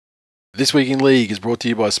This Week in League is brought to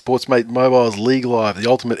you by Sportsmate Mobile's League Live, the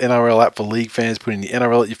ultimate NRL app for league fans, putting the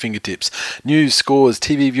NRL at your fingertips. News, scores,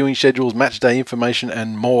 TV viewing schedules, match day information,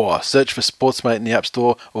 and more. Search for Sportsmate in the App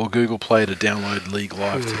Store or Google Play to download League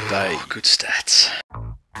Live today. Good stats.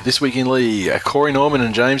 This Week in League, Corey Norman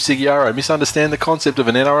and James Seguiaro misunderstand the concept of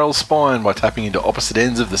an NRL spine by tapping into opposite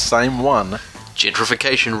ends of the same one.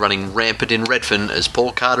 Gentrification running rampant in Redfern as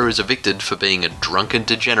Paul Carter is evicted for being a drunken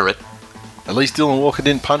degenerate. At least Dylan Walker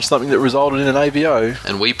didn't punch something that resulted in an AVO.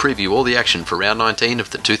 And we preview all the action for round 19 of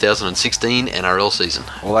the 2016 NRL season.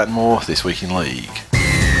 All that and more This Week in League.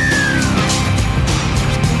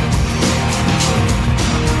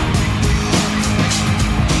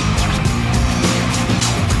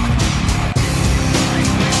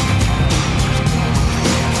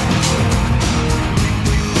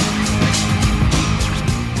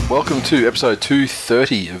 Welcome to episode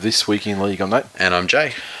 230 of This Week in League. I'm Nate. And I'm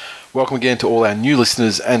Jay. Welcome again to all our new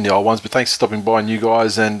listeners and the old ones, but thanks for stopping by, new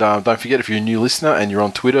guys, and don't forget, if you're a new listener and you're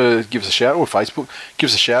on Twitter, give us a shout, or Facebook, give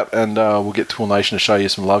us a shout, and we'll get TWiL Nation to show you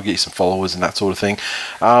some love, get you some followers and that sort of thing.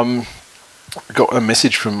 Got a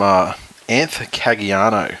message from Anth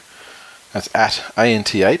Cagiano. That's at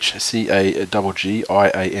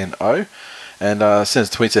ANTHCAGGIANO, and sends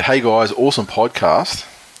a tweet and said, "Hey guys, awesome podcast."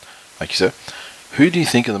 Thank you, sir. Who do you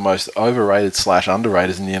think are the most overrated /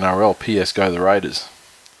 underrated in the NRL? PS, go the Raiders.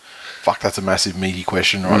 Fuck, that's a massive meaty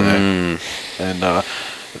question right there. And I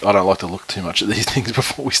don't like to look too much at these things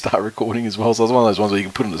before we start recording as well. So it's one of those ones where you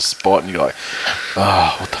can put on the spot and you're like,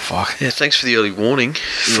 oh, what the fuck? Yeah, thanks for the early warning.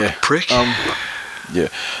 Yeah. Prick. Yeah.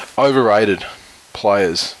 Overrated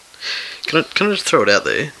players. Can I just throw it out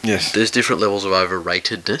there? Yes. There's different levels of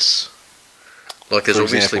overratedness. Like there's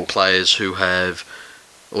obviously players who have...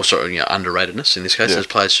 underratedness. In this case, there's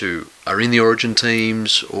players who are in the Origin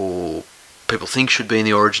teams or people think should be in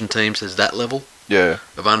the Origin teams. There's that level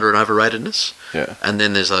of under and overratedness. Yeah. And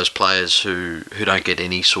then there's those players who don't get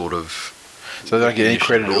any sort of... So they don't get any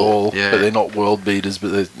credit at all, but they're not world beaters.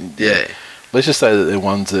 But they're, let's just say that they're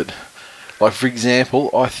ones that... Like, for example,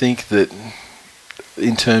 I think that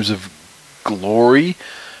in terms of glory,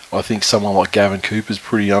 I think someone like Gavin Cooper's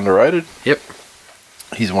pretty underrated. Yep.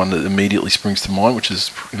 He's one that immediately springs to mind, which is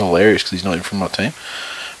hilarious because he's not even from my team.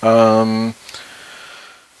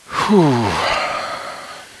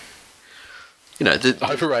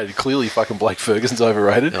 Overrated. Clearly, fucking Blake Ferguson's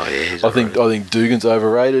overrated. Oh yeah, he's overrated. I think Dugan's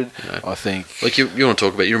overrated. Yeah. I think like you want to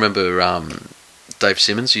talk about. You remember Dave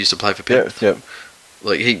Simmons? Who used to play for Penrith. Yeah.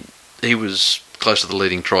 Like he was close to the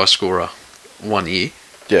leading try scorer 1 year.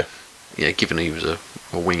 Yeah. Yeah, given he was a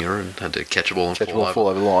winger and had to catch a ball and fall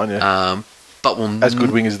over the line. Yeah. But as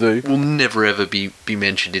good wingers do, will never ever be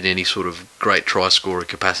mentioned in any sort of great try scorer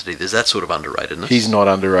capacity. There's that sort of underratedness. He's not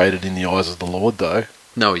underrated in the eyes of the Lord, though.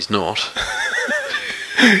 No, he's not.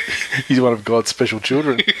 He's one of God's special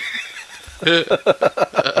children.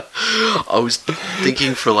 I was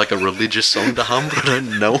thinking for like a religious song to hum, but I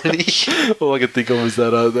don't know any. All I could think of was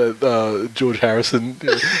that George Harrison,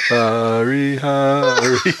 Hari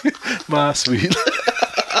Hari, my sweet.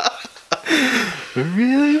 I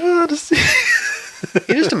really want to see.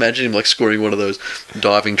 You just imagine him like scoring one of those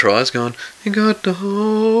diving tries, going, "He got the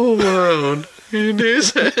whole world in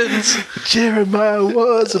his hands." Jeremiah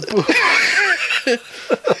was a boy.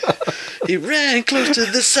 He ran close to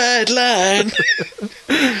the sideline.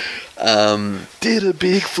 Did a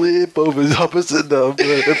big flip over his opposite number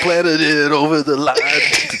and planted it over the line.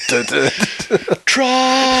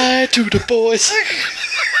 Try to the boys.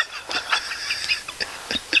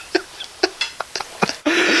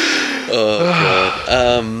 Oh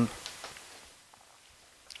god.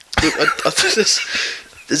 Look, I think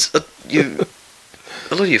there's a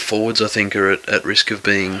lot of your forwards I think are at risk of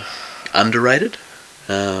being underrated.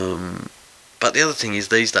 But the other thing is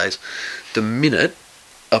these days, the minute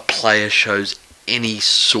a player shows any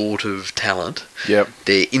sort of talent,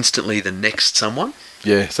 they're instantly the next someone.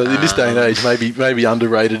 Yeah, so in this day and age, maybe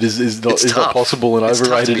underrated is not possible, and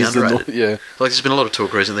overrated is underrated. Like there's been a lot of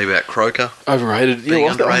talk recently about Croker. Overrated,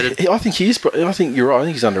 underrated. I think he is. I think you're right. I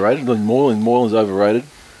think he's underrated. Moylan's overrated.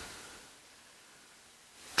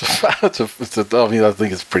 I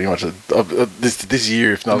think it's pretty much this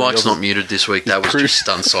year. If not, Mike's not muted this week. That was just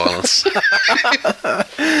stunned silence.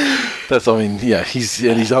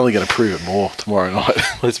 He's only going to prove it more tomorrow night.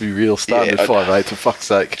 Let's be real. Starting at 5'8", for fuck's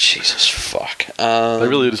sake. Jesus fuck. They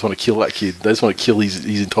really just want to kill that kid. They just want to kill his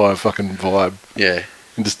entire fucking vibe. Yeah.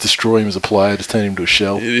 And just destroy him as a player. Just turn him into a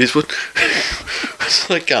shell. It is what. It's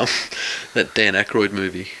like that Dan Aykroyd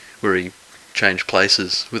movie where he changed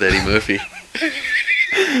places with Eddie Murphy.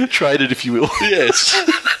 Traded, if you will. Yes.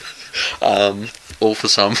 all for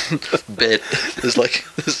some bet. There's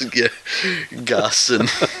Gus and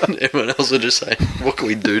everyone else are just saying, what can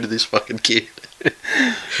we do to this fucking kid?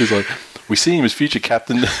 He's like, we see him as future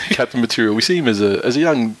captain material. We see him as a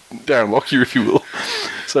young Darren Lockyer, if you will.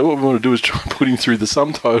 So what we want to do is try and put him through the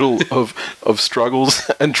sum total of struggles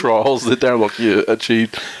and trials that Darren Lockyer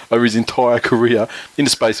achieved over his entire career in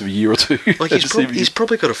the space of a year or two. Like he's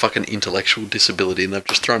probably got a fucking intellectual disability, and they've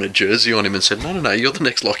just thrown a jersey on him and said, no, you're the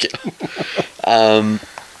next Lockyer.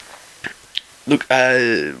 Look,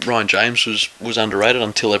 Ryan James was underrated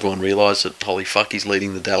until everyone realised that, holy fuck, he's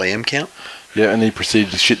leading the Dally M count. Yeah, and he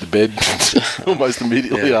proceeded to shit the bed almost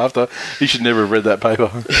immediately after. He should never have read that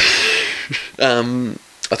paper.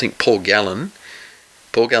 I think Paul Gallen's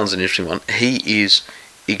an interesting one. He is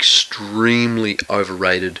extremely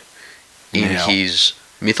overrated in his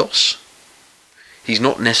mythos. He's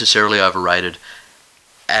not necessarily overrated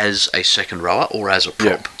as a second rower or as a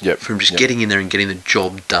prop. From just getting in there and getting the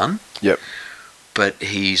job done. Yep. But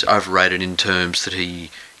he's overrated in terms that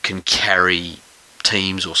he can carry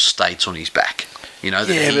teams or states on his back. You know.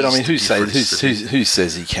 Yeah, but I mean, who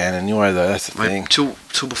says he can anyway? Though that's the thing. Till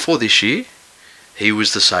before this year, he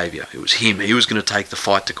was the saviour. It was him. He was going to take the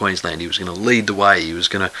fight to Queensland. He was going to lead the way. He was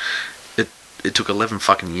going to. It took 11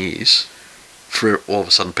 fucking years for all of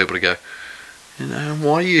a sudden people to go,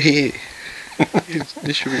 why are you here?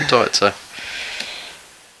 This should be tight. So.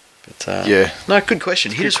 But, no, good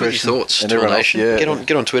question. Hit us with your thoughts, TWiL Nation.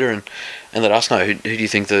 Get on Twitter and let us know who do you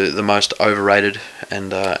think the most overrated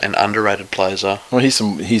and underrated players are. Well, here's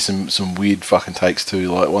some weird fucking takes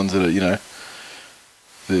too, like ones that are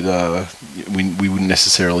that we wouldn't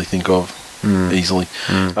necessarily think of easily.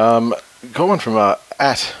 Got one from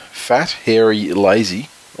at Fat Hairy Lazy,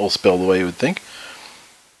 all spelled the way you would think.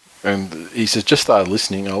 And he says, just started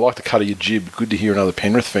listening. I like the cut of your jib. Good to hear another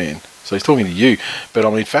Penrith fan. So he's talking to you. But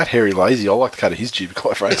I mean, Fat Hairy Lazy, I like the cut of his jib,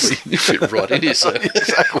 quite frankly. You fit right in here, sir.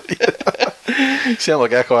 Exactly. You sound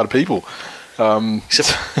like our kind of people.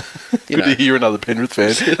 Good to hear another Penrith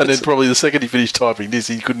fan. And then probably the second he finished typing this,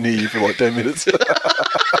 he couldn't hear you for like 10 minutes.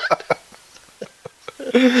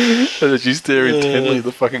 And as you stare intently at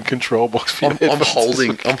the fucking control box for your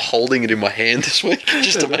I'm holding it in my hand this week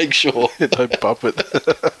just to make sure. Don't bump it.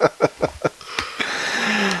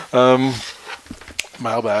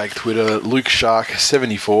 Mailbag Twitter, Luke Shark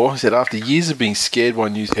 74 said, after years of being scared by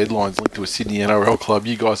news headlines linked to a Sydney NRL club,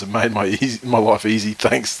 you guys have made my life easy.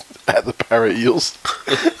 Thanks at the Para Eels.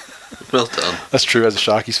 Well done. That's true. As a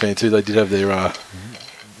Sharkies fan too, they did have their well,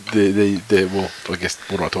 I guess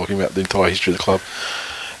what am I talking about? The entire history of the club.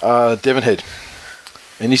 Devon Head,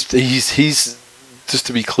 and he's just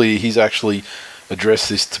to be clear, he's actually addressed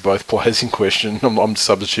this to both players in question. I'm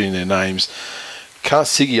substituting their names. Can't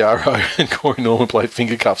Siggiaro and Corey Norman play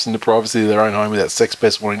finger cuffs in the privacy of their own home without sex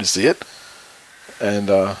pest wanting to see it? And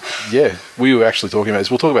we were actually talking about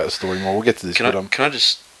this. We'll talk about the story more. We'll get to this. Can I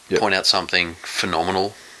just point out something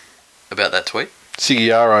phenomenal about that tweet?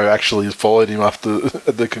 Siggiaro actually followed him at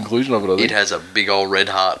the conclusion of it, I think. It has a big old red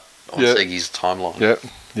heart on Siggy's timeline.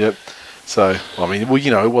 Yep. So, I mean,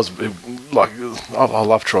 I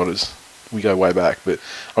love trotters. We go way back, but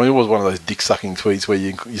I mean, it was one of those dick-sucking tweets where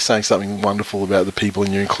you're saying something wonderful about the people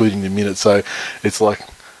and you're including them in it. So it's like,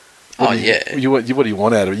 what do you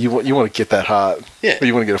want out of it? You want to get that heart, or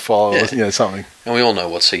you want to get a follow, something. And we all know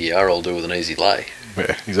what Siggiaro will do with an easy lay.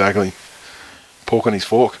 Yeah, exactly. Pork on his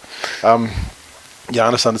fork.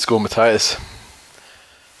 Giannis_Mateus.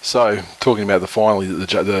 So, talking about finally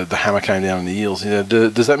the hammer came down on the Eels.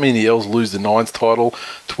 Does that mean the Eels lose the Nines title,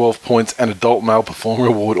 12 points, and Adult Male Performer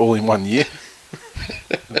Award all in 1 year?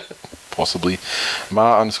 Possibly.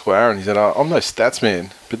 Ma_Aaron, he said, I'm no stats man,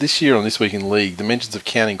 but this year on This Week in League, the mentions of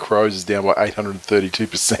Counting Crows is down by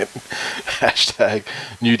 832%. Hashtag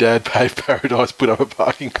new dad paved paradise, put up a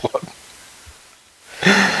parking plot.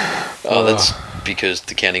 That's because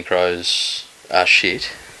the Counting Crows are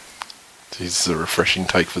shit. This is a refreshing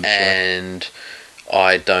take for the show. And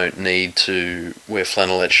I don't need to wear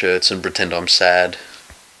flannelette shirts and pretend I'm sad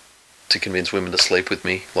to convince women to sleep with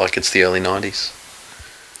me like it's the early 90s.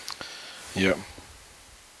 Yep.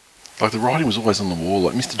 Like the writing was always on the wall.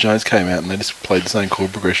 Like Mr. Jones came out and they just played the same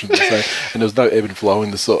chord progression, and there was no ebb and flow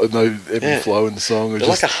in the song. Flow in the song. It was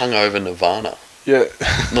like a hungover Nirvana. Yeah.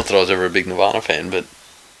 Not that I was ever a big Nirvana fan, but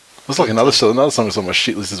it's like another song that's on my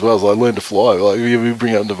shit list as well. It's like Learn to Fly. Like we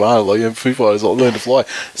bring out Nirvana, like Foo Fighters, like Learn to Fly.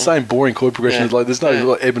 Same boring chord progression. Like there's no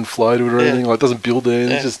like ebb and flow to it or anything. Like it doesn't build there.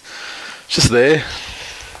 It's just there.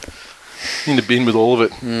 In the bin with all of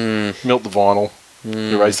it. Melt the vinyl.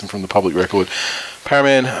 Erase them from the public record.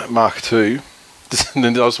 Paraman Mark II. And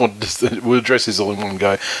then I just want we'll address this all in one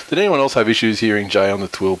go. Did anyone else have issues hearing Jay on the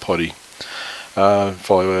TWiL potty?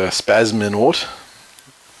 Follow Spasminaut.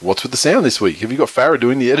 What's with the sound this week? Have you got Farah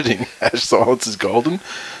doing the editing? Ash Silence is golden.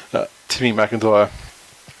 Timmy McIntyre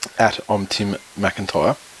at Tim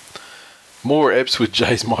McIntyre. More eps with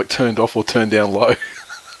Jay's mic turned off or turned down low.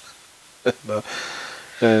 Mr.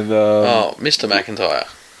 McIntyre.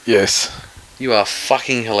 Yes. You are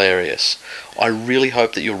fucking hilarious. I really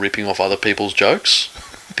hope that you're ripping off other people's jokes,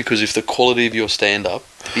 because if the quality of your stand-up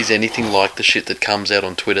is anything like the shit that comes out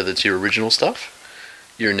on Twitter that's your original stuff,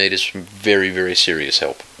 you're in need of some very, very serious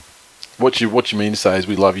help. What you mean to say is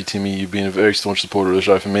we love you, Timmy. You've been a very staunch supporter of the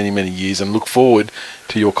show for many, many years, and look forward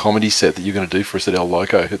to your comedy set that you're going to do for us at El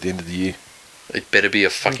Loco at the end of the year. It better be a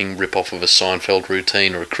fucking rip-off of a Seinfeld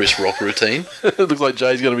routine or a Chris Rock routine. It looks like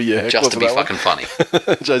Jay's going to be your heckler. Just to be fucking funny.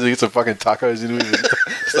 Jay's going to get some fucking tacos into him and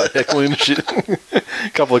start heckling and shit. A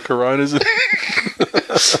couple of Coronas. Do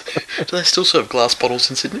they still serve glass bottles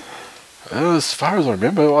in Sydney? As far as I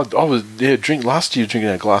remember, I was last year drinking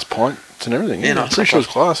out glass pints and everything. Yeah, no, I'm pretty sure it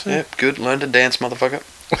was glass. Yeah, good. Learn to dance, motherfucker.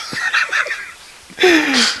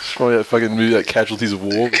 Probably that fucking movie, that Casualties of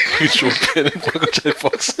War. Sean Penn and Michael J.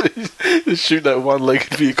 Fox. Just shooting that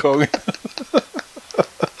one-legged Viet Cong.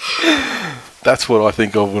 That's what I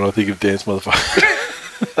think of when I think of dance,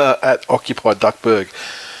 motherfucker. At Occupy Duckburg.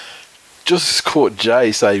 Just caught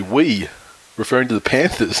Jay say we, referring to the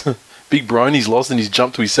Panthers. Big Brony's lost and he's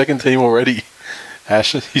jumped to his second team already.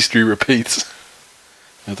 Ash, history repeats.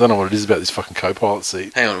 I don't know what it is about this fucking co-pilot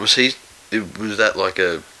seat. Hang on, was that like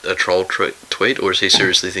a troll tweet, or is he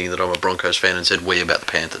seriously thinking that I'm a Broncos fan and said we about the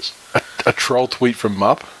Panthers? A troll tweet from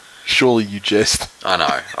Mupp? Surely you jest. I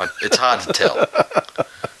know. It's hard to tell.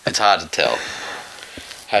 It's hard to tell.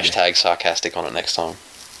 Hashtag sarcastic on it next time.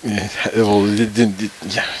 Yeah, well,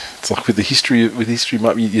 it's like with history,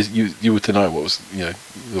 Mupp, you were to know what was, the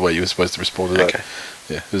way you were supposed to respond to that. Okay.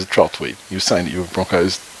 Yeah, it was a troll tweet. He was saying that you were a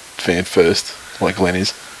Broncos fan first, like Glenn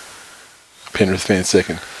is. Penrith fan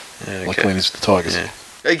second. Yeah, okay. Like Glenn is with the Tigers. Yeah.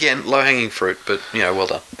 Again, low-hanging fruit, but, well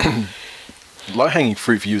done. Low-hanging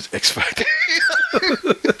fruit for you is X-Factor.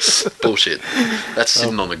 Bullshit. That's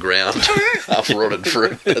sitting on the ground. Half-rotted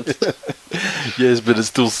fruit. Yes, but it's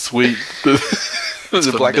still sweet.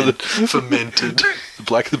 The black of the fermented. The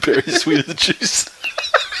black of the berry is sweet of the juice.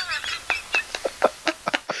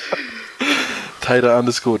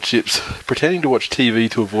 Tater_chips. Pretending to watch TV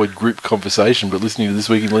to avoid group conversation, but listening to This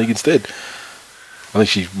Week in League instead. I think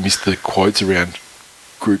she missed the quotes around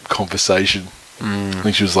group conversation. I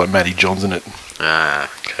think she was like Matty Johns in it. Ah,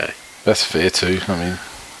 okay. That's fair too. I mean,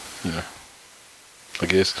 I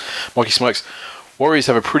guess. Mikey Smokes. Warriors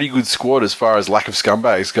have a pretty good squad as far as lack of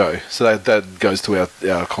scumbags go. So that goes to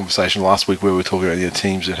our conversation last week where we were talking about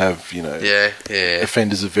teams that have,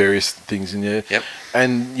 offenders of various things in there. Yep.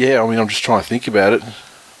 And, I'm just trying to think about it.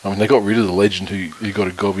 I mean, they got rid of the legend who got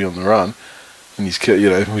a gobby on the run. And he's,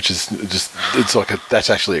 which is just, it's like that's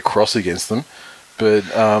actually a cross against them. But,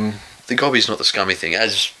 the gobby's not the scummy thing. No,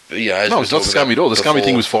 it's not scummy at all. The scummy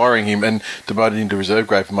thing was firing him and demoted him to reserve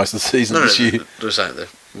grade for most of the season this year.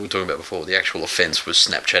 We were talking about before. The actual offence was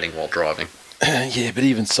Snapchatting while driving. Yeah, but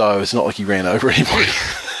even so, it's not like he ran over anybody.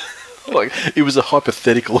 It was a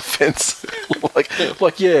hypothetical offence.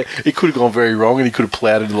 It could have gone very wrong and he could have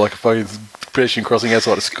ploughed into like a fucking pedestrian crossing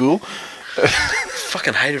outside of school.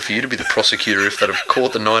 Fucking hate it for you to be the prosecutor if they'd have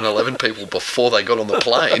caught the 9/11 people before they got on the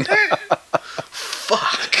plane.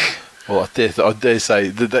 Fuck. Well, I dare say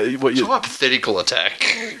that it's a hypothetical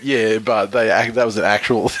attack. Yeah, but that was an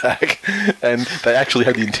actual attack, and they actually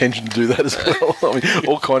had the intention to do that as well. I mean,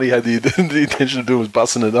 all Connie had the intention to do was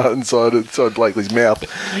busting it up inside Blakely's mouth.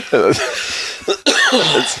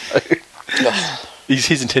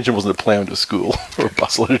 His intention wasn't to plough into school or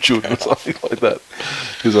bus a load of children or something like that.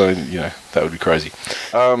 Because that would be crazy.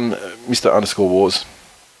 Mr_Wars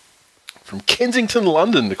from Kensington,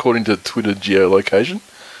 London, according to Twitter geolocation.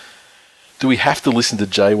 Do we have to listen to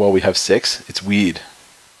Jay while we have sex? It's weird.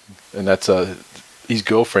 And that's his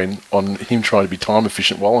girlfriend on him trying to be time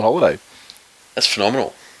efficient while on holiday. That's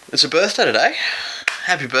phenomenal. It's a birthday today.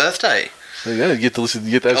 Happy birthday. There you go. You get to listen.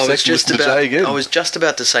 You get to have sex and listen to Jay again. I was just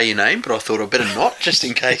about to say your name, but I thought I'd better not, just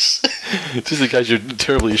in case. Just in case you're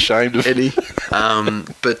terribly ashamed of Eddie.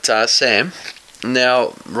 But Sam,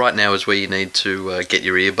 right now is where you need to get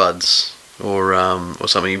your earbuds or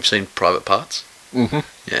something. You've seen Private Parts. Mm-hmm.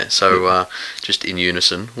 Yeah, so just in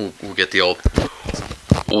unison, we'll get the old.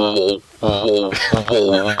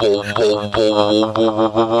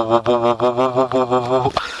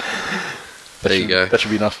 There you go. That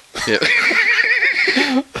should be enough. Yeah.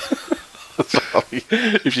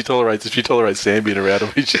 If she tolerates Sam being around,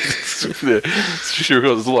 she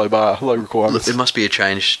records low requirements. Look, there must be a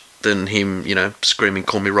change than him, screaming,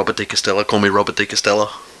 "Call me Robert Di Castella, call me Robert Di Castella."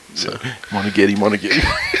 So. Monaghetti.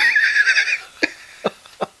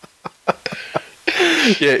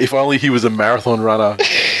 Yeah, if only he was a marathon runner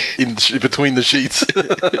in between the sheets.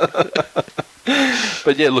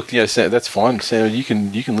 But yeah, look, Sam, that's fine. Sam, you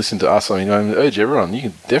can listen to us. I urge everyone. You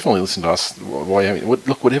can definitely listen to us.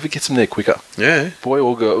 Look, whatever gets them there quicker. Yeah, boy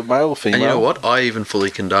or girl, male or female. And you know what? I even fully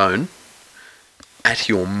condone, at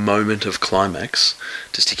your moment of climax,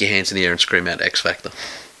 to stick your hands in the air and scream out X Factor.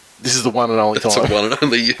 This is the one and only time. That's the one and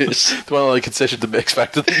only use. The one and only concession to X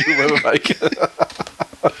Factor that you'll ever make.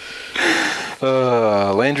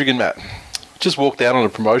 Landry and Matt. Just walked out on a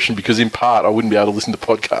promotion because, in part, I wouldn't be able to listen to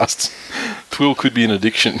podcasts. TWiL could be an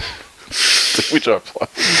addiction. To which I replied,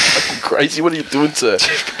 "Fucking crazy, what are you doing, sir?"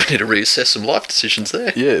 Need to reassess some life decisions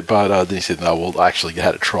there. Yeah, but then he said, "No, well, I actually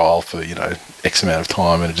had a trial for, X amount of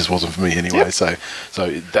time, and it just wasn't for me anyway." Yep.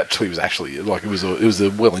 So that tweet was actually, it was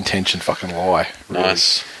a well-intentioned fucking lie. Really.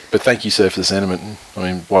 Nice. But thank you, sir, for the sentiment.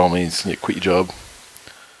 By all means, quit your job,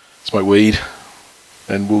 smoke weed,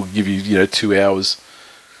 and we'll give you, 2 hours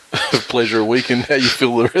of pleasure a week, and how you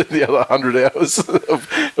fill the other 100 hours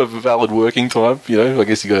of valid working time. I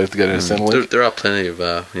guess you have to go down to Centrelink. There are plenty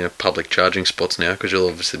of public charging spots now, because you'll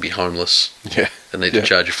obviously be homeless. Yeah, and need to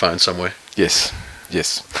charge your phone somewhere. Yes.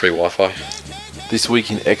 Free Wi-Fi. This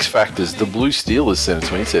week in X Factors, the Blue Steelers sent it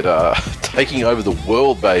to me. He said, "Taking over the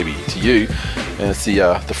world, baby," to you, and it's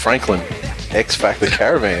the Franklin X Factor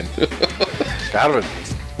Caravan.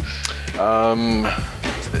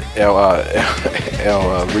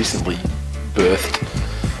 Our recently birthed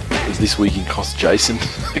This Week in Cost Jason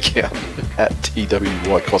account at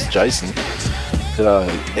TWiL Cost Jason that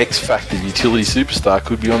X Factor utility superstar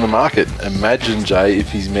could be on the market. Imagine, Jay, if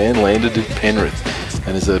his man landed at Penrith,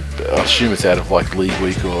 and I assume it's out of League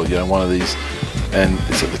Week or one of these. And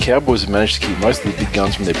it's that the Cowboys have managed to keep most of the big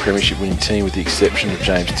guns from their premiership winning team with the exception of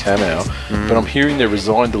James Tamau. But I'm hearing they're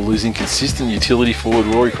resigned to losing consistent utility forward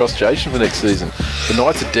Rory Cross-Jason for next season. The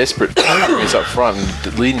Knights are desperate is up front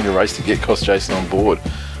and leading the race to get Cross-Jason on board.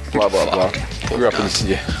 Blah, blah, blah. Grew up in this,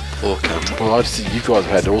 Poor cunt. Well, I just think you guys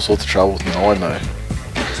have had all sorts of trouble with 9 though.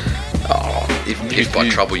 Oh, if by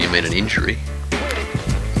trouble you mean an injury.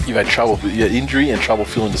 You've had trouble with injury and trouble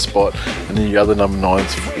filling the spot, and then your other number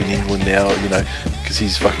 9's in England now, because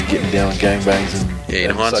he's fucking getting down on gangbangs and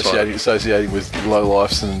associating with low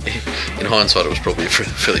lifes. And in hindsight, it was probably a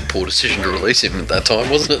fairly poor decision to release him at that time,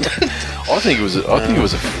 wasn't it? I think it was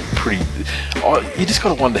a pretty. You just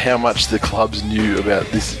got to wonder how much the clubs knew about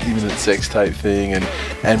this imminent sex tape thing,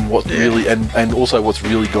 and what really and also what's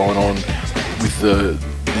really going on with the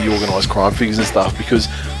organised crime figures and stuff, because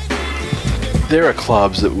there are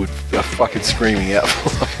clubs that are fucking screaming out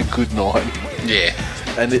for a good 9. Yeah.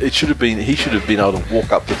 And he should have been able to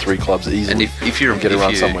walk up to 3 clubs easily. And if you get a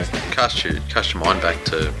run somewhere. Cast your mind back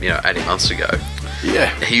to 18 months ago.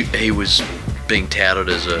 Yeah. He was being touted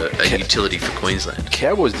as a utility for Queensland.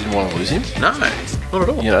 Cowboys didn't want to lose him. No, not at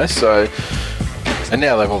all. So, and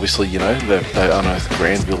now they've obviously they unearthed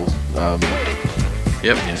Granville.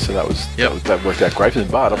 Yep. So that worked out great for them.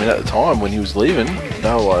 But at the time when he was leaving,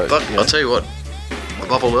 no. But I'll tell you what,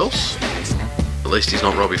 above all else, at least he's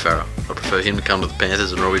not Robbie Farah. I prefer him to come to the Panthers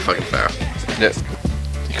than Robbie fucking Farah. Yeah.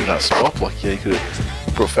 You could have stopped. You could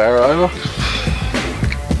have brought Farah over.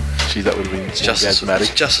 Gee, that would have been just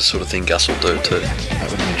the sort of thing Gus will do too. That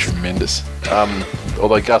would have been tremendous.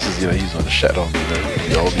 Although Gus is, he's on a shat on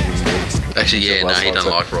the old. Actually, he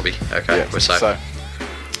doesn't like Robbie. Okay, we're safe. So,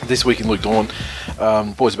 this week in Luke Dawn,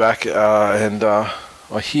 boys back, and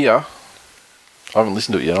I hear. I haven't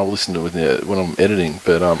listened to it yet. I'll listen to it when I'm editing.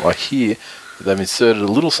 But I hear that they've inserted a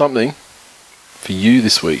little something for you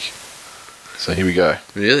this week. So here we go.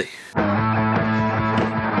 Really?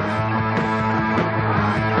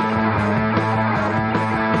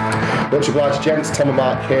 Much obliged, gents. Tom and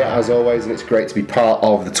Mark here, as always, and it's great to be part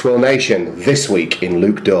of the TWiL Nation this week in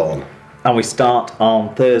Luke Dawn. And we start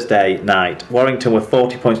on Thursday night. Warrington were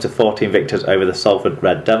 40 points to 14 victors over the Salford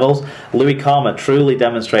Red Devils. Louis Karma truly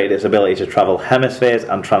demonstrated its ability to travel hemispheres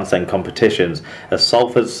and transcend competitions, as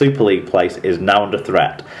Salford's Super League place is now under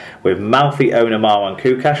threat, with Malfi owner Marwan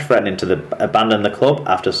Kukash threatening to abandon the club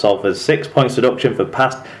after Salford's 6 points deduction for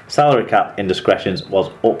past salary cap indiscretions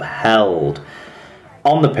was upheld.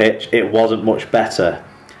 On the pitch, it wasn't much better.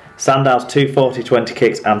 Sandow's 2 40-20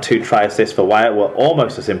 kicks and 2 try assists for Wyatt were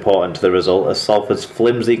almost as important to the result as Salford's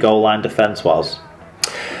flimsy goal line defence was.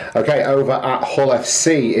 Okay, over at Hull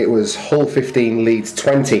FC, it was Hull 15, Leeds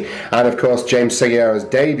 20, and of course James Seguiro's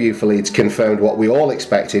debut for Leeds confirmed what we all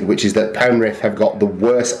expected, which is that Penrith have got the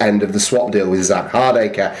worst end of the swap deal with Zach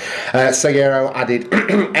Hardacre. Seguiro added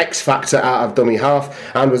X factor out of dummy half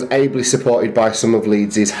and was ably supported by some of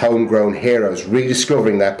Leeds' homegrown heroes,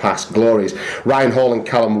 rediscovering their past glories. Ryan Hall and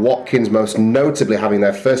Callum Watkins most notably having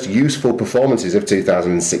their first useful performances of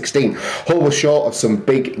 2016. Hull was short of some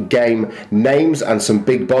big game names and some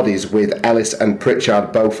big bodies, with Ellis and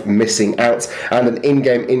Pritchard both missing out, and an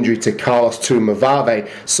in-game injury to Carlos Tumavave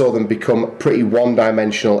saw them become pretty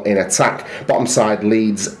one-dimensional in attack. Bottom side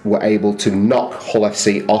Leeds were able to knock Hull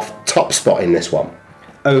FC off top spot in this one.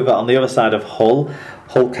 Over on the other side of Hull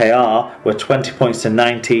KR were 20 points to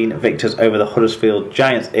 19 victors over the Huddersfield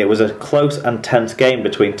Giants. It was a close and tense game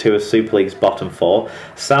between two of Super League's bottom four.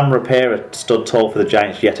 Sam Rapira stood tall for the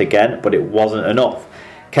Giants yet again, but it wasn't enough.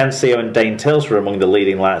 Ken Seo and Dane Tills were among the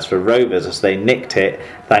leading lights for Rovers as they nicked it,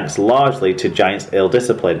 thanks largely to Giants' ill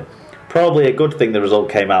discipline. Probably a good thing the result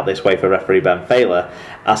came out this way for referee Ben Failer,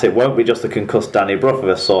 as it won't be just the concussed Danny Brough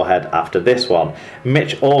with a sore head after this one.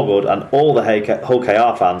 Mitch Allgood and all the Hull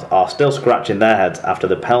KR fans are still scratching their heads after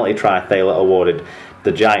the penalty try Thaler awarded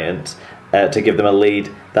the Giants to give them a lead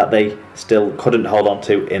that they still couldn't hold on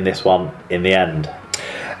to in this one in the end.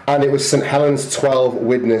 And it was St Helens 12,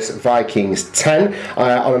 Widnes Vikings 10,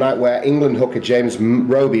 on a night where England hooker James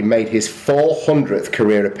Roby made his 400th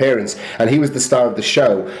career appearance, and he was the star of the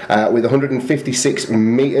show with 156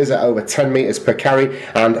 metres at over 10 metres per carry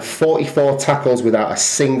and 44 tackles without a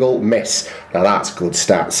single miss. Now that's good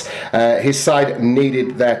stats. His side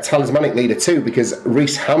needed their talismanic leader too, because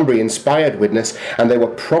Reece Hambry inspired Widnes, and they were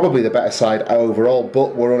probably the better side overall,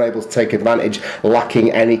 but were unable to take advantage,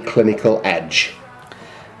 lacking any clinical edge.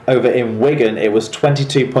 Over in Wigan, it was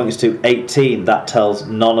 22 points to 18. That tells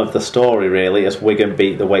none of the story, really, as Wigan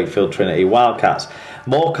beat the Wakefield Trinity Wildcats.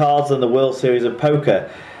 More cards than the World Series of Poker.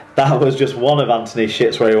 That was just one of Anthony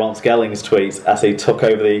Shitswhere-He-Wants-Gelling's tweets as he took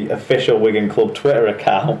over the official Wigan Club Twitter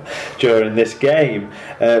account during this game.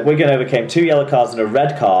 Wigan overcame 2 yellow cards and a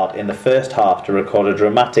red card in the first half to record a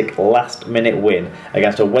dramatic last-minute win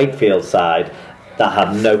against a Wakefield side that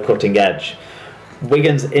had no cutting edge.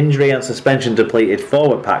 Wigan's injury and suspension depleted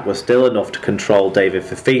forward pack was still enough to control David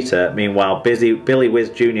Fafita. Meanwhile, Billy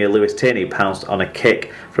Wiz Jr. Lewis Tierney pounced on a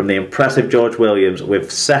kick from the impressive George Williams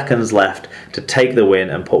with seconds left to take the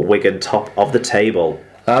win and put Wigan top of the table.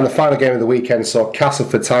 And the final game of the weekend saw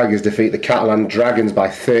Castleford Tigers defeat the Catalan Dragons by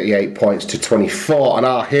 38 points to 24, and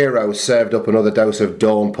our heroes served up another dose of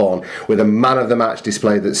dawn porn with a man of the match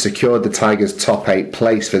display that secured the Tigers' top 8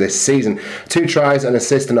 place for this season. 2 tries, an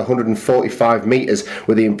assist and 145 metres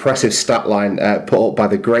with the impressive stat line put up by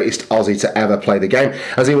the greatest Aussie to ever play the game,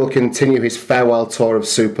 as he will continue his farewell tour of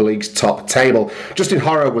Super League's top table. Justin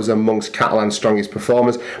Horro was amongst Catalan's strongest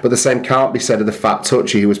performers, but the same can't be said of the fat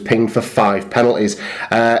touchy who was pinged for 5 penalties.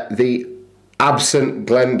 The absent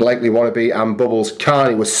Glenn Blakely wannabe and Bubbles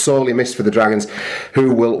Carney was sorely missed for the Dragons,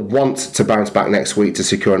 who will want to bounce back next week to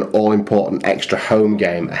secure an all-important extra home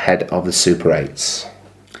game ahead of the Super 8s.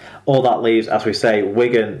 All that leaves, as we say,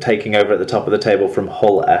 Wigan taking over at the top of the table from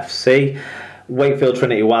Hull FC. Wakefield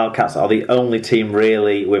Trinity Wildcats are the only team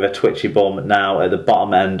really with a twitchy bum now at the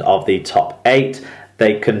bottom end of the top 8.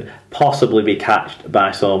 They can possibly be catched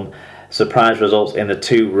by some surprise results in the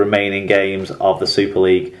 2 remaining games of the Super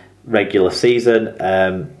League regular season.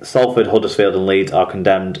 Salford, Huddersfield and Leeds are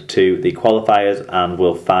condemned to the qualifiers and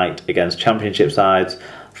will fight against Championship sides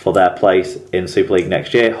for their place in Super League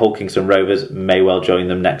next year. Hull Kingston Rovers may well join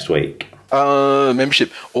them next week.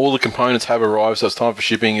 Membership, all the components have arrived, so it's time for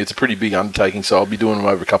shipping. It's a pretty big undertaking, so I'll be doing them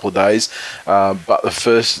over a couple of days, but the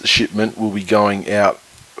first shipment will be going out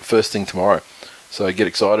first thing tomorrow. So get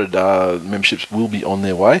excited. Memberships will be on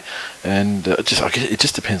their way, and it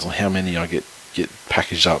just depends on how many I get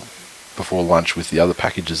packaged up before lunch with the other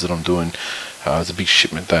packages that I'm doing. It's a big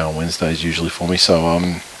shipment day on Wednesdays usually for me, so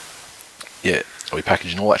yeah, I'll be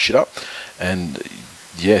packaging all that shit up, and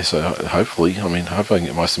yeah, so hopefully, I hope I can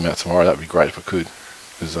get most of them out tomorrow. That'd be great if I could,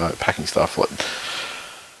 because packing stuff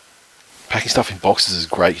in boxes is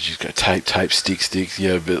great because you just go tape, sticks,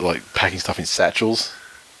 yeah, but like packing stuff in satchels.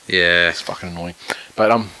 Yeah, it's fucking annoying.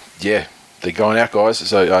 But yeah, they're going out, guys.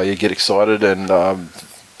 So you get excited, and I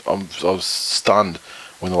was stunned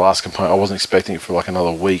when the last component. I wasn't expecting it for like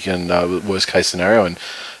another week, and worst case scenario, and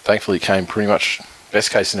thankfully it came pretty much best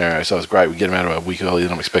case scenario. So it was great. We get them out of a week earlier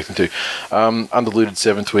than I'm expecting to. Underlooted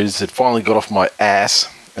 7 tweeted said, "Finally got off my ass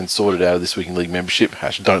and sorted out of this week in league membership.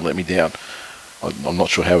 Don't let me down." I'm not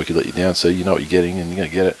sure how we could let you down. So you know what you're getting, and you're gonna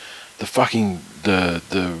get it. The fucking the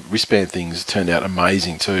wristband things turned out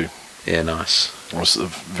amazing too. Yeah, nice. I was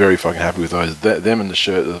very fucking happy with those. Them and the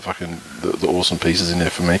shirt are the awesome pieces in there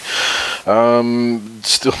for me.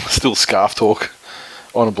 Still scarf talk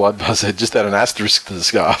on a Bloodbuzz head. Just add an asterisk to the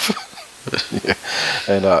scarf. Yeah.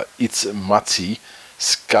 And it's Mutsy.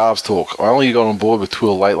 Scarves talk. I only got on board with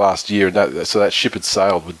TWiL late last year, and so that ship had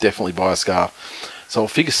sailed. Would definitely buy a scarf. So I'll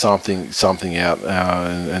figure something out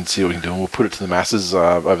and see what we can do. And we'll put it to the masses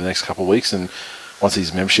over the next couple of weeks. And once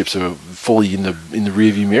these memberships are fully in the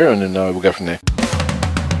rearview mirror, and then we'll go from there.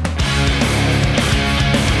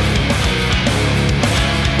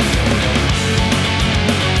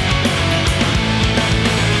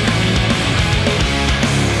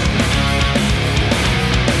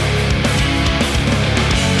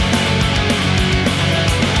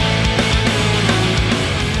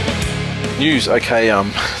 News, okay,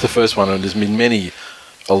 the first one, and there's been many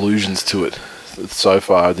allusions to it so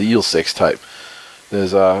far, the eel sex tape.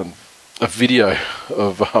 There's a video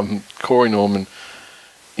of Corey Norman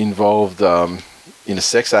involved in a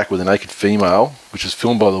sex act with a naked female, which was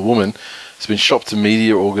filmed by the woman. It's been shopped to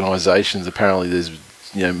media organisations. Apparently there's,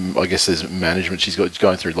 I guess there's management. She's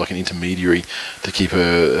going through like an intermediary to keep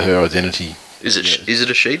her identity. Is it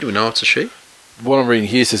a she? Do we know it's a she? What I'm reading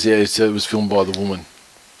here says, it was filmed by the woman.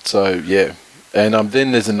 So, yeah. And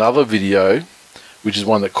then there's another video, which is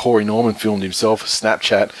one that Corey Norman filmed himself,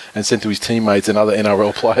 Snapchat, and sent to his teammates and other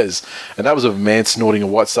NRL players. And that was of a man snorting a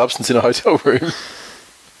white substance in a hotel room.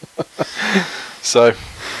 So...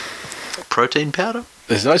 protein powder?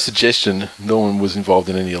 There's no suggestion Norman was involved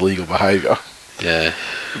in any illegal behaviour. Yeah.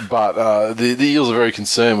 But the Eels are very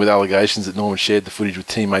concerned with allegations that Norman shared the footage with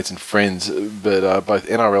teammates and friends, but both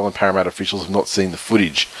NRL and Parramatta officials have not seen the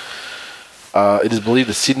footage. It is believed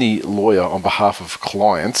a Sydney lawyer, on behalf of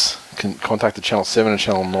clients, contacted Channel 7 and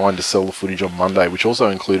Channel 9 to sell the footage on Monday, which also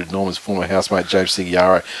included Norman's former housemate James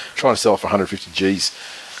Seguiaro trying to sell it for 150 Gs.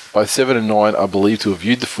 Both 7 and 9 are believed to have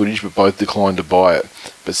viewed the footage, but both declined to buy it.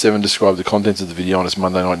 But 7 described the contents of the video on its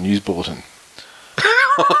Monday night news bulletin.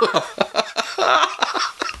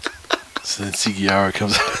 So then Seguiaro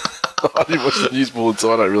comes out. I didn't watch the news bulletin,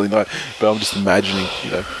 so I don't really know. But I'm just imagining,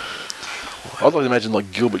 I'd like to imagine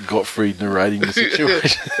like Gilbert Gottfried narrating the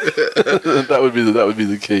situation. that would be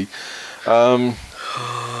the key.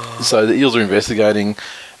 So the Eels are investigating.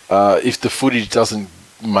 If the footage doesn't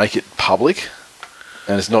make it public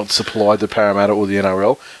and it's not supplied to Parramatta or the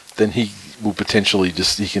NRL, then he will potentially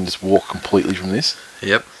he can just walk completely from this.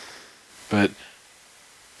 Yep. But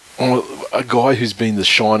a guy who's been the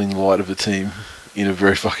shining light of the team in a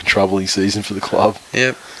very fucking troubling season for the club.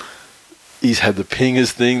 Yep. He's had the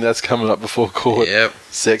pingers thing that's coming up before court. Yep.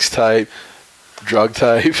 Sex tape, drug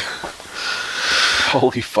tape.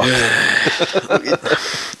 Holy fuck!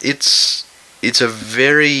 It's a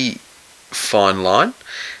very fine line,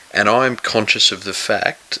 and I'm conscious of the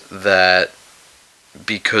fact that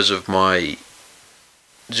because of my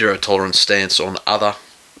zero tolerance stance on other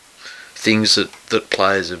things that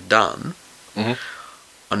players have done,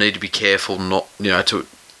 I need to be careful not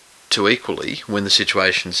to equally, when the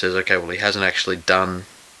situation says, okay, well, he hasn't actually done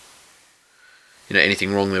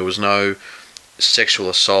anything wrong. There was no sexual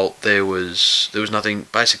assault. There was nothing.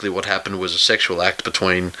 Basically, what happened was a sexual act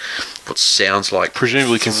between what sounds like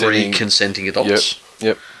presumably three consenting adults.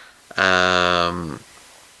 Yep.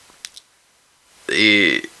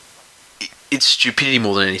 It's stupidity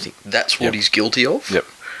more than anything. That's what he's guilty of. Yep.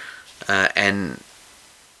 And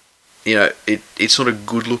it's not a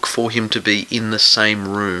good look for him to be in the same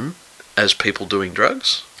room as people doing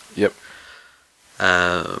drugs. Yep.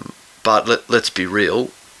 But let's be real,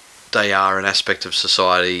 they are an aspect of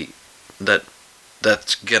society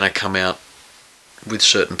that's going to come out with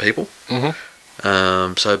certain people.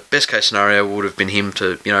 So best case scenario would have been him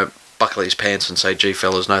to, buckle his pants and say, gee,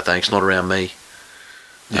 fellas, no thanks, not around me.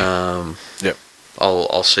 Yep.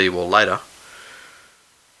 I'll see you all later.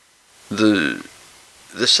 The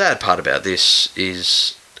sad part about this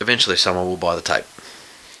is eventually someone will buy the tape.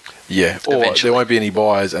 Yeah, or eventually there won't be any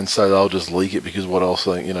buyers, and so they'll just leak it because what else,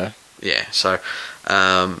 Yeah, so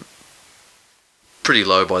pretty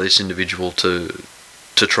low by this individual to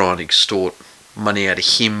try and extort money out of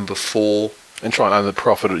him before... And try and own the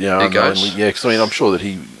profit, it goes. Yeah, because I'm sure that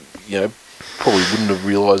he, probably wouldn't have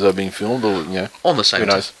realised they were being filmed, or, On the same who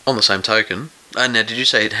knows? On the same token, and now did you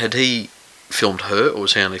say, had he filmed her, or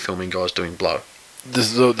was he only filming guys doing blow? The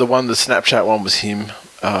Snapchat one was him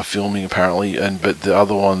filming apparently, but the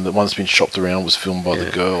other one, the one that's been shopped around, was filmed by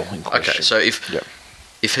the girl in question. Okay, so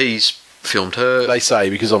if he's filmed her, they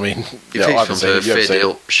say, because if he's filmed her, fair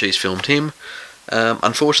deal. She's filmed him.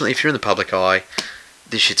 Unfortunately, if you're in the public eye,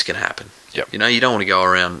 this shit's gonna happen. Yep. You don't want to go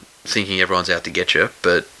around thinking everyone's out to get you,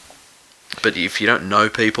 but But if you don't know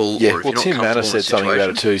people, Yeah, or if well, you're not Tim Manor comfortable in said something about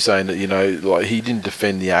it too, saying that, like, he didn't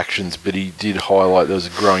defend the actions, but he did highlight there was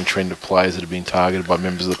a growing trend of players that have been targeted by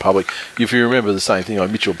members of the public. If you remember the same thing, like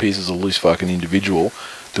Mitchell Pearce is a loose fucking individual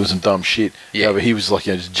doing some dumb shit. Yeah. However, he was like,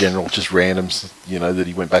 just general, just randoms, that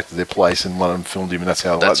he went back to their place and one of them filmed him, and that's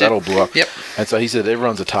how that all blew up. Yep. And so he said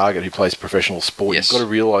everyone's a target who plays professional sport. Yes. You've got to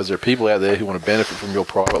realise there are people out there who want to benefit from your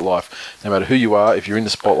private life. No matter who you are, if you're in the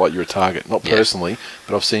spotlight, you're a target. Not personally,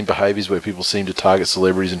 but I've seen behaviours where people seem to target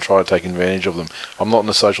celebrities and try to take advantage of them. I'm not in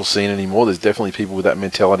the social scene anymore. There's definitely people with that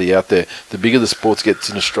mentality out there. The bigger the sports gets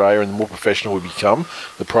in Australia and the more professional we become,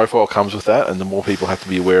 the profile comes with that, and the more people have to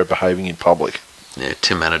be aware of behaving in public. Yeah,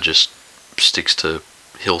 Tim Manor just sticks to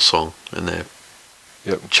Hillsong and their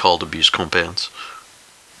child abuse compounds.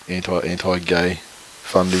 Anti-gay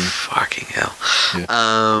funding. Fucking hell.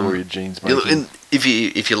 Yeah. Warrior genes, mate. And if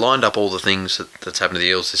you lined up all the things that's happened to the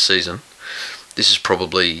Eels this season, this has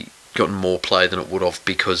probably gotten more play than it would have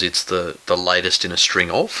because it's the latest in a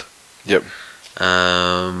string of. Yep.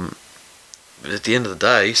 At the end of the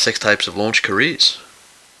day, sex tapes have launched careers.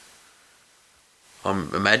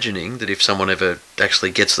 I'm imagining that if someone ever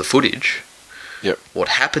actually gets the footage, what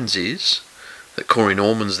happens is that Corey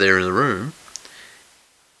Norman's there in the room.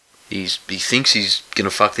 He thinks he's going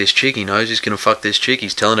to fuck this chick. He knows he's going to fuck this chick.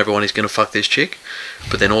 He's telling everyone he's going to fuck this chick.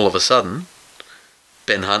 But then all of a sudden,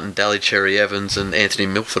 Ben Hunt and Dally Cherry Evans and Anthony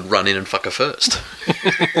Milford run in and fuck her first.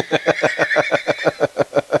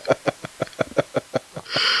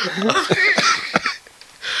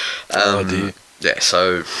 Oh dear. Yeah,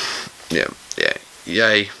 so,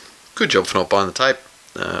 yay. Good job for not buying the tape.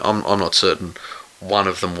 I'm not certain one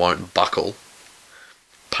of them won't buckle,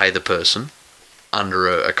 pay the person under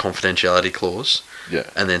a confidentiality clause,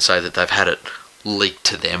 and then say that they've had it leaked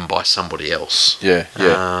to them by somebody else. Yeah.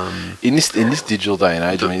 In this digital day and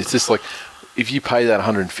age, I mean, it's just like, if you pay that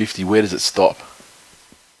 150, where does it stop?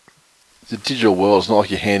 The digital world. It's not like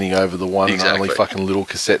you're handing over the one and only fucking little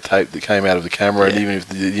cassette tape that came out of the camera, and even if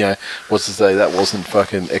what's to say that wasn't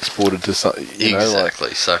fucking exported to some,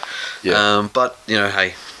 exactly. So, but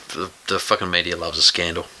hey, the fucking media loves a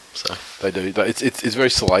scandal. So they do. It's very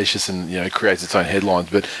salacious and creates its own headlines,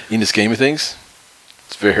 but in the scheme of things,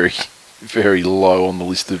 it's very, very low on the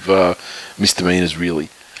list of misdemeanors, really.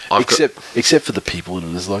 Except for the people that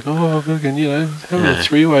are just like, oh, fucking, having a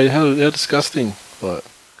three-way, how disgusting. Like,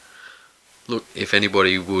 look, if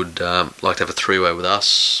anybody would like to have a three-way with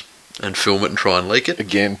us and film it and try and leak it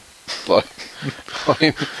again, like, I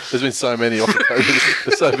mean, there's been so many off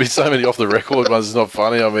the record ones. It's not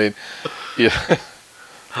funny. I mean,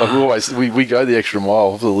 like we go the extra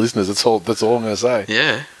mile for the listeners. That's all I'm going to say.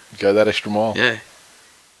 Yeah, go that extra mile. Yeah.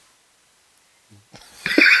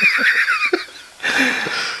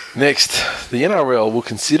 Next, the NRL will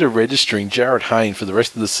consider registering Jarryd Hayne for the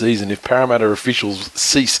rest of the season if Parramatta officials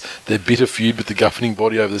cease their bitter feud with the governing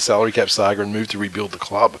body over the salary cap saga and move to rebuild the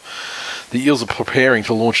club. The Eels are preparing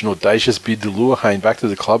to launch an audacious bid to lure Hayne back to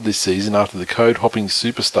the club this season after the code-hopping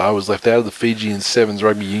superstar was left out of the Fijian Sevens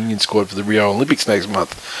rugby union squad for the Rio Olympics next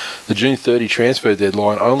month. The June 30 transfer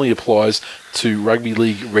deadline only applies to rugby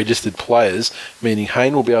league registered players, meaning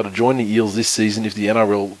Hayne will be able to join the Eels this season if the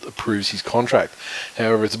NRL approves his contract.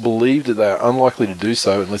 However, it's believed that they are unlikely to do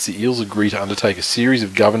so unless the Eels agree to undertake a series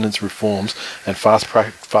of governance reforms and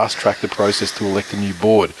fast-track the process to elect a new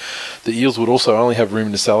board. The Eels would also only have room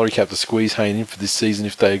in the salary cap to squeeze Hayne in for this season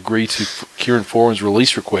if they agree to Kieran Foran's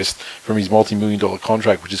release request from his multi-million-dollar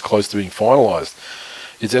contract, which is close to being finalised.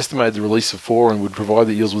 It's estimated the release of Foran would provide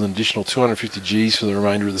the Eels with an additional 250 Gs for the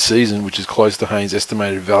remainder of the season, which is close to Hayne's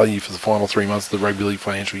estimated value for the final 3 months of the rugby league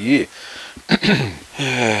financial year.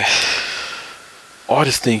 I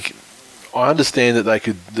just think, I understand that they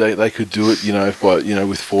could do it,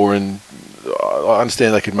 with Foran. I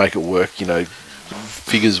understand they could make it work,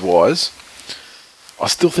 figures wise. I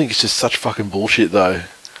still think it's just such fucking bullshit, though.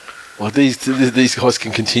 Like, these guys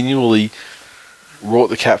can continually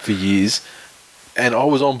rot the cap for years. And I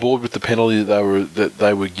was on board with the penalty that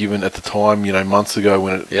they were given at the time, months ago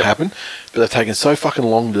when it happened. But they've taken so fucking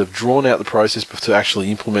long to have drawn out the process to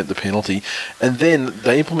actually implement the penalty. And then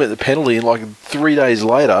they implement the penalty and like 3 days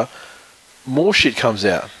later, more shit comes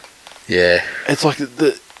out. Yeah. It's like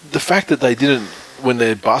the fact that they didn't, when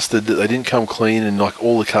they're busted, that they didn't come clean and like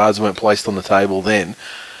all the cards weren't placed on the table then.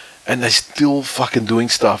 And they're still fucking doing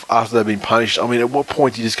stuff after they've been punished. I mean, at what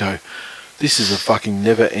point do you just go, this is a fucking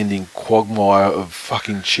never-ending quagmire of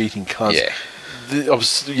fucking cheating cunts.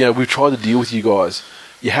 Yeah. We've tried to deal with you guys.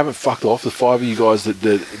 You haven't fucked off. The 5 of you guys that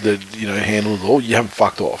handle it all, you haven't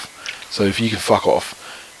fucked off. So if you can fuck off,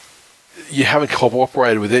 you haven't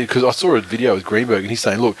cooperated with it, because I saw a video with Greenberg and he's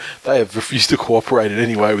saying, look, they have refused to cooperate in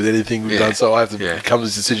any way with anything we've done, so I have to come to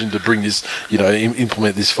this decision to bring this,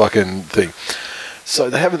 implement this fucking thing. So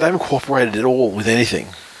they haven't cooperated at all with anything.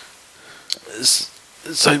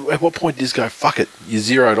 So at what point do you just go, fuck it, you're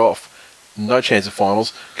zeroed off, no chance of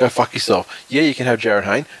finals, go fuck yourself. Yeah, you can have Jared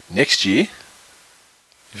Hayne next year.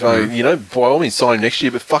 By all means sign him next year,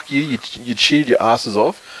 but fuck you cheated your asses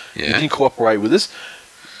off. You didn't cooperate with us.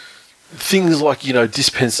 Things like,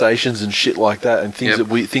 dispensations and shit like that, and things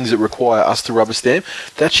that require us to rubber stamp,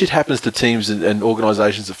 that shit happens to teams and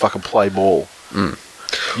organisations that fucking play ball.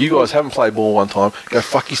 You guys haven't played ball one time, go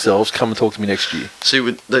fuck yourselves, come and talk to me next year.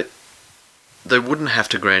 See, they wouldn't have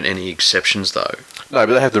to grant any exceptions, though. No,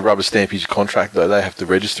 but they have to rubber stamp his contract, though. They have to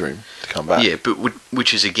register him to come back. Yeah, but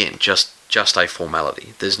which is, again, just a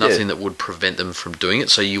formality. There's nothing that would prevent them from doing it,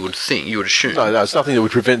 so you would assume. No, it's nothing that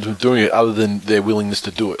would prevent them from doing it other than their willingness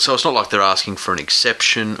to do it. So it's not like they're asking for an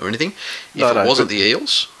exception or anything. If it wasn't the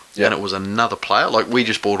Eels, and it was another player, like we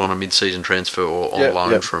just bought on a mid-season transfer or on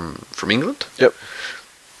loan from England,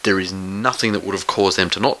 there is nothing that would have caused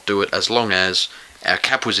them to not do it, as long as our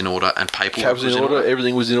cap was in order and paperwork was in order.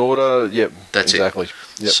 Everything was in order. Yep, that's exactly.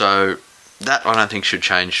 Yep. So that I don't think should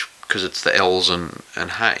change, because it's the Els and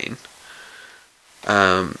Hayne.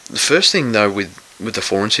 The first thing though with the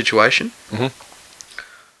foreign situation, I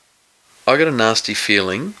got a nasty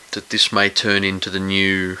feeling that this may turn into the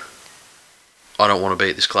new, I don't want to be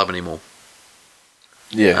at this club anymore.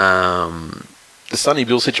 Yeah. The Sonny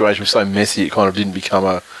Bill situation was so messy, it kind of didn't become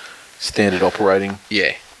a standard operating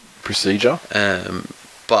procedure.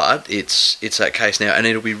 But it's that case now, and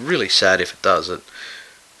it'll be really sad if it does,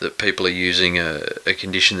 that people are using a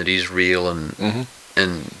condition that is real and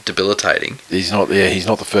debilitating. He's not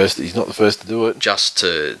the first to do it, just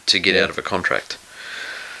to get out of a contract.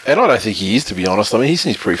 And I don't think he is, to be honest. I mean, he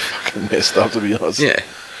seems pretty fucking messed up, to be honest. Yeah.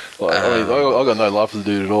 Like, I mean, I got no love for the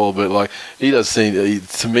dude at all, but like, he does seem,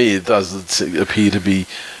 to me, it does appear to be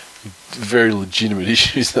very legitimate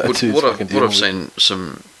issues. What I've seen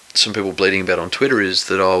some people bleeding about on Twitter is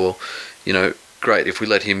that, great, if we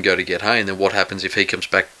let him go to get Hayne, then what happens if he comes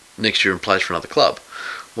back next year and plays for another club?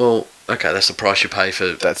 Well, okay, that's the price you pay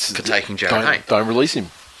for taking Jared Hayne. Don't release him.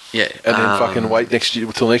 Yeah, and then fucking wait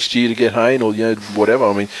till next year to get Hayne, or whatever.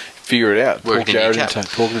 I mean, figure it out. Talk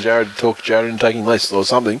to Jared and taking less or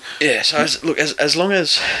something. Yeah. So as long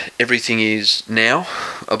as everything is now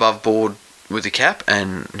above board with the cap,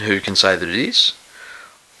 and who can say that it is,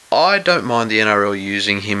 I don't mind the NRL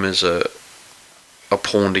using him as a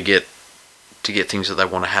pawn to get things that they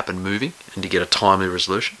want to happen moving and to get a timely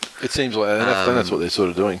resolution. It seems like that's what they're sort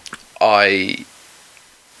of doing.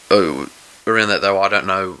 Around that though, I don't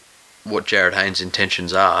know what Jared Hayne's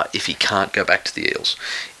intentions are if he can't go back to the Eels.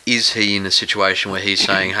 Is he in a situation where he's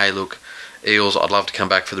saying, hey look, Eels, I'd love to come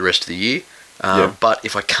back for the rest of the year, but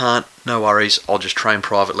if I can't, no worries, I'll just train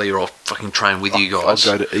privately, or I'll fucking train with you guys.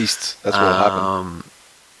 I'll go to East. That's what'll happen.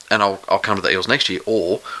 And I'll come to the Eels next year,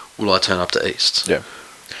 or will I turn up to East? Yeah.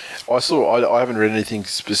 I haven't read anything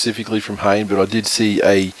specifically from Hayne, but I did see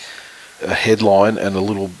a headline and a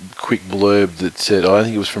little quick blurb that said, I don't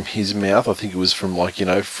think it was from his mouth, I think it was from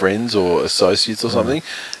friends or associates or something,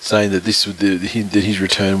 saying that that his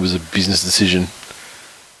return was a business decision.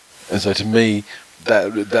 And so to me,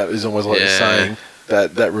 that is almost like saying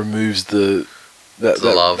that removes the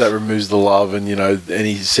love. That removes the love and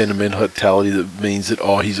any sentimentality that means that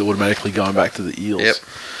he's automatically going back to the Eels. Yep.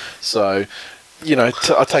 So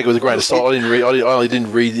I take it with a grain of salt. I only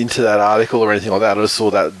didn't read into that article or anything like that. I just saw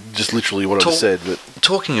that, just literally what it said. But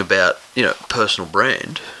talking about personal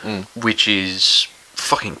brand, which is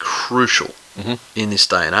fucking crucial in this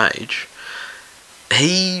day and age,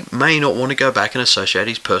 he may not want to go back and associate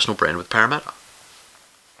his personal brand with Parramatta.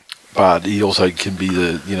 But he also can be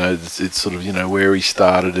it's sort of where he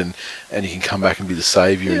started, and he can come back and be the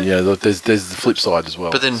saviour. And there's the flip side as well.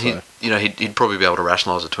 But then he'd probably be able to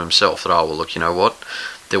rationalise it to himself that, look, you know what,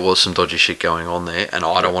 there was some dodgy shit going on there, and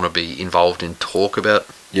I don't want to be involved in talk about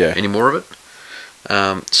any more of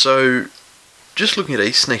it. So just looking at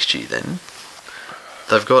East next year, then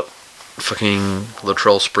they've got fucking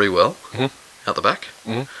Latrell Sprewell out the back.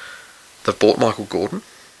 They've bought Michael Gordon.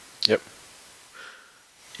 Yep.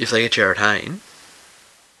 If they get Jared Hayne...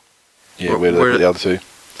 Yeah, where do they put the other two?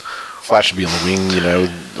 Flash would be on the wing,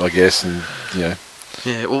 I guess, and,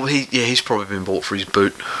 Yeah, well, he's probably been bought for his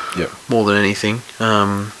boot. Yep. More than anything.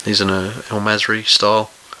 He's in a El Masri style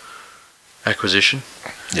acquisition.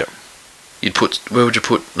 Yep. Where would you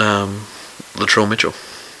put Latrell Mitchell?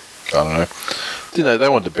 I don't know. They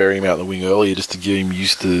wanted to bury him out in the wing earlier just to get him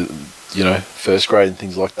used to, first grade and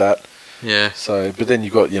things like that. Yeah. So, but then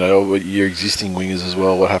you've got, your existing wingers as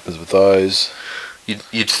well. What happens with those?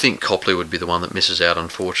 You'd think Copley would be the one that misses out,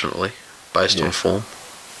 unfortunately, based on form.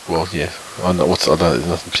 Well, yeah. There's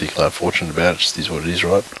nothing particularly unfortunate about it. It just is what it is,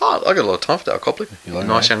 right? Oh, I got a lot of time for Dale Copley.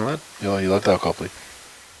 Nice young lad. You like Dale Copley.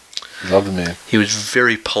 You love the man. He was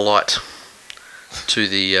very polite to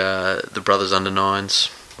the brothers under nines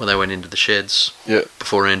when they went into the sheds. Yeah.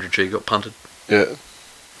 Before Andrew G got punted. Yeah.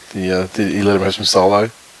 He let him have some solo.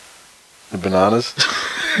 The bananas.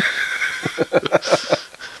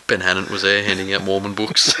 Ben Hannant was there handing out Mormon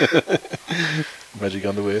books. Magic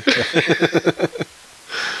underwear.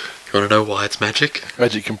 You want to know why it's magic?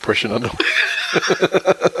 Magic compression underwear.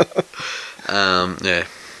 Yeah.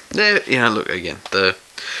 Yeah, look, again,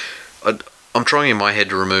 I'm trying in my head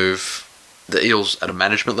to remove the Eels at a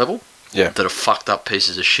management level. Yeah. That are fucked up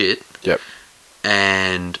pieces of shit. Yep.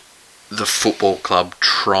 And the football club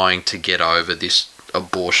trying to get over this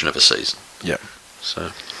abortion of a season. Yep.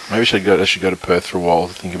 So maybe I should go to Perth for a while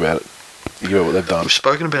to think about it. Think about what they've done. We've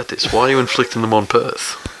spoken about this. Why are you inflicting them on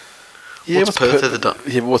Perth? Yeah, what's Perth ever done?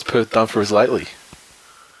 Yeah, but what's Perth done for us lately?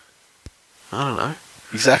 I don't know.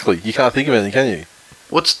 Exactly. You can't think of anything, can you?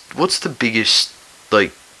 What's the biggest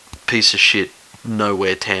piece of shit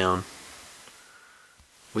nowhere town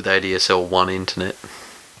with ADSL 1 internet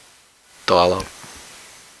dial up?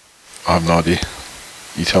 I have no idea.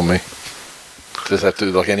 You tell me. Does that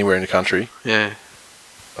have to anywhere in the country? Yeah.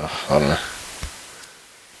 I don't know.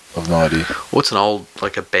 I have no idea. What's an old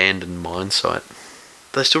abandoned mine site?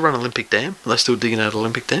 Do they still run Olympic Dam? Are they still digging out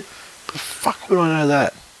Olympic Dam? The fuck would I know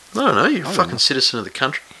that? I don't know. You're a fucking citizen of the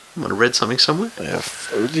country. You might have read something somewhere. Yeah.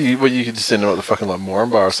 You could just send it up to fucking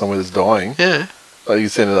Moranbah or somewhere that's dying. Yeah. You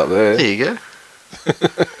could send it up there. There you go.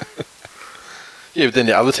 Yeah, but then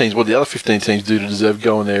the other teams, what the other 15 teams do to deserve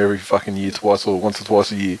going there every fucking year, once or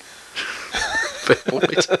twice a year? Fair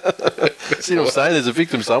point. See what I'm saying? There's a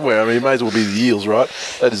victim somewhere. I mean, it may as well be the Eels, right?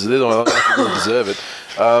 They're the only ones that really deserve it.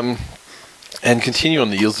 And continue on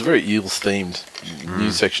the Eels. It's a very Eels-themed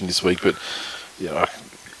news section this week, but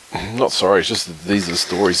I'm not sorry. It's just that these are the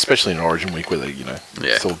stories, especially in Origin Week, where they,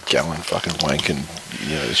 still gallon fucking wank and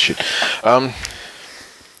shit.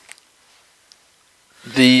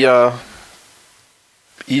 The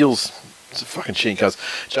Eels. It's a fucking cheating cuz.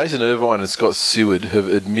 Jason Irvine and Scott Seward have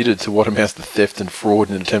admitted to what amounts to theft and fraud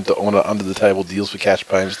in an attempt to honour under-the-table deals for cash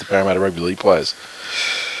payments to Parramatta Rugby League players.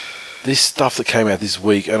 This stuff that came out this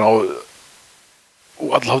week, and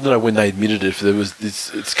I'd love to know when they admitted it. If there was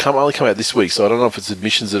this, only come out this week, so I don't know if it's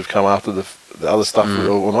admissions that have come after the other stuff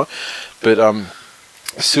or not. But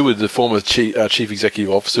Seward, the former chief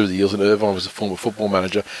executive officer of the Eels, and Irvine was a former football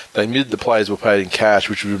manager. They admitted the players were paid in cash,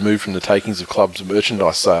 which was removed from the takings of clubs'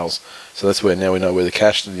 merchandise sales. So that's where now we know where the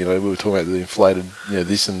cash. We were talking about the inflated,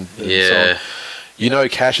 this and so on.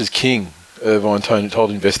 Cash is king. Irvine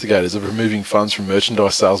told investigators of removing funds from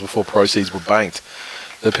merchandise sales before proceeds were banked.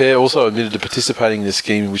 The pair also admitted to participating in a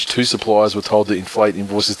scheme in which two suppliers were told to inflate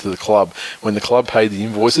invoices to the club. When the club paid the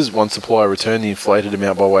invoices, one supplier returned the inflated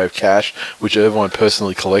amount by way of cash, which Irvine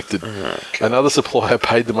personally collected. Okay. Another supplier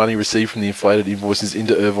paid the money received from the inflated invoices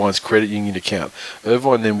into Irvine's credit union account.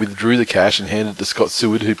 Irvine then withdrew the cash and handed it to Scott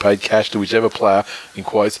Seward, who paid cash to whichever player, in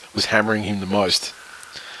quotes, was hammering him the most.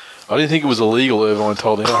 I didn't think it was illegal, Irvine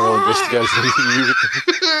told NRL investigators anything.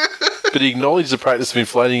 But he acknowledged the practice of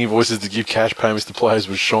inflating invoices to give cash payments to players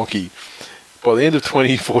was shonky. By the end of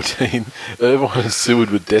 2014, Irvine and Seward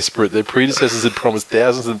were desperate. Their predecessors had promised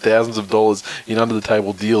thousands and thousands of dollars in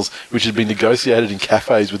under-the-table deals, which had been negotiated in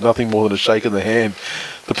cafes with nothing more than a shake of the hand.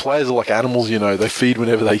 The players are like animals, They feed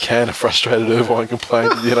whenever they can. A frustrated Irvine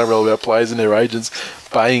complained to the NRL about players and their agents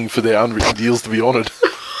baying for their unwritten deals to be honoured.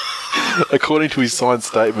 According to his signed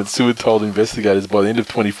statement, Seward told investigators by the end of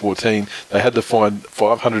 2014 they had to find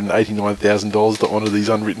 $589,000 to honour these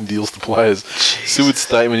unwritten deals to players. Jesus. Seward's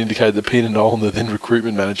statement indicated that Peter Nolan, the then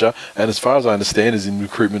recruitment manager, and as far as I understand is in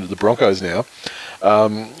recruitment at the Broncos now,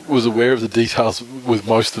 was aware of the details with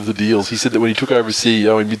most of the deals. He said that when he took over as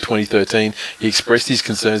CEO in mid-2013, he expressed his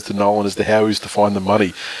concerns to Nolan as to how he was to find the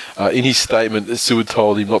money. In his statement, Seward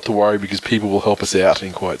told him not to worry because people will help us out,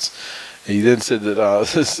 in quotes. He then said that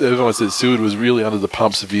everyone said Seward was really under the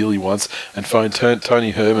pump severely once and phoned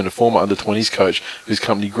Tony Herman, a former under-20s coach whose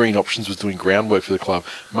company Green Options was doing groundwork for the club.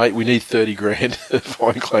 Mate, we need 30 grand,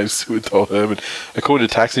 fine claims Seward told Herman. According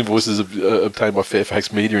to tax invoices obtained by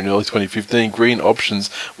Fairfax Media in early 2015, Green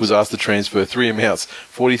Options was asked to transfer three amounts,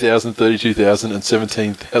 $40,000, $32,000 and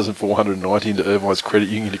 $17,490 into Irvine's credit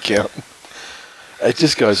union account. It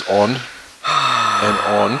just goes on and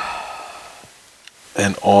on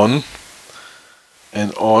and on.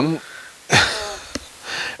 And on.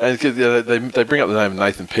 And they bring up the name of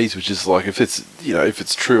Nathan Peace, which is like, if it's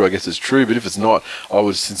true, I guess it's true. But if it's not, I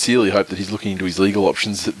would sincerely hope that he's looking into his legal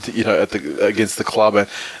options, against the club and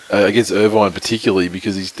against Irvine particularly,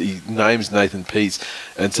 because he names Nathan Peace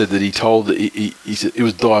and said that he said it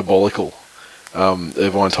was diabolical.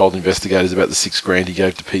 Irvine told investigators about the $6,000 he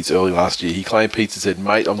gave to Pete's early last year. He claimed Pete had said,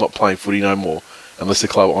 "Mate, I'm not playing footy no more unless the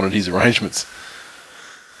club honoured his arrangements."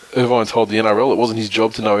 Irvine told the NRL it wasn't his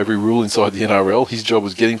job to know every rule inside the NRL. His job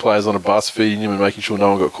was getting players on a bus, feeding him, and making sure no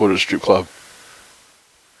one got caught at a strip club.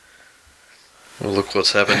 Well, look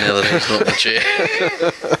what's happened now that he's not in the chair.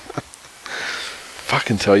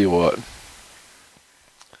 Fucking tell you what.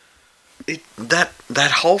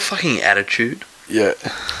 That whole fucking attitude. Yeah.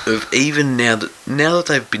 Of even now that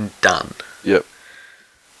they've been done. Yep.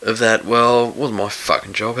 Of that, well, it wasn't my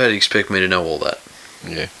fucking job. How do you expect me to know all that?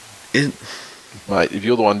 Yeah. Mate, if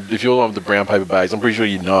you're the one with the brown paper bags, I'm pretty sure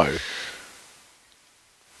you know.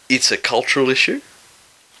 It's a cultural issue,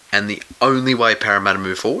 and the only way Parramatta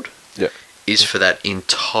move forward is for that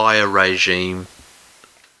entire regime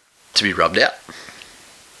to be rubbed out.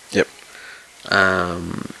 Yep.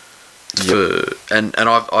 And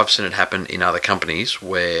I've seen it happen in other companies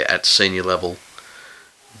where at senior level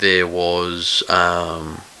there was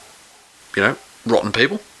rotten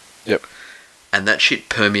people. Yep. And that shit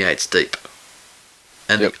permeates deep.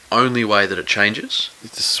 And the only way that it changes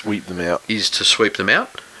is to sweep them out.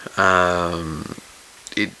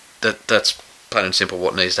 That's plain and simple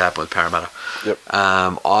what needs to happen with Parramatta. Yep.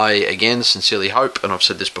 I again sincerely hope, and I've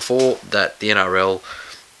said this before, that the NRL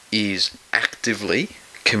is actively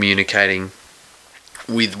communicating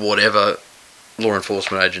with whatever law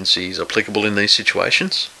enforcement agencies are applicable in these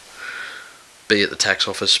situations, be it the tax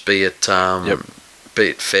office, be it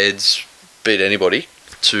feds, be it anybody,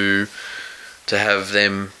 to have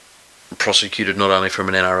them prosecuted not only from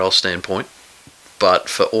an NRL standpoint, but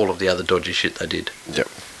for all of the other dodgy shit they did. Yep.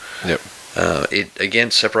 It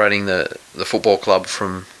again, separating the football club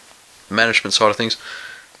from the management side of things,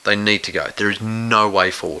 they need to go. There is no way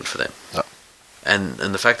forward for them. No. And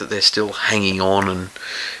the fact that they're still hanging on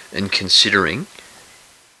and considering,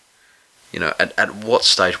 at what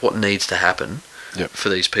stage, what needs to happen for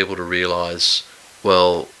these people to realise,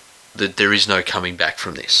 well, that there is no coming back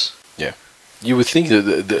from this. Yeah. You would think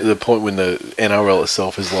that the point when the NRL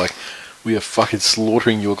itself is like, we are fucking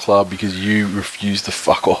slaughtering your club because you refuse to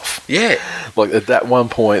fuck off. Yeah. Like, at that one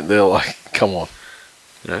point, they're like, come on.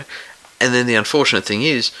 And then the unfortunate thing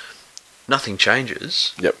is, nothing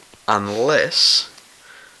changes. Yep. Unless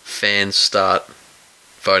fans start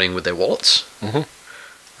voting with their wallets. Mm-hmm.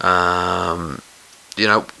 You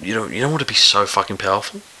don't want to be so fucking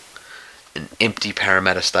powerful. An empty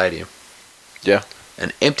Parramatta Stadium. Yeah.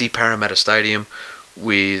 An empty Parramatta Stadium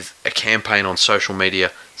with a campaign on social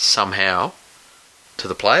media somehow to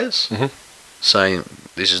the players saying,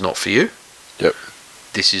 this is not for you. Yep.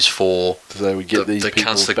 This is for so we get the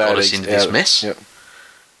cunts that got us into this mess. Yep.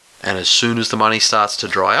 And as soon as the money starts to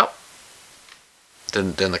dry up,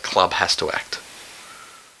 then the club has to act.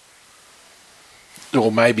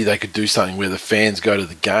 Or maybe they could do something where the fans go to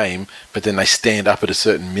the game, but then they stand up at a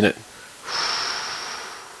certain minute.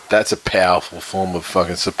 That's a powerful form of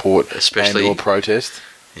fucking support, especially or protest.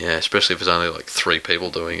 Yeah, especially if it's only like 3 people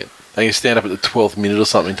doing it. They can stand up at the 12th minute or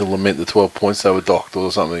something to lament the 12 points they were docked or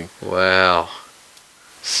something. Wow.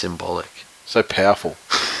 Symbolic. So powerful.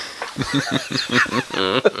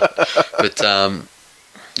 But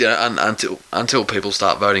until people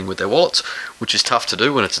start voting with their wallets, which is tough to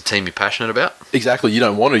do when it's a team you're passionate about. Exactly, you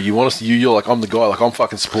don't want to. You want to. You're like, I'm the guy. Like, I'm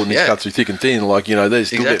fucking supporting these cunts through thick and thin. Like, there's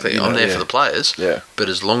still exactly. I'm there for the players. Yeah. But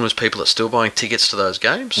as long as people are still buying tickets to those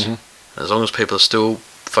games, as long as people are still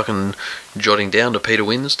fucking jotting down to Peter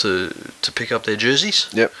Wins to pick up their jerseys.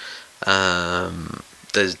 Yep.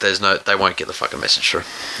 They won't get the fucking message through.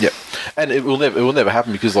 Yep. And it will never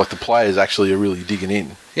happen because like the players actually are really digging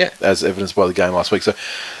in. Yeah. As evidenced by the game last week. So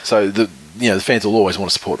the fans will always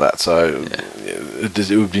want to support that. So it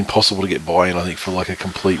would be impossible to get buy-in, I think, for like a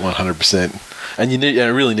complete 100%. And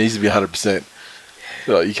it really needs to be 100%.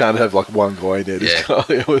 You can't have like one guy in there just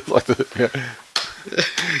with like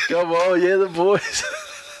come on, the boys.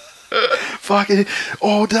 Fucking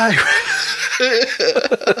all day.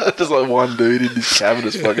 Just like one dude in his cabin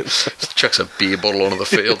just fucking chucks a beer bottle onto the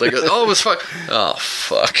field. They go, oh, it was fuck. Oh,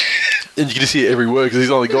 fuck. And you can just hear every word because he's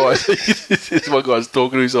the only guy. This one guy's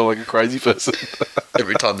talking to himself like a crazy person.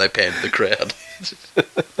 Every time they pan to the crowd.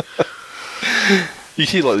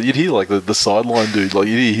 You'd hear like the sideline dude, like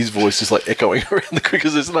you'd hear his voice just like echoing around the crowd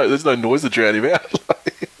because there's no noise to drown him out.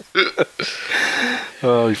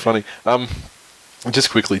 Oh, he's funny.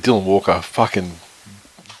 Just quickly, Dylan Walker, fucking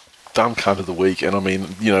dumb cunt of the week, and I mean,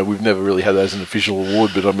 we've never really had that as an official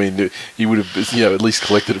award, but I mean, he would have, at least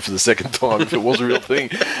collected it for the second time if it was a real thing.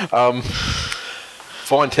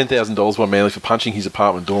 Fined $10,000 by Manly for punching his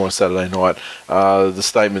apartment door on Saturday night. The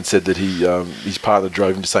statement said that his partner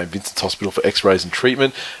drove him to St Vincent's Hospital for x-rays and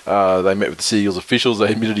treatment. They met with the Sea Eagles officials.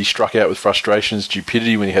 They admitted he struck out with frustration and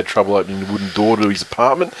stupidity when he had trouble opening the wooden door to his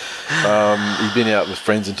apartment. He'd been out with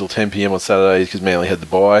friends until 10 p.m. on Saturday because Manly had the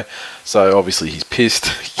bye. So obviously he's pissed.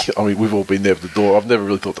 I mean, we've all been there with the door. I've never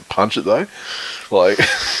really thought to punch it though.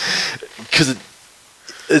 Because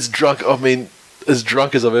it's drunk. I mean, as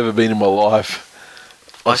drunk as I've ever been in my life,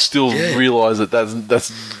 I still realise that that's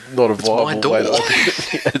not a viable way to open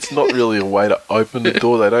it. It's not really a way to open the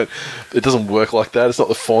door. It doesn't work like that. It's not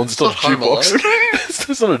the Fonz. It's not a jukebox.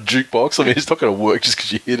 It's not a jukebox. I mean, it's not going to work just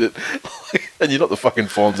because you hit it. And you're not the fucking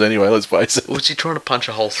Fonz anyway, let's face it. Was he trying to punch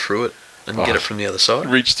a hole through it and get it from the other side?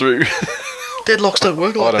 Reach through. Deadlocks don't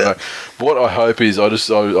work like that. I don't know. What I hope is,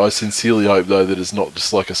 I sincerely hope, though, that it's not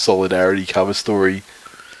just like a solidarity cover story.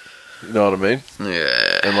 You know what I mean?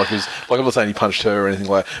 Yeah. And I'm not saying he punched her or anything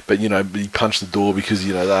like that, but he punched the door because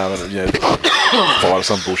they haven't fight or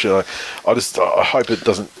some bullshit. I hope it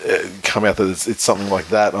doesn't come out that it's something like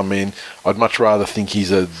that. I mean, I'd much rather think he's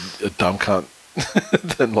a dumb cunt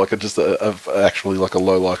than actually a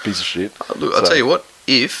low life piece of shit. Look, I'll tell you what,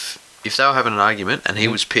 if they were having an argument and he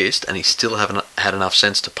was pissed and he still haven't had enough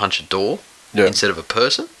sense to punch a door instead of a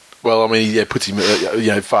person. Well, I mean, it puts him,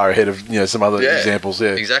 far ahead of some other examples. Yeah,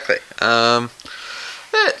 exactly.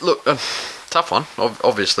 Look, tough one.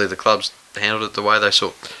 Obviously, the clubs handled it the way they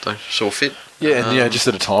saw fit. Yeah, and just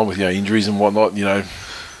at a time with injuries and whatnot.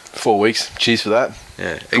 4 weeks. Cheers for that.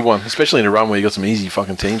 Yeah, good one. Especially in a run where you got some easy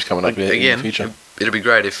fucking teams coming up in the future. It'd be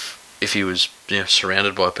great if he was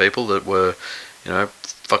surrounded by people that were,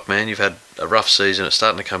 fuck man, you've had a rough season. It's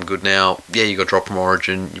starting to come good now. Yeah, you got dropped from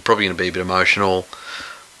Origin. You're probably going to be a bit emotional.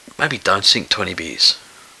 Maybe don't sink 20 beers.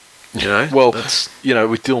 Well, with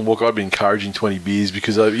Dylan Walker, I'd be encouraging 20 beers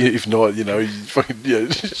because if not, he's fucking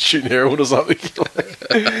shooting heroin or something.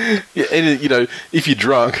 And if you're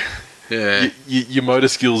drunk, your motor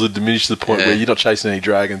skills are diminished to the point where you're not chasing any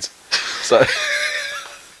dragons. So,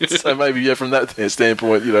 maybe from that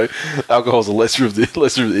standpoint, alcohol's the lesser of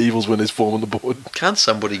the evils when there's form on the board. Can't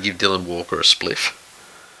somebody give Dylan Walker a spliff?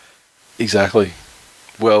 Exactly.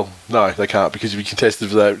 Well, no, they can't because we contested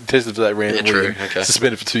for that round. Yeah, true. Okay.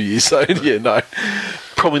 Suspended for 2 years. So no,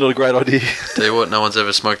 probably not a great idea. Tell you what, no one's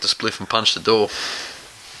ever smoked a spliff and punched the door.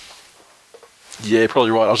 Yeah,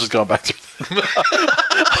 probably right. I was just going back through.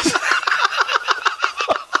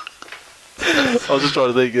 I was just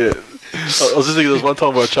trying to think. I was just thinking there was one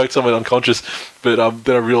time where I choked someone unconscious, but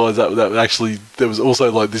then I realised that actually there was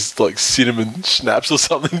also this cinnamon schnapps or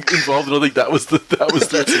something involved, and I think that was the That's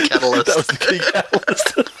the catalyst. That was the key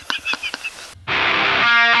catalyst.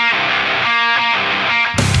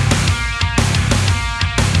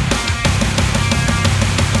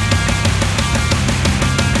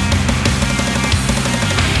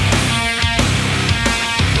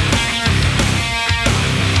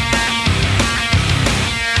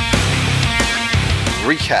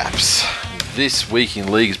 Recaps. This week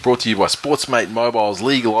in League is brought to you by Sportsmate Mobile's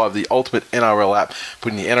League Live, the ultimate NRL app,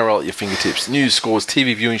 putting the NRL at your fingertips. News, scores,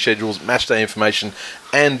 TV viewing schedules, matchday information,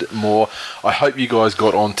 and more. I hope you guys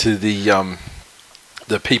got onto the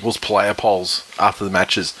People's Player polls after the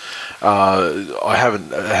matches. I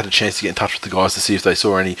haven't had a chance to get in touch with the guys to see if they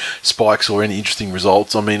saw any spikes or any interesting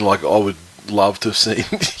results. I mean, I would love to have seen...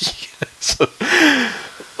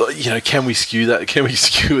 can we skew that? Can we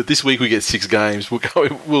skew it? This week we get 6 games.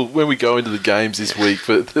 When we go into the games this week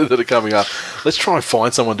that are coming up, let's try and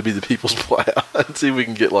find someone to be the People's Player and see if we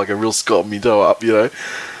can get a real Scott Minto up.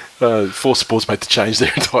 Force Sportsmate to change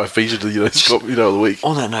their entire feature to Scott Minto of the week.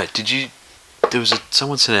 On that note,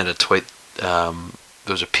 someone sent out a tweet. There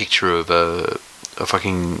was a picture of a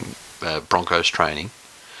fucking Broncos training.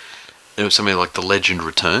 It was something like the legend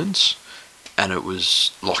returns, and it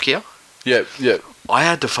was Lockyer. Yeah. I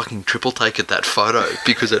had to fucking triple take at that photo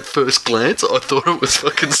because at first glance I thought it was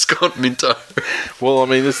fucking Scott Minto. Well, I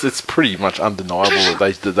mean, it's pretty much undeniable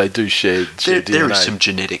that they do share DNA. There is some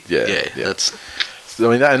genetic. Yeah.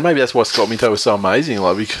 And maybe that's why Scott Minto was so amazing,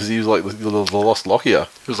 because he was like the lost Lockyer.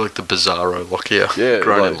 It was like the bizarro Lockyer,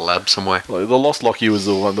 grown in a lab somewhere. The lost Lockyer was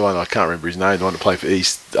the one I can't remember his name, the one that played for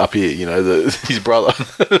East up here. His brother.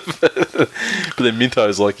 But then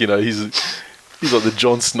Minto's he's like the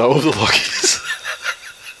Jon Snow of the Lockyers.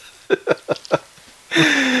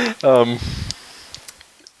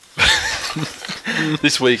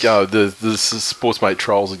 This week, the Sportsmate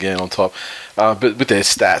trolls again on top. But with their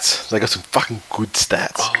stats, they got some fucking good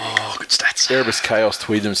stats. Oh, good stats. Erebus Chaos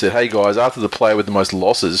tweeted and said, "Hey guys, after the player with the most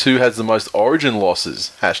losses, who has the most Origin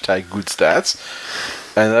losses? Hashtag good stats."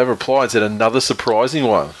 And they replied and said, "Another surprising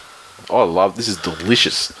one." I love this. Is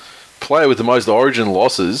delicious. Player with the most Origin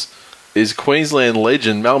losses is Queensland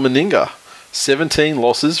legend Mal Meninga. 17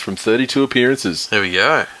 losses from 32 appearances. There we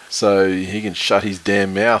go. So he can shut his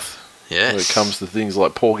damn mouth Yes. when it comes to things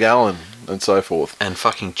like Paul Gallen and so forth. And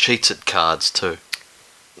fucking cheats at cards too.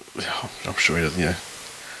 I'm sure he doesn't,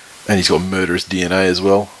 And he's got murderous DNA as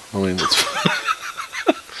well. I mean, that's...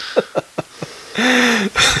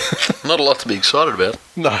 Not a lot to be excited about.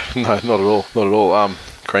 No, not at all. Not at all.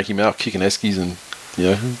 Cranky mouth, kicking eskies and,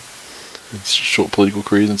 short political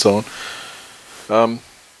careers and so on.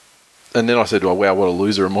 And then I said, "Oh wow, what a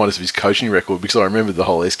loser!" Remind us of his coaching record, because I remembered the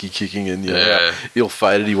whole esky kicking and how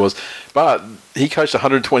ill-fated he was. But he coached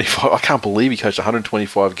 125. I can't believe he coached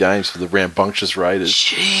 125 games for the rambunctious Raiders.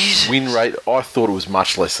 Jeez. Win rate, I thought it was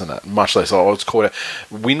much less than that. Much less. I was caught out.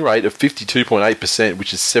 Win rate of 52.8%,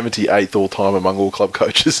 which is 78th all time among all club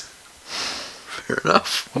coaches. Fair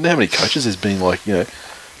enough. I wonder how many coaches there's been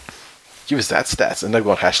give us that stats, and they've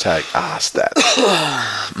got hashtag stats.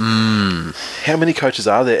 How many coaches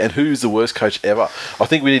are there, and who's the worst coach ever? I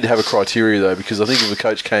think we need to have a criteria though, because I think if a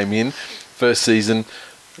coach came in first season,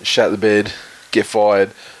 shat the bed, get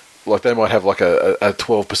fired, like they might have like a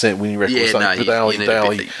 12% winning record or something, but they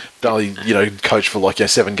only coach for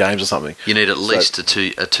 7 games or something. You need at least a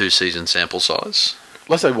 2-season sample size.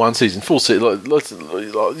 Let's say 1 season, full season. Let's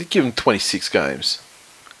give them 26 games.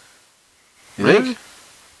 You think?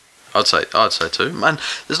 I'd say 2. Man,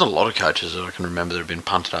 there's not a lot of coaches that I can remember that have been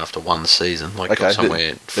punted after 1 season. Like, okay, got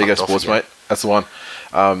somewhere. There you go, Sportsmate. That's the one.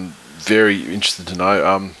 Very interested to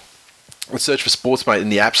know. Let's search for Sportsmate in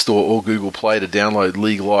the App Store or Google Play to download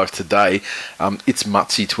League Live today. It's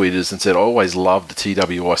Mutsy tweeted and said, "I always loved the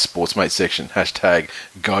TWI Sportsmate section. Hashtag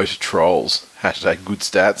go to trolls. Hashtag good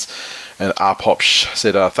stats." And Rpop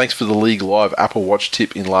said, "Thanks for the League Live Apple Watch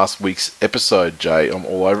tip in last week's episode, Jay. I'm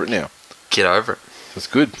all over it now." Get over it. That's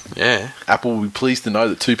good. Yeah. Apple will be pleased to know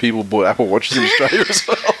that 2 people bought Apple Watches in Australia as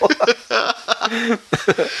well.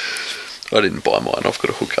 I didn't buy mine. I've got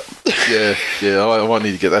a hookup. Yeah. I might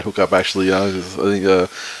need to get that hookup actually. I think the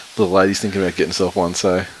lady's thinking about getting herself one.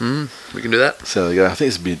 So we can do that. So there you go. I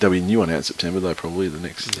think there'll be a new one out in September though. Probably the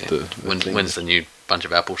next. Yeah. When's the new bunch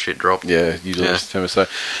of Apple shit drop? Yeah, usually in September. So,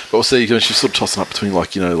 but we'll see. She's sort of tossing up between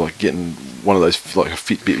getting one of those like a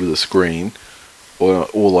Fitbit with a screen.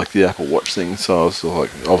 Or like the Apple Watch thing, so I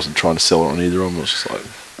wasn't trying to sell it on either of them. I was just like,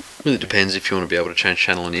 well, it depends if you want to be able to change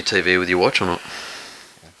channel on your TV with your watch or not.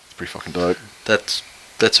 It's pretty fucking dope. That's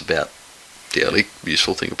about the only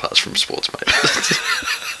useful thing apart from Sportsmate.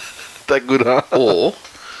 That good, huh? Or,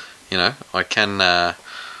 I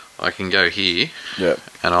can go here. Yeah.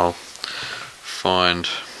 And I'll find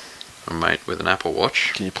a mate with an Apple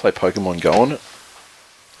Watch. Can you play Pokemon Go on it?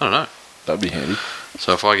 I don't know. That'd be handy.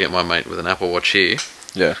 So if I get my mate with an Apple Watch here,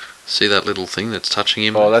 see that little thing that's touching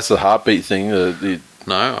him? Oh, that's the heartbeat thing.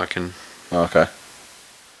 No, I can. Oh, okay.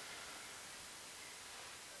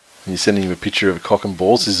 And you're sending him a picture of a cock and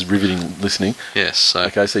balls. This is riveting listening. Yes. So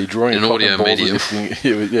okay, so you're drawing an a cock audio and balls. medium.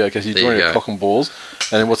 Okay, so you're drawing a cock and balls,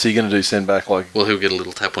 and then what's he going to do? Send back like? Well, he'll get a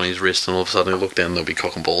little tap on his wrist, and all of a sudden he'll look down, and there'll be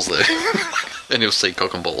cock and balls there, and he'll see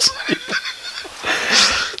cock and balls.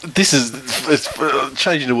 It's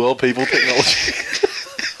changing the world, people. Technology.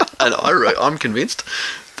 And I'm convinced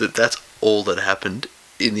that that's all that happened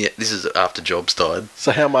this is after Jobs died.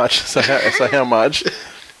 So how much? So how much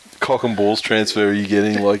cock and balls transfer are you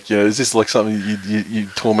getting? Like, is this like something you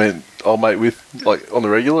torment old mate with, like on the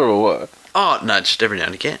regular, or what? Oh no, just every now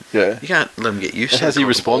and again. Yeah. You can't let him get used to it. How does he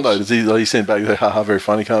respond though? Does he send back like, haha, very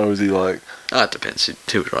funny kind, or is he like? Oh, it depends.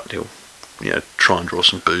 He'll try and draw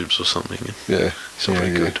some boobs or something. Yeah. It's not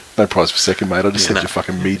very good. No prize for second, mate. I just sent you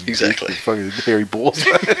fucking meat. Exactly. Fucking hairy balls.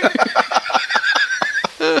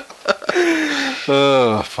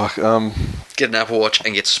 Oh, fuck. Get an Apple Watch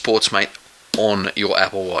and get Sportsmate on your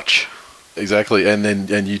Apple Watch. Exactly.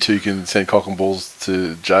 And you two can send cock and balls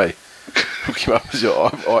to Jay. Hook him up as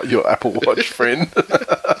your Apple Watch friend.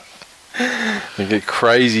 And get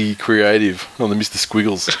crazy creative on the Mr.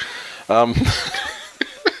 Squiggles.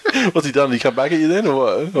 What's he done? Did he come back at you then,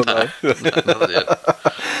 or what? No, not yet.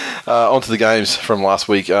 On to the games from last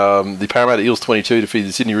week. The Parramatta Eels 22 defeated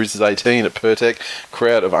the Sydney Roosters 18 at Pertec.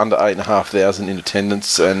 Crowd of under 8,500 in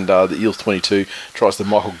attendance, and the Eels 22 tries to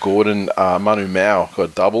Michael Gordon. Manu Mao got a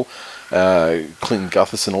double. Clinton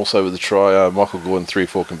Gutherson also with a try. Michael Gordon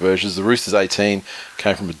 3-4 conversions. The Roosters 18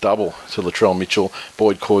 came from a double to Latrell Mitchell.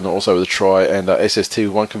 Boyd Cordner also with a try, and SST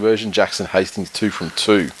with 1 conversion. Jackson Hastings 2 from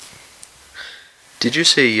 2. Did you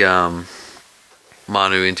see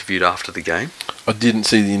Manu interviewed after the game? I didn't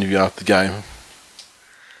see the interview after the game.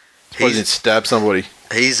 He didn't stab somebody.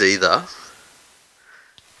 He's either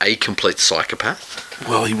a complete psychopath.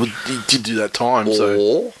 Well, he did do that time, or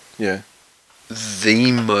so yeah,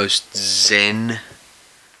 the most zen,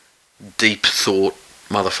 deep thought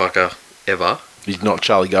motherfucker ever. He's not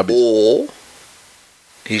Charlie Gubbins. Or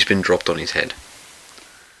he's been dropped on his head.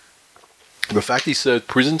 The fact he served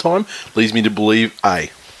prison time leads me to believe A.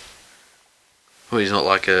 Well, he's not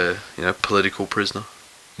like a political prisoner.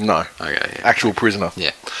 No. Okay. Yeah. Actual prisoner.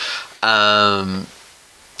 Yeah.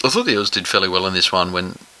 I thought the Eels did fairly well in this one.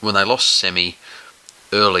 When they lost semi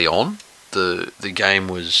early on, the game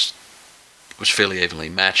was fairly evenly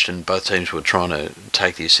matched, and both teams were trying to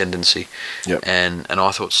take the ascendancy. Yep. And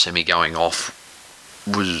I thought semi going off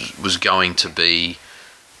was going to be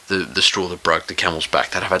the straw that broke the camel's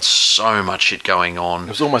back. They'd have had so much shit going on. It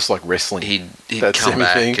was almost like wrestling. He'd that come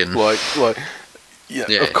back thing. and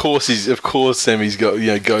yeah. Of course Semi's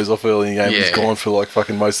got goes off early in the game. Yeah. He's gone for like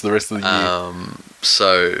fucking most of the rest of the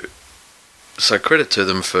year. So credit to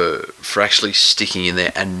them for actually sticking in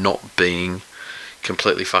there and not being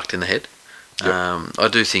completely fucked in the head. Yep. I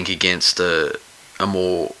do think against a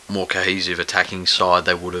more cohesive attacking side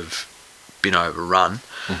they would have been overrun.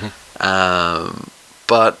 Mm-hmm.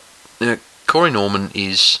 But Corey Norman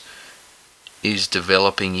is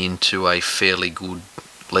developing into a fairly good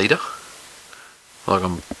leader. Like,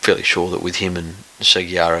 I'm fairly sure that with him and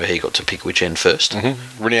Seguiaro, he got to pick which end first.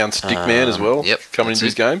 Mm-hmm. Renowned stick man as well. Yep, coming into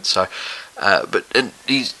his game. So, and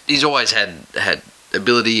he's always had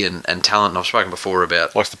ability and talent. And I've spoken before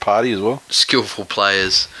about Likes to party as well. Skillful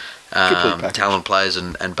players, talent players,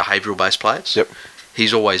 and behavioural based players. Yep.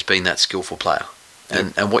 He's always been that skillful player.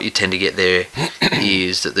 And what you tend to get there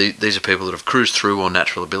is that these are people that have cruised through on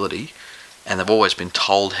natural ability, and they've always been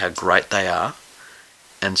told how great they are.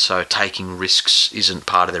 And so taking risks isn't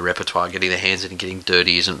part of their repertoire. Getting their hands in and getting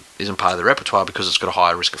dirty isn't part of their repertoire because it's got a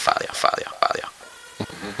higher risk of failure.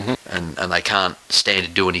 Mm-hmm. And they can't stand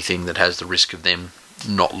to do anything that has the risk of them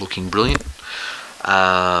not looking brilliant.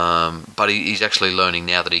 But he's actually learning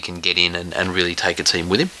now that he can get in and really take a team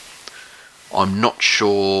with him. I'm not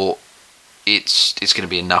sure it's going to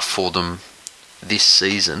be enough for them this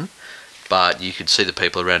season, but you could see the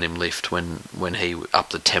people around him lift when he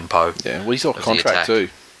upped the tempo. Yeah, well, he's on contract too.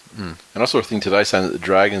 And I saw a thing today saying that the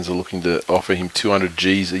Dragons are looking to offer him 200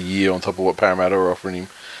 Gs a year on top of what Parramatta are offering him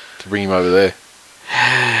to bring him over there.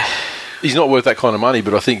 He's not worth that kind of money,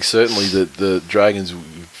 but I think certainly that the Dragons would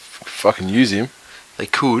fucking use him. They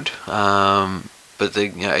could, but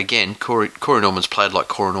again, Corey Norman's played like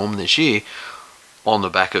Corey Norman this year on the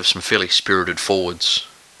back of some fairly spirited forwards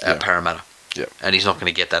at Parramatta. Yeah, and he's not going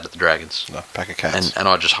to get that at the Dragons. No, pack of cats. And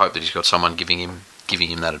I just hope that he's got someone giving him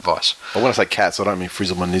that advice. When I say cats, I don't mean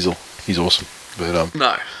Frizzle my nizzle. He's awesome. But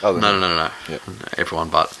no. Yep. Everyone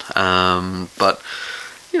but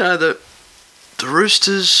the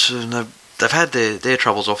Roosters, they've had their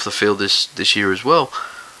troubles off the field this year as well.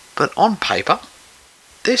 But on paper,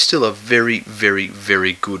 they're still a very, very,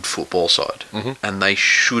 very good football side, and they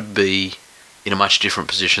should be in a much different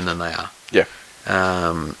position than they are. Yeah.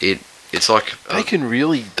 It's like they can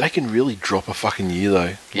really drop a fucking year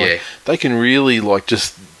though. Yeah. They can really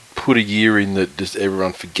just put a year in that just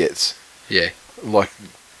everyone forgets. Yeah. Like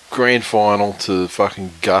grand final to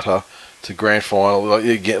fucking gutter to grand final.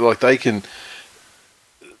 They can.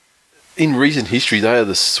 In recent history, they are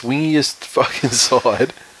the swingiest fucking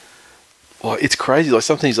side. Like, it's crazy. Like,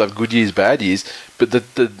 some teams have good years, bad years, but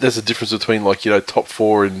there's a difference between top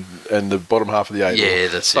four and the bottom half of the eight. Yeah,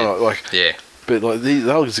 that's it. Yeah. But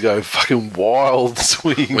they'll just go fucking wild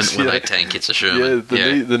swings. When they tank, it's a Sherman.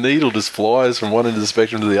 Yeah, the needle just flies from one end of the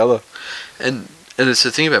spectrum to the other. And it's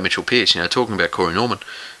the thing about Mitchell Pearce, talking about Corey Norman,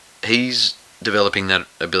 he's developing that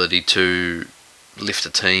ability to lift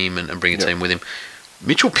a team and bring a team with him.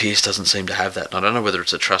 Mitchell Pearce doesn't seem to have that. And I don't know whether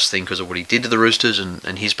it's a trust thing because of what he did to the Roosters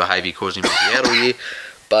and his behaviour caused him to be out all year,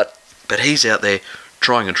 but he's out there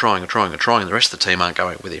trying and trying. The rest of the team aren't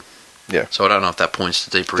going with him. Yeah. So I don't know if that points to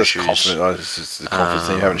deeper issues. It's just the confidence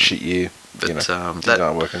thing, having a shit year. But things aren't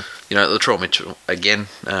working. Latrell Mitchell again,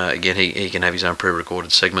 he can have his own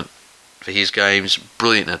pre-recorded segment for his games.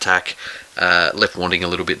 Brilliant in attack, left wanting a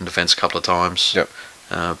little bit in defence a couple of times. Yep.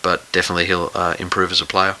 But definitely he'll improve as a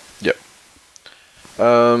player. Yep.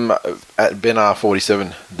 At Ben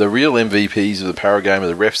R47, the real MVPs of the Para game are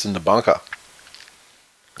the refs in the bunker.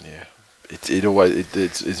 Yeah.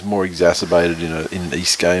 it's more exacerbated in an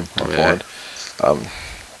East game. I find.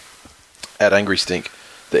 At Angry Stink,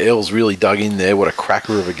 the L's really dug in there. What a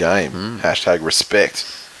cracker of a game. Hashtag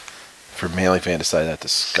respect. For a Manly fan to say that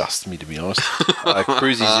disgusts me, to be honest.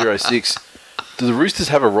 Cruzy06. Do the Roosters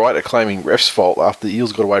have a right at claiming ref's fault after the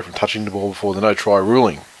Eels got away from touching the ball before the no-try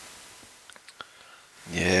ruling?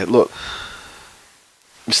 Yeah, look.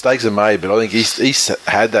 Mistakes are made, but I think East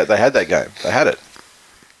had that. They had that game. They had it.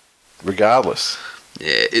 Regardless.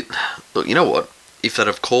 Yeah, look, you know what? If they'd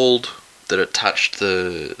have called that it touched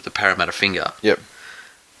the Parramatta finger, yep,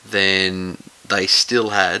 then they still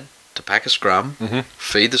had to pack a scrum,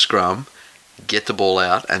 feed the scrum, get the ball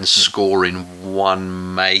out, and score in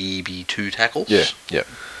one, maybe two tackles. Yeah, yeah.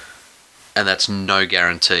 And that's no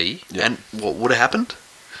guarantee. Yep. And what would have happened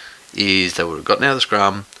is they would have gotten out of the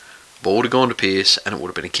scrum, ball would have gone to Pearce, and it would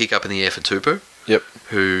have been a kick up in the air for Tupou. Yep.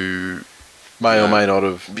 Who may or may not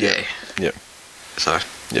have. Yeah. Yep. So.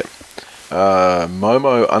 Yep.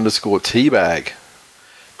 Momo_teabag.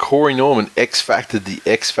 Corey Norman X-factored the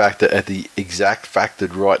X factor at the exact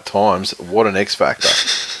factored right times. What an X factor.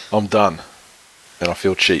 I'm done. And I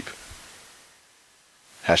feel cheap.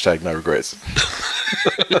 Hashtag no regrets.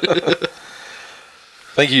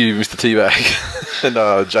 Thank you, Mr. Teabag.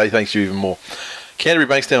 And Jay, thanks you even more.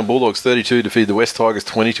 Canterbury Bankstown Bulldogs 32 defeated the West Tigers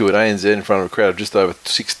 22 at ANZ in front of a crowd of just over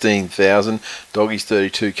 16,000. Doggies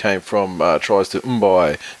 32 came from tries to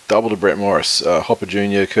Mbai, double to Brett Morris, Hopper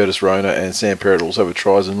Jr., Curtis Rona and Sam Perrott also with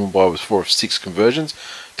tries, and Mbai was 4 of 6 conversions.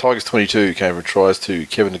 Tigers 22 came from tries to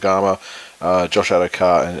Kevin Nagama, Josh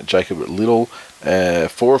Adokar and Jacob Little, 4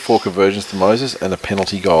 of 4 conversions to Moses and a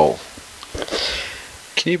penalty goal.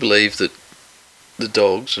 Can you believe that the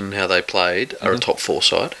Dogs and how they played are a top 4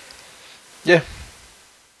 side? Yeah.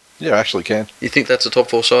 Yeah, I actually can. You think that's a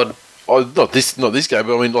top 4 side? Oh, not this game,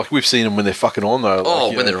 but I mean, like we've seen them when they're fucking on though.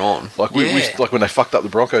 Like, when they're on, like we like when they fucked up the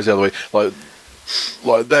Broncos the other week.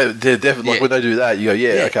 Like they're definitely like when they do that, you go,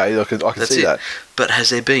 okay, I can see that. But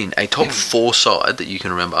has there been a top 4 side that you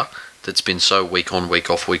can remember that's been so week on,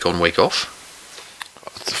 week off, week on, week off?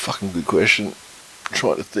 It's a fucking good question. I'm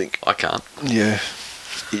trying to think. I can't. Yeah.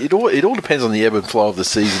 It all depends on the ebb and flow of the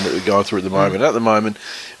season that we're going through at the moment. At the moment,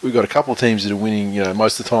 we've got a couple of teams that are winning,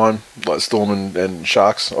 most of the time, like Storm and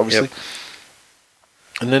Sharks, obviously. Yep.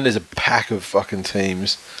 And then there's a pack of fucking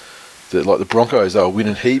teams that, like the Broncos, they were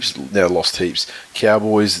winning heaps, now lost heaps.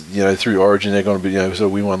 Cowboys, through Origin, they're going to be, sort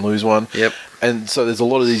of win one, lose one. Yep. And so there's a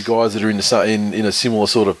lot of these guys that are in a similar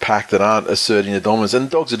sort of pack that aren't asserting their dominance. And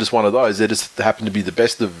the Dogs are just one of those. They just happen to be the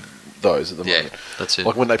best of those at the moment. Yeah, that's it.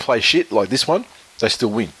 Like when they play shit, like this one, they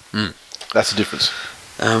still win. That's the difference.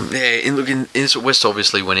 In West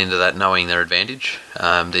obviously went into that knowing their advantage.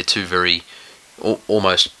 They're two very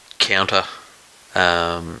almost counter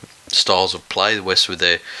styles of play. The West with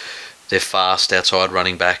their fast outside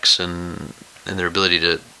running backs and their ability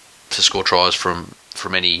to score tries from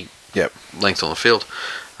any length on the field,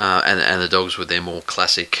 and the Dogs with their more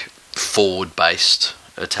classic forward based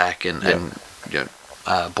attack and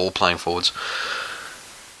ball playing forwards.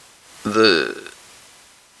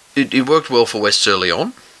 It worked well for West early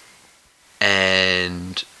on,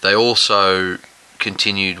 and they also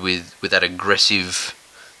continued with that aggressive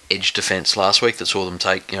edge defence last week that saw them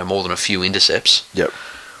take more than a few intercepts. Yep.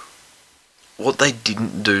 What they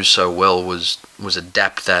didn't do so well was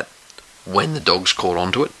adapt that when the Dogs caught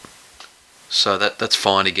onto it. So that's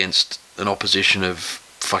fine against an opposition of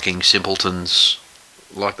fucking simpletons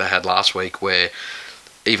like they had last week, where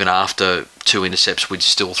even after 2 intercepts we'd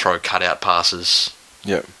still throw cutout passes.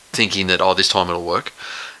 Yep. Thinking that, this time it'll work.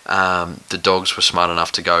 The Dogs were smart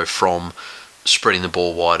enough to go from spreading the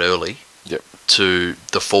ball wide early to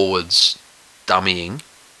the forwards dummying,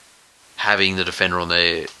 having the defender on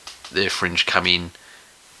their fringe come in,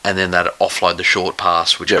 and then that offload the short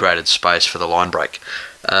pass, which created space for the line break.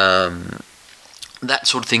 That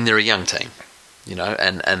sort of thing. They're a young team,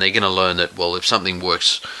 and they're going to learn that, well, if something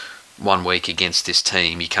works one week against this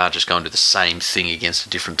team, you can't just go and do the same thing against a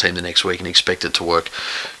different team the next week and expect it to work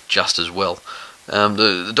just as well.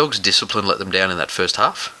 The Dogs' discipline let them down in that first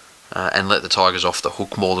half and let the Tigers off the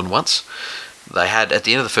hook more than once. They had, at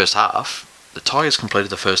the end of the first half, the Tigers completed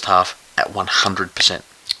the first half at 100%.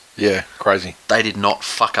 Yeah, crazy. They did not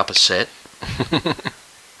fuck up a set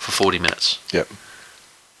for 40 minutes. Yep.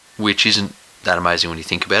 Which isn't that amazing when you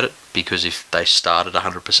think about it, because if they start at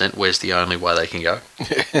 100%, where's the only way they can go?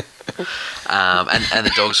 And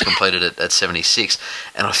the Dogs completed it at 76,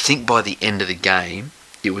 and I think by the end of the game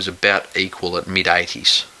it was about equal at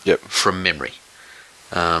mid-80s. Yep. From memory.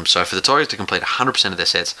 So for the Tigers to complete 100% of their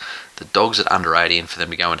sets, the Dogs at under 80, and for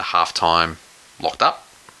them to go into half time locked up,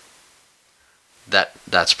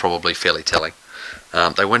 that's probably fairly telling.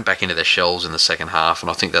 They went back into their shells in the second half, and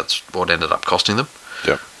I think that's what ended up costing them.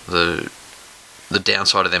 Yeah. The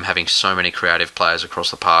downside of them having so many creative players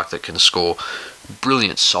across the park that can score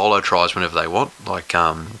brilliant solo tries whenever they want, like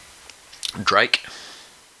Drake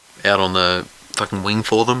out on the fucking wing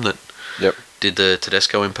for them that did the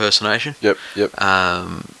Tedesco impersonation. Yep. They've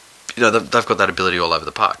got that ability all over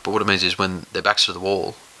the park. But what it means is when their backs to the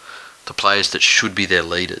wall, the players that should be their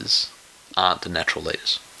leaders aren't the natural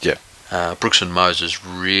leaders. Yeah. Brooks and Moses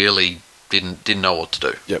really didn't know what to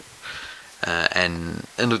do. Yep. And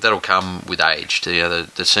look, that'll come with age.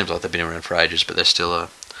 It seems like they've been around for ages, but they're still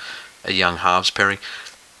a young halves pairing.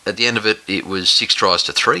 At the end of it, it was 6 tries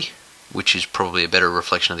to 3, which is probably a better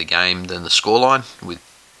reflection of the game than the scoreline, with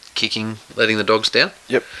kicking letting the Dogs down.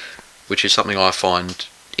 Yep. Which is something I find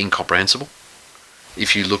incomprehensible.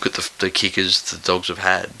 If you look at the kickers the Dogs have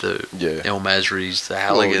had, the El Masris, the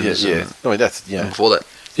Halligans, I mean, that's and before that.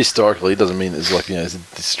 Historically, it doesn't mean there's there's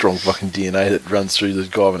this strong fucking DNA that runs through the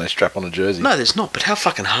guy when they strap on a jersey. No, there's not. But how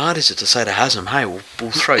fucking hard is it to say to Haslam, hey, we'll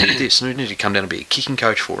throw you this, and we need to come down and be a kicking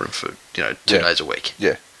coach for him for 2 days a week.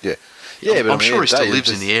 Yeah. But I'm sure he still lives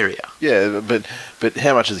in the area. Yeah, but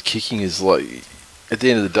how much of the kicking is at the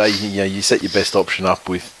end of the day, you set your best option up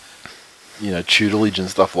with tutelage and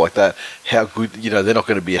stuff like that. How good, they're not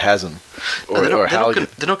going to be a Haslam or a Halligan.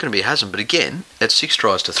 They're not going to be a Haslam, but again, at 6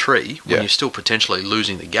 tries to 3, when you're still potentially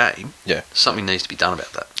losing the game, something needs to be done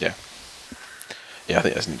about that. Yeah, I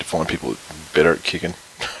think they just need to find people better at kicking.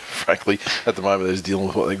 Frankly, at the moment, they're just dealing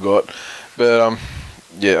with what they've got. But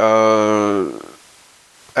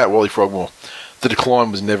at Wally Frogmore, the decline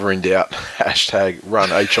was never in doubt. # run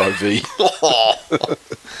HIV.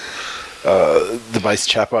 The base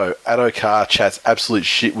Chapo, Addo Carr chats absolute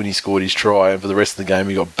shit when he scored his try, and for the rest of the game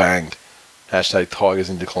he got banged. # Tigers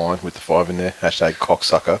in decline with the 5 in there. #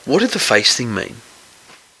 cocksucker. What did the face thing mean?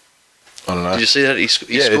 I don't know. Did you see that? He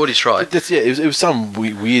scored his try. It was some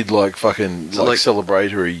weird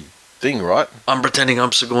celebratory thing, right? I'm pretending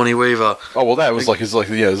I'm Sigourney Weaver. Oh well, that was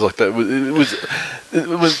it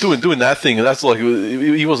was doing that thing, and that's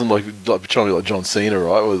he wasn't trying to be like John Cena,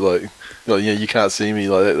 right? It was you can't see me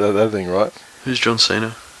like that thing, right? Who's John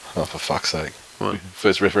Cena? Oh, for fuck's sake! What?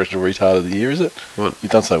 First referential retard of the year, is it? What?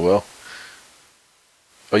 You've done so well.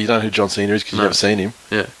 Oh, you don't know who John Cena is because you've never seen him.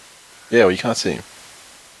 Yeah. Yeah, well, you can't see him.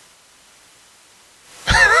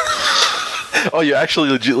 Oh, you're actually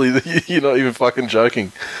legitimately, you're not even fucking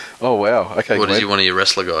joking. Oh, wow. Okay, What, is he one of your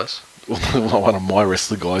wrestler guys? One of my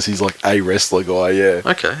wrestler guys. He's like a wrestler guy, yeah.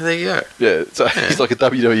 Okay, there you go. Yeah, so he's like a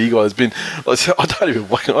WWE guy. Has been, I don't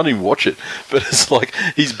even watch it, but it's like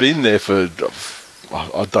he's been there for,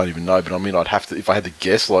 I don't even know, but I mean, I'd have to, if I had to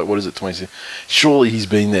guess, what is it, 20? Surely he's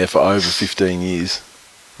been there for over 15 years.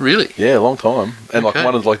 Really? Yeah, a long time. And Okay.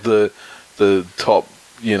 one of the top,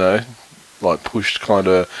 pushed kind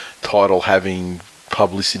of title having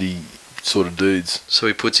publicity sort of dudes. So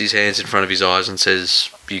he puts his hands in front of his eyes and says,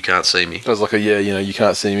 "You can't see me." Does you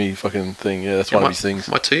can't see me fucking thing. Yeah, that's one of his things.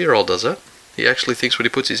 My 2-year-old does that. He actually thinks when he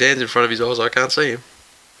puts his hands in front of his eyes, I can't see him.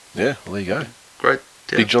 Yeah, well, there you go. Great.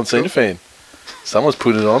 Yeah, Big John Cena fan. Someone's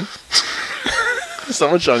put it on.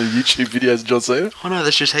 Someone's showing YouTube videos of John Cena. I know,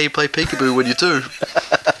 that's just how you play peekaboo when you're 2.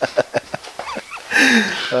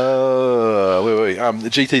 The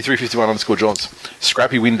GT351 _Johns.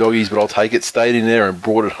 Scrappy win doggies, but I'll take it. Stayed in there and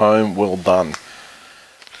brought it home. Well done.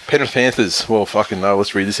 Penrith Panthers. Well, fucking no.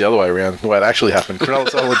 Let's read this the other way around. The way it actually happened. Cronulla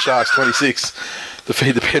Sutherland Sharks 26.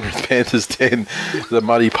 Defeat the Penrith Panthers 10. The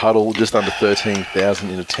Muddy Puddle just under 13,000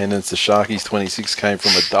 in attendance. The Sharkies 26 came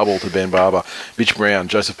from a double to Ben Barber, Mitch Brown,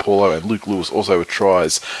 Joseph Paulo, and Luke Lewis also with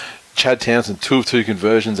tries. Chad Townsend 2 of 2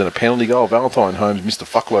 conversions and a penalty goal. Valentine Holmes missed a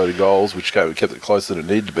fuckload of goals, which kept it closer than it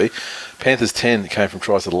needed to be. Panthers 10 came from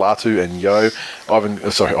tries to Latu and Yo. Ivan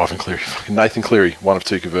Cleary. Nathan Cleary, 1 of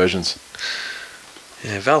 2 conversions.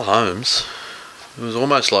 Yeah, Val Holmes. It was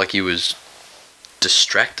almost like he was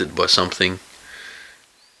distracted by something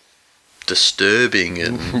disturbing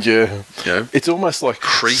and it's almost like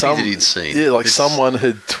creepy that he'd seen. Yeah, like someone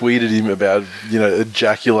had tweeted him about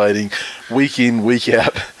ejaculating week in, week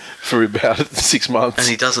out for about 6 months, and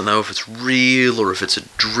he doesn't know if it's real or if it's a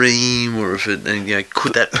dream or if it. And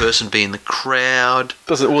could that person be in the crowd?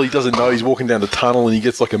 He doesn't know. He's walking down the tunnel and he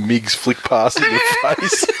gets like a Miggs flick pass in the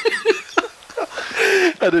face.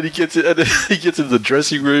 And then he gets into the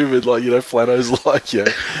dressing room and Flano's like,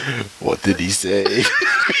 what did he say?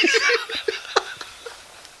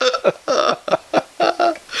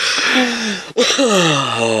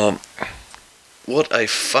 What a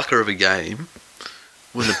fucker of a game.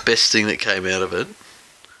 When the best thing that came out of it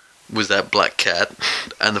was that black cat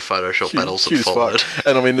and the Photoshop battles that Cute as followed. fuck.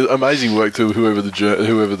 And I mean, amazing work to whoever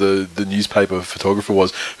the newspaper photographer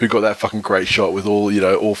was who got that fucking great shot with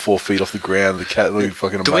all 4 feet off the ground. The cat looked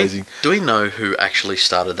fucking amazing. Do we know who actually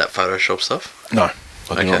started that Photoshop stuff? No,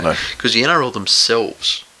 I do not know. Because the NRL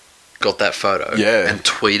themselves got that photo and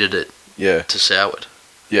tweeted it to Soward.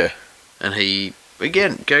 Yeah. And he,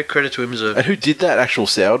 again, go credit to him as a... And who did that actual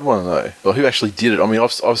Soward one, though? Or who actually did it? I mean, I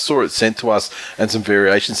saw it sent to us and some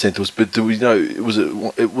variations sent to us, but do we know, it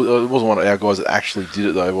wasn't one of our guys that actually did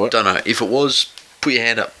it, though, what? Don't know. If it was, put your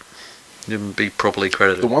hand up. It would be properly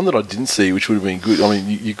credited. The one that I didn't see, which would have been good, I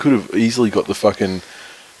mean, you could have easily got the fucking,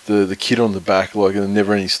 the kid on the back, like, in a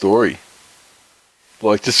never-ending story.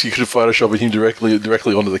 Like, just you could have photoshopped him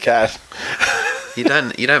directly onto the cat. You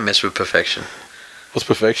don't mess with perfection. What's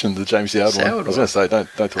perfection? The James Soward one. I was going to say, don't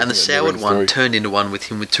talk about and the Soward one turned into one with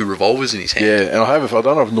him with 2 revolvers in his hand. Yeah, and I don't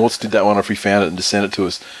know if Norts did that one or if he found it and just sent it to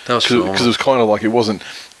us. That was because it was kind of like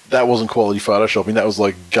that wasn't quality photoshopping. That was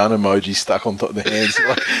like gun emoji stuck on top of the hands.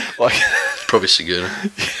 like probably Saguna.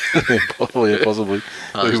 Yeah, possibly.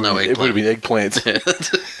 There's no eggplant. It would have been eggplants.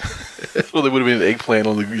 Well, there would have been an eggplant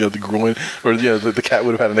on the groin, or the cat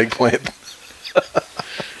would have had an eggplant.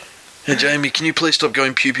 Hey Jamie, can you please stop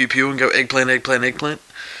going pew pew pew and go eggplant, eggplant, eggplant?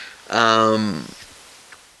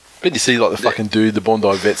 But you see, like, the fucking dude, the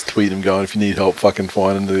Bondi vets tweet him going, if you need help fucking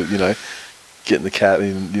finding getting the cat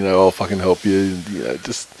in, I'll fucking help you.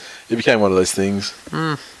 Just, it became one of those things.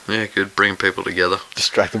 Yeah, good. Bring people together.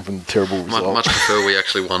 Distract them from the terrible result. Much prefer we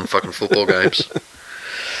actually won fucking football games.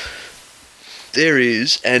 There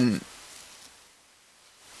is, and,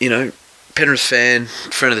 Penrith fan,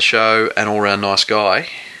 friend of the show, and all-round nice guy,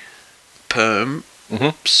 Perm,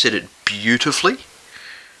 said it beautifully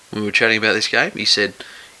when we were chatting about this game. He said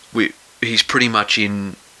he's pretty much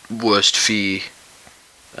in worst fear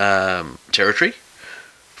territory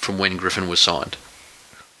from when Griffin was signed.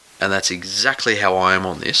 And that's exactly how I am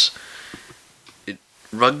on this.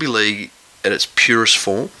 Rugby league at its purest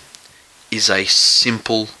form is a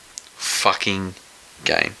simple fucking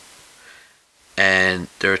game. And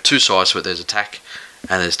there are 2 sides to it. There's attack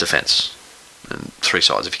and there's defence. And 3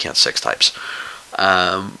 sides if you count sex tapes.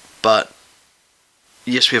 But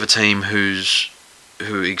yes, we have a team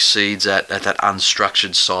who exceeds at that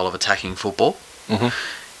unstructured style of attacking football.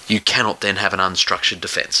 You cannot then have an unstructured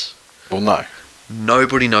defence. Well, no.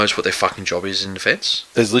 Nobody knows what their fucking job is in defence.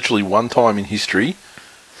 There's literally one time in history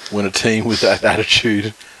when a team with that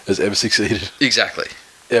attitude has ever succeeded. Exactly.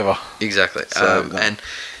 Ever. Exactly. So, no. And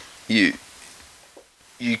you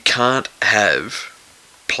can't have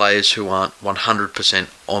players who aren't 100%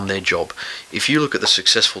 on their job. If you look at the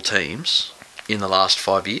successful teams in the last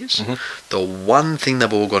 5 years, the one thing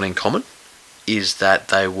they've all got in common is that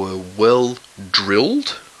they were well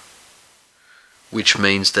drilled, which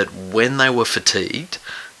means that when they were fatigued,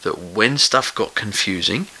 that when stuff got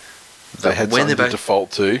confusing, they had something to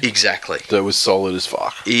default to. Exactly. That was solid as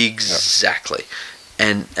fuck. Exactly.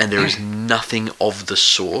 Yep. And there is nothing of the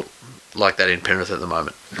sort like that in Penrith at the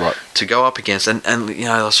moment. Right. To go up against, and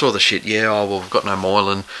I saw the shit, we've got no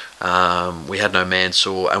Moylan, we had no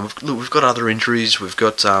Mansour, and we've got other injuries, we've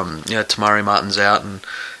got, Tamari Martin's out, and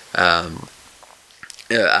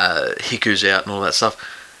Hiku's out and all that stuff.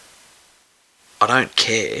 I don't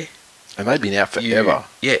care. And they've been out forever.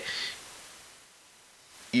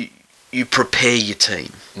 You prepare your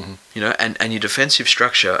team, and your defensive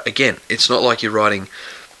structure, again, it's not like you're writing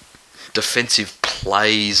defensive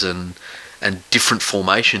plays and different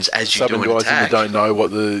formations as you do in attack. Some guys don't know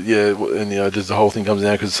what there's the whole thing comes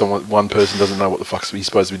down because one person doesn't know what the fuck he's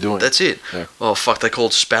supposed to be doing. That's it. Yeah. Oh fuck, they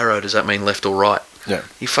called Sparrow. Does that mean left or right? Yeah.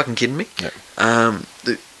 You fucking kidding me? Yeah.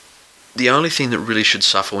 The only thing that really should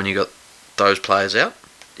suffer when you got those players out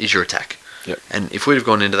is your attack. Yep. And if we'd have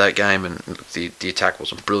gone into that game and the attack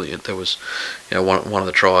wasn't brilliant, there was, one of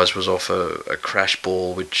the tries was off a crash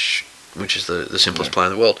ball, which is the simplest play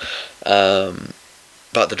in the world.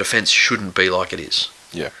 But the defence shouldn't be like it is.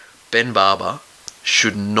 Yeah. Ben Barber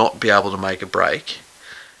should not be able to make a break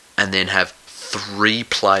and then have 3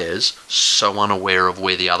 players so unaware of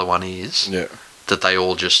where the other one is that they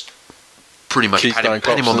all just pretty much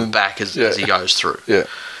pat him on the back as he goes through. Yeah.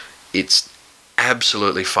 It's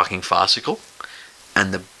absolutely fucking farcical,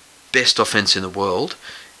 and the best offence in the world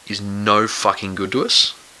is no fucking good to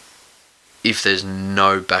us if there's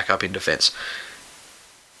no backup in defence.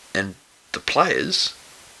 And the players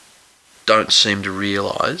don't seem to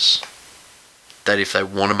realise that if they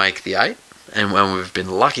want to make the 8, and when we've been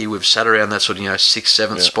lucky, we've sat around that sort of 6th,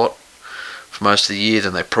 7th spot for most of the year,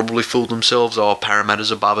 then they probably fooled themselves. Oh,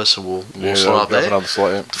 Parramatta's above us, and we'll slide up there. Another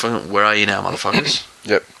slot, Where are you now, motherfuckers?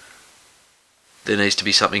 Yep. there needs to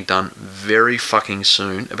be something done very fucking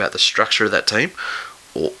soon about the structure of that team,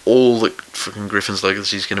 or all that fucking Griffin's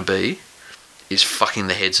legacy is going to be is fucking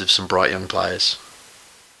the heads of some bright young players.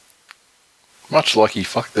 Much like he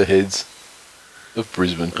fucked the heads of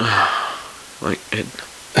Brisbane.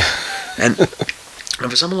 And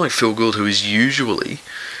for someone like Phil Gould, who is usually...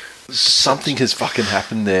 Something has fucking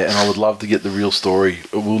happened there, and I would love to get the real story.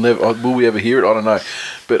 Will we ever hear it? I don't know.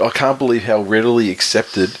 But I can't believe how readily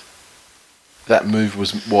accepted that move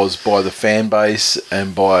was by the fan base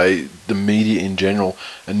and by the media in general,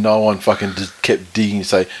 and no one fucking just kept digging to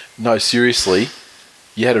say, no, seriously,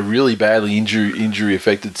 you had a really badly injury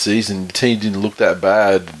affected season. The team didn't look that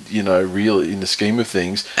bad, really in the scheme of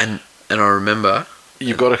things. And I remember,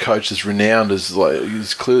 you've got a coach that's renowned as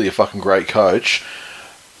he's clearly a fucking great coach.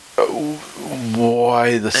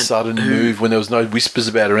 Why the sudden move when there was no whispers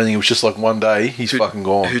about it or anything? It was just like one day he's fucking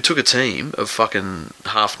gone. Who took a team of fucking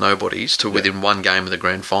half nobodies to within one game of the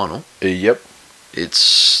grand final? Yep.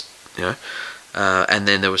 It's and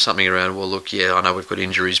then there was something around. Well, look, yeah, I know we've got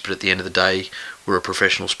injuries, but at the end of the day, we're a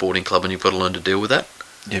professional sporting club, and you've got to learn to deal with that.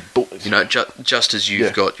 Yeah, just as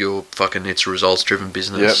you've got your fucking it's a results driven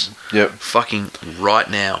business. Yep. Fucking right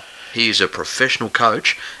now, he is a professional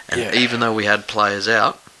coach, and even though we had players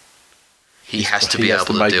out. He has to be able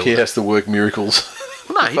to deal with it. He has to work miracles.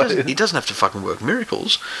 No, he doesn't have to fucking work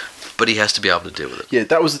miracles, but he has to be able to deal with it. Yeah,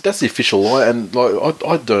 that's the official lie, and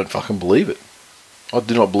I don't fucking believe it. I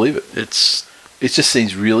do not believe it. It just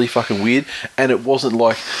seems really fucking weird, and it wasn't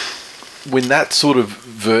like when that sort of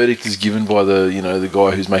verdict is given by the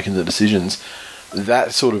guy who's making the decisions.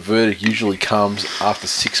 That sort of verdict usually comes after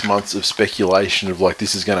 6 months of speculation of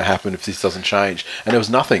this is going to happen if this doesn't change, and there was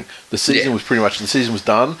nothing. The season was pretty much was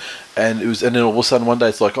done, and then all of a sudden one day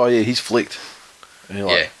it's like, oh yeah, he's flicked, and you're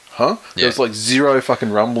like, huh? There was zero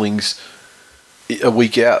fucking rumblings a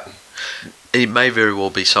week out. It may very well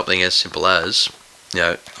be something as simple as,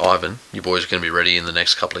 Ivan, your boy's going to be ready in the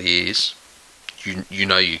next couple of years. You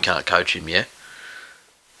know you can't coach him, yeah.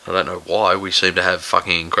 I don't know why we seem to have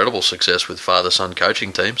fucking incredible success with father-son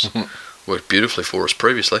coaching teams. Worked beautifully for us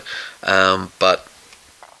previously, but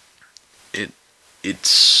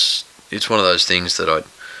it's one of those things that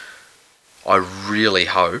I really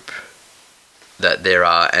hope that there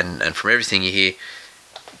are, and from everything you hear,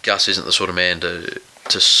 Gus isn't the sort of man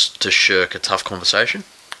to shirk a tough conversation.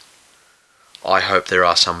 I hope there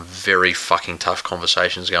are some very fucking tough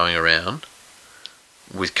conversations going around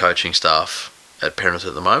with coaching staff at Penrith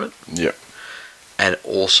at the moment. Yep. And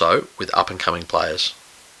also with up-and-coming players.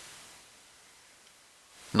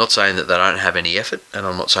 Not saying that they don't have any effort, and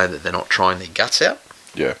I'm not saying that they're not trying their guts out.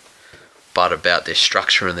 Yeah. But about their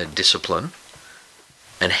structure and their discipline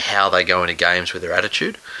and how they go into games with their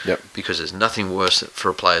attitude. Yep. Because there's nothing worse for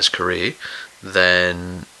a player's career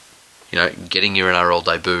than, getting your NRL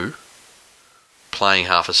debut, playing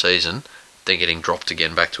half a season, then getting dropped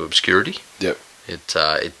again back to obscurity. Yep. It's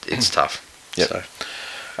tough. Yeah. So,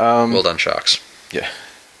 well done, Sharks. Yeah.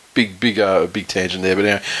 Big tangent there, but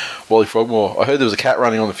anyway, Wally Frogmore. I heard there was a cat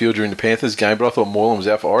running on the field during the Panthers game, but I thought Moylan was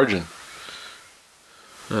out for Origin.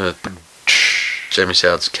 Jamie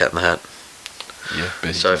Soward's cat in the hat.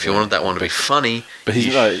 Yeah. So if you wanted that one to be funny, but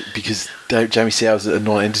because Jamie Soward's a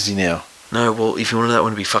non-entity now. No, well, if you wanted that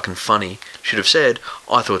one to be fucking funny, should have said,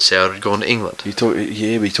 I thought Soward had gone to England.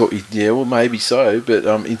 Well, maybe so, but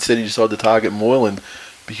instead he decided to target Moylan.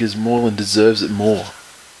 Because Moylan deserves it more.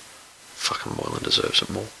 Fucking Moylan deserves it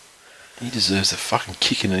more. He deserves a fucking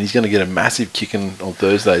kicking, and he's going to get a massive kicking on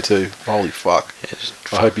Thursday too. Holy fuck. Yeah,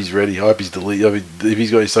 I hope he's ready. I hope he's deleted. If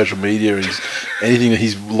he's got his social media and anything that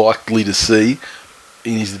he's likely to see,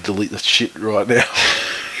 he needs to delete the shit right now.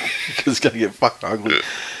 Because it's going to get fucking ugly.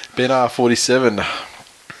 Ben R47.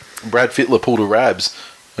 Brad Fittler pulled a Rabs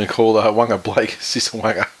and called Wanga Blake Sister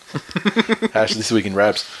Wanga. Hash this week in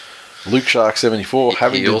Rabs. Luke Shark 74.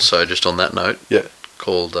 He also, just on that note, yeah,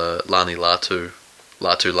 called Lani Latu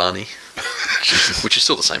Lani, which is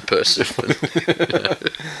still the same person.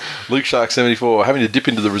 But, Luke Shark 74. Having to dip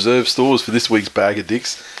into the reserve stores for this week's bag of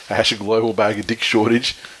dicks. Hash a global bag of dick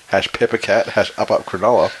shortage. Hash Peppercat. Hash up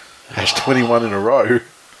cronulla. Hash 21 in a row.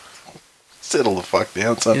 Settle the fuck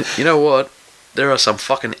down, son. You know what? There are some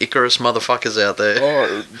fucking Icarus motherfuckers out there.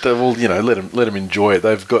 Oh, let them enjoy it.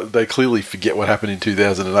 They clearly forget what happened in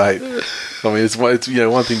 2008. I mean, it's one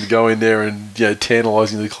thing to go in there and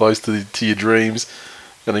tantalisingly close to your dreams,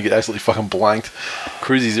 and they get absolutely fucking blanked.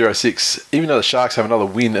 Cruzy 06. Even though the Sharks have another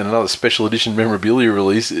win and another special edition memorabilia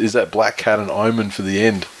release, is that Black Cat an omen for the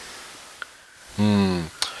end?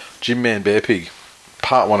 Jim Man Bear Pig,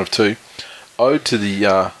 part 1 of 2. Ode to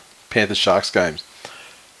the Panthers Sharks games.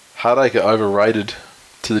 Hardacre overrated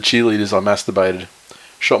to the cheerleaders, I masturbated.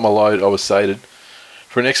 Shot my load, I was sated.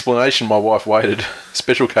 For an explanation, my wife waited.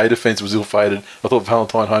 Special K defence was ill-fated. I thought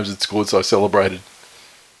Valentine Holmes had scored, so I celebrated.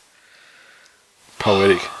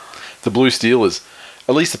 Poetic. The Blue Steelers.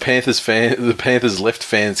 At least the Panthers left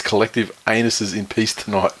fans' collective anuses in peace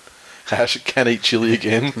tonight. Hash, can eat chili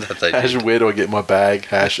again. Hash, where do I get my bag?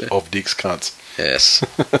 Hash, of dicks cunts. Yes.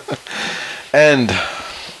 And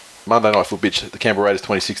Monday Night Football, the Canberra Raiders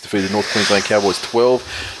 26 defeated the North Queensland Cowboys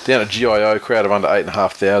 12. Down at GIO, crowd of under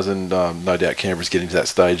 8,500. No doubt Canberra's getting to that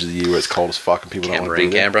stage of the year where it's cold as fuck and people don't want to be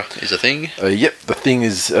there. Canberra is a thing. Yep, the thing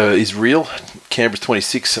is real. Canberra's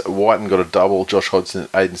 26. Whiten got a double. Josh Hodgson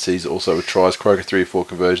and Aiden Sees also with tries. Croker 3 or 4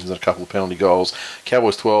 conversions and a couple of penalty goals.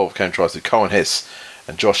 Cowboys 12 came tries to Cohen Hess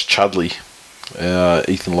and Josh Chudley.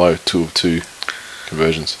 Ethan Lowe 2 of 2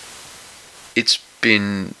 conversions. It's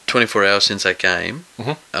been 24 hours since that game.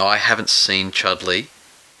 Mm-hmm. I haven't seen Chudley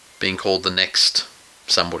being called the next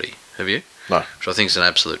somebody. Have you? No. Which I think is an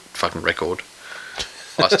absolute fucking record.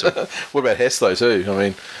 What about Hess though too? I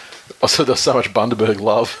mean, I saw there was so much Bundaberg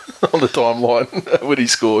love on the timeline when he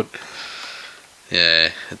scored.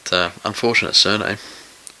 Yeah, it's an unfortunate surname.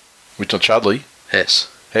 Which on Chudley? Hess.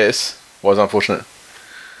 Why is it unfortunate?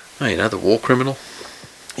 Oh, you know, the war criminal.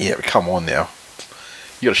 Yeah, but come on now.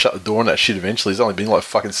 You got to shut the door on that shit eventually. It's only been like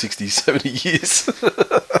fucking 60, 70 years.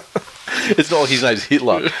 It's not like his name's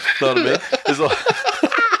Hitler. You know what I mean? It's like...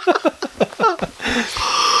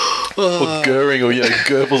 or Goering or,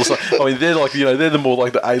 Goebbels or something. I mean, they're like, they're the more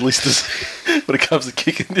like the A-listers when it comes to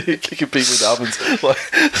kicking people in ovens. Like,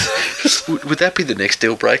 would that be the next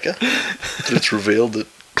deal breaker? It's revealed that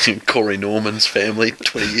Corey Norman's family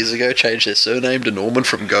 20 years ago changed their surname to Norman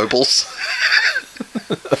from Goebbels.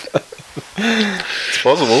 It's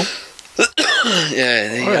possible.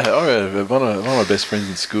 Yeah. I had one of my best friends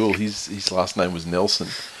in school. His last name was Nelson,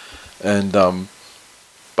 and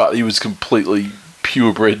but he was completely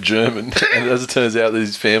purebred German. And as it turns out,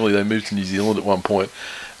 his family they moved to New Zealand at one point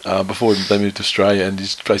before they moved to Australia, and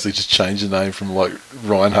he's basically just changed the name from like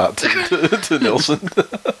Reinhardt to Nelson.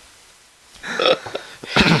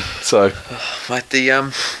 So, mate,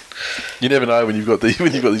 you never know when you've got these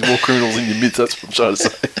war criminals in your midst. That's what I'm trying to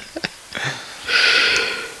say.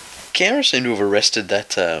 Canberra seem to have arrested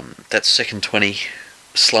that second 20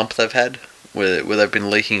 slump they've had, where they've been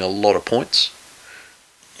leaking a lot of points.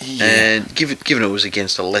 Yeah. And given it was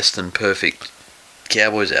against a less than perfect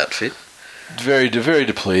Cowboys outfit, very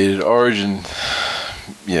depleted Origin.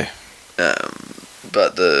 Yeah.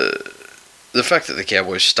 But the fact that the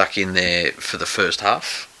Cowboys stuck in there for the first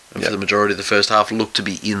half, and for the majority of the first half, looked to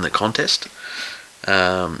be in the contest,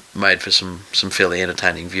 made for some fairly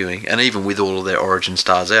entertaining viewing. And even with all of their Origin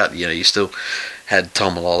stars out, you still had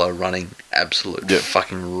Tom Malolo running absolute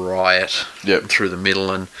fucking riot through the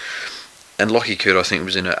middle. And Lockie Coote, I think,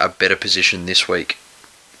 was in a better position this week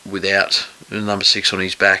without the number 6 on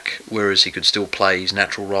his back, whereas he could still play his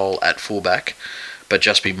natural role at fullback, but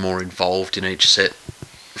just be more involved in each set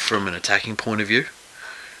from an attacking point of view.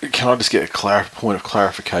 Can I just get a point of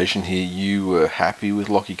clarification here? You were happy with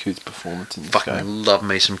Lockie Coote's performance in this game? Fucking love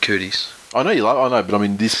me some Cooties. I know, but I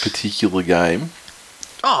mean this particular game.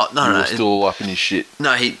 Oh no, you were still all up in his shit.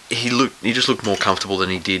 No, he just looked more comfortable than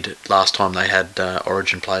he did last time they had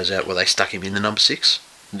Origin players out, where they stuck him in the number 6.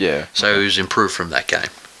 Yeah. So he was improved from that game.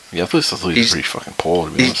 Yeah, I thought he was pretty fucking poor,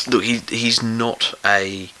 to be honest. Look, he's not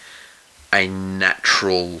a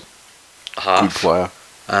natural half. Good player.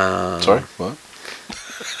 Sorry, what?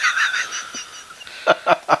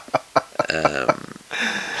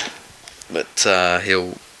 But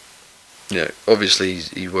he'll, obviously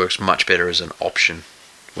he works much better as an option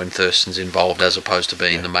when Thurston's involved, as opposed to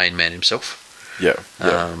being the main man himself. Yeah.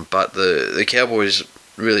 But the Cowboys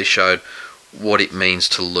really showed what it means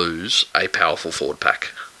to lose a powerful forward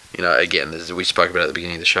pack. Again, as we spoke about at the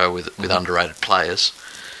beginning of the show with underrated players,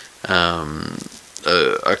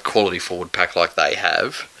 a quality forward pack like they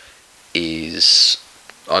have is,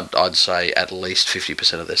 I'd say, at least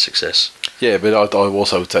 50% of their success. Yeah, but I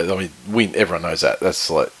also would say, everyone knows that. That's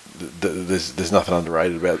like, there's nothing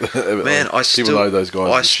underrated about that. Man, people know those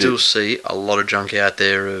guys. I still see a lot of junk out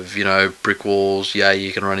there of, brick walls. Yeah,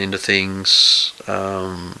 you can run into things.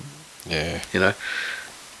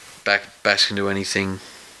 Backs can do anything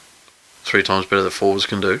 3 times better than forwards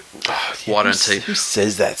can do. Why don't he? Who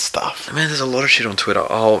says that stuff? Man, there's a lot of shit on Twitter.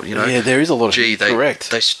 Oh, Yeah, there is a lot of shit.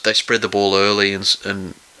 Correct. They spread the ball early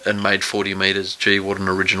and made 40 metres. Gee, what an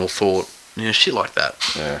original thought. Shit like that.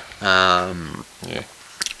 Yeah. Yeah.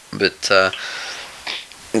 But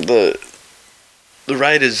the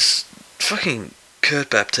Raiders, fucking Kurt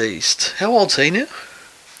Baptiste. How old's he now?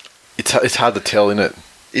 It's hard to tell, innit?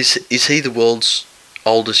 Is he the world's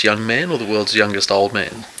oldest young man or the world's youngest old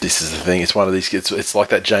man? This is the thing. It's one of these. It's like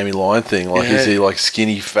that Jamie Lyon thing. Like, Yeah. is he like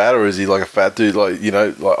skinny fat, or is he like a fat dude? Like,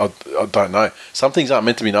 like I don't know. Some things aren't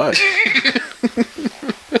meant to be known.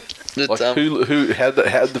 Like how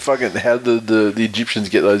the Egyptians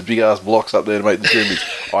get those big ass blocks up there to make the pyramids?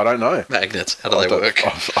 I don't know. Magnets. How do they work?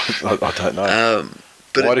 I don't know.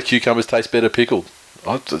 But Why do cucumbers taste better pickled?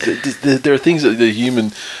 There are things that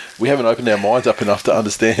we haven't opened our minds up enough to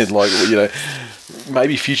understand. Like,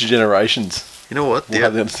 maybe future generations. You know what? will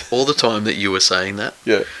have the All the time that you were saying that,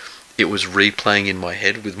 Yeah. it was replaying in my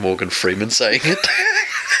head with Morgan Freeman saying it.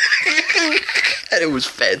 And it was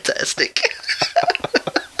fantastic.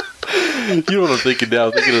 You know what I'm thinking now?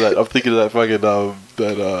 I'm thinking of that fucking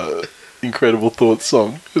that Incredible Thoughts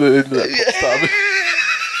song. In that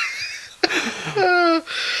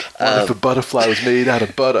what if a butterfly was made out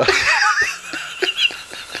of butter?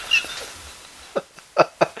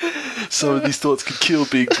 Some of these thoughts could kill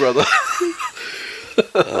Big Brother.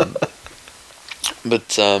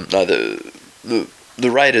 But no, the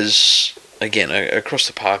Raiders again across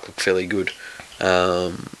the park look fairly good.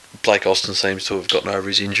 Blake Austin seems to have gotten over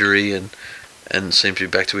his injury and seems to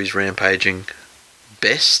be back to his rampaging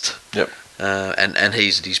best. Yep. And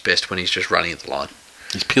he's at his best when he's just running at the line.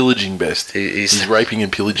 He's pillaging best. He's raping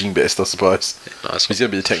and pillaging best, I suppose. Nice. He's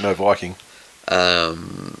going to be the techno Viking.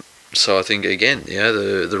 So I think again,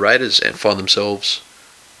 the Raiders find themselves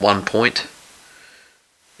 1 point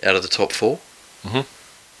out of the top 4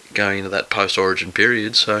 going into that post-Origin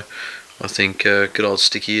period. So I think good old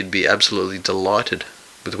Sticky would be absolutely delighted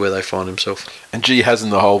with where they find himself. And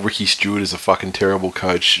hasn't the whole Ricky Stewart is a fucking terrible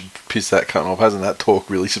coach pissed that cunt off? Hasn't that talk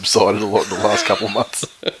really subsided a lot in the last couple of months?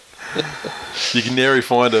 You can nary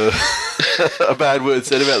find a bad word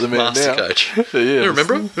said about the man Master now. coach. Yeah,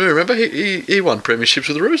 Remember? He won premierships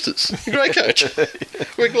with the Roosters. Great coach.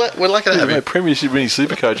 We're lucky to have him. Premiership winning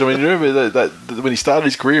super coach. I mean, remember that when he started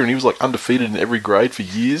his career and he was like undefeated in every grade for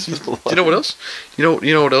years. Do you know what else? You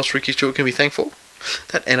know what else Ricky Stewart can be thankful?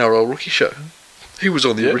 That NRL rookie show. He was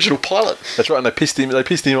on the original pilot. That's right, and they pissed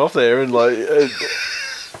him off there, and I've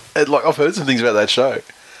heard some things about that show.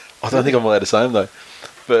 I don't think I'm allowed to say them though.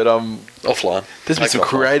 But offline. There's been some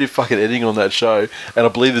creative fucking editing on that show, and I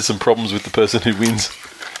believe there's some problems with the person who wins.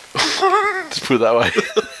 Just put it that way.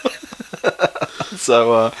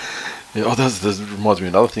 So, that reminds me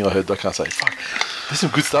of another thing I heard that I can't say. Fuck, there's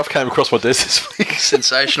some good stuff came across my desk this week.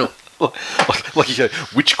 Sensational. like you go,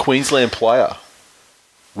 which Queensland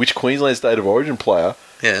State of Origin player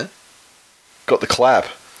got the clap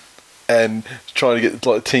and trying to get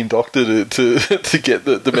like team doctor to get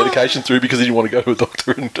the medication through because he didn't want to go to a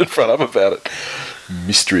doctor and front up about it.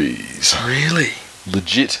 Mysteries. Really?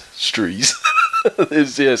 Legit strees.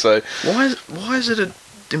 So why is it an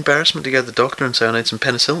embarrassment to go to the doctor and say I need some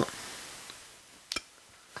penicillin?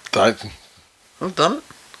 I've done it.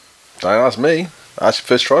 Don't ask me. Ask your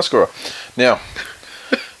first try scorer. Now,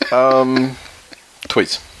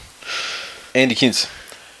 tweets. Andy Kintz.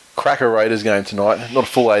 Cracker Raiders game tonight. Not a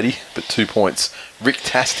full 80, but 2 points.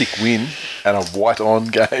 Rick-tastic win and a white-on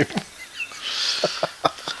game.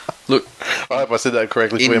 Look, I hope I said that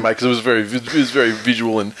correctly for you, mate, because it was very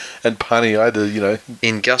visual and punny. I had to,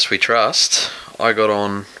 In Gus We Trust, I got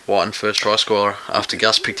on Whiten first try scorer after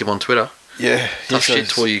Gus picked him on Twitter. Yeah. Tough shit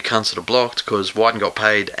to all you cunts that are blocked, because Whiten got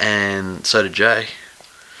paid and so did Jay.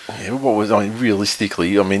 Yeah, realistically,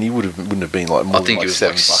 he wouldn't have been like more than like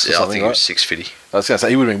 $7 or something. I think it was $6.50. I was going to say,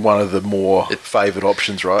 he would have been one of the more favoured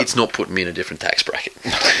options, right? It's not putting me in a different tax bracket.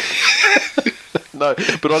 No,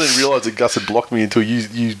 but I didn't realise that Gus had blocked me until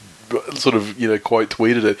you sort of, quote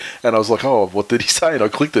tweeted it, and I was like, oh, what did he say? And I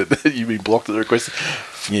clicked it. You've been blocked at the request.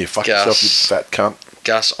 Yeah, fuck yourself, you fat cunt.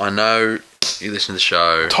 Gus, I know you listen to the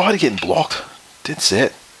show. I'm tired of getting blocked. Dead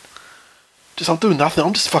set. I'm doing nothing.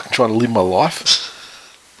 I'm just fucking trying to live my life.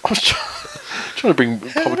 I'm just trying to bring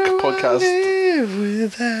podcast.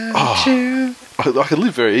 Without you. I can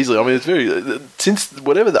live very easily. I mean, it's very since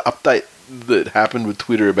whatever the update that happened with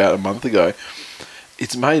Twitter about a month ago.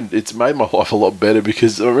 It's made my life a lot better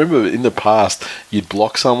because I remember in the past you'd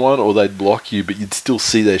block someone or they'd block you, but you'd still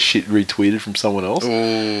see their shit retweeted from someone else,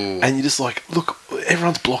 and you're just like, look,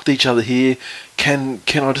 everyone's blocked each other here. Can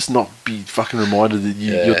I just not be fucking reminded that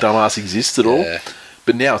your dumbass exists at all?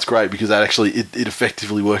 But now it's great because that actually it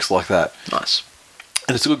effectively works like that. Nice.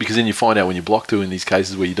 And it's good because then you find out when you're blocked to in these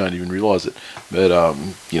cases where you don't even realise it. But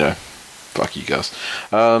fuck you guys.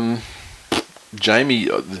 Jamie,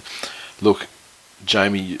 look.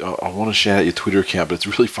 Jamie, I want to shout out your Twitter account, but it's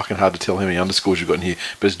really fucking hard to tell how many underscores you've got in here.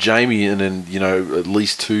 But it's Jamie and then, at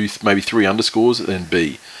least 2, maybe 3 underscores and then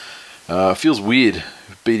B. Feels weird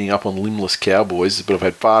beating up on limbless Cowboys, but I've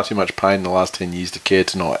had far too much pain in the last 10 years to care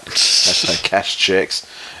tonight. Hashtag cash checks.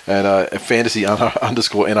 And fantasy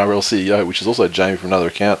underscore NRL CEO, which is also Jamie from another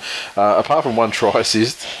account. Apart from one try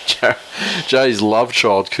assist, Jay's love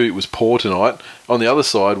child Coot was poor tonight. On the other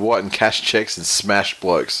side, White and cash checks and smash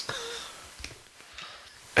blokes.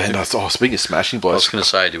 And speaking of smashing blokes, I was going to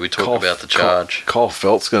say, did we talk about the charge? Kyle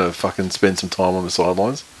Felt's going to fucking spend some time on the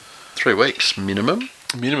sidelines. 3 weeks minimum.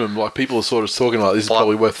 Minimum, like people are sort of talking like this is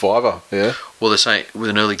probably worth $5. Yeah. Well, they're saying with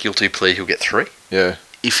an early guilty plea he'll get 3. Yeah.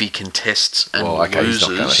 If he contests and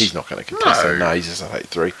loses, he's not going to contest. No, he's just at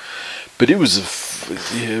 8-3. But it was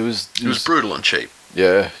brutal and cheap.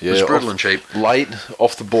 Yeah. It was brutal and cheap. Late,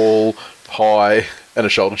 off the ball, high, and a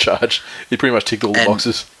shoulder charge. He pretty much ticked all the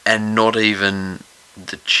boxes. And not even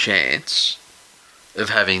the chance of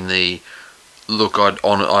having the look.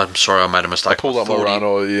 I'm sorry, I made a mistake. I pulled up my run,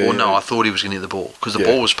 I thought he was going to hit the ball because the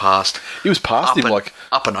ball was passed. He was past him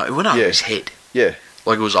up and it went over his head. Yeah.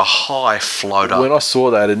 Like it was a high floater. When I saw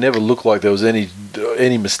that, it never looked like there was any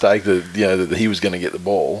mistake that he was going to get the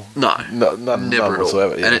ball. No, none never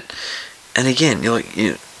whatsoever. At all. Yeah. And again, you're like,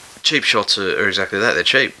 cheap shots are exactly that. They're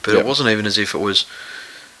cheap, but it wasn't even as if it was.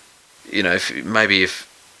 If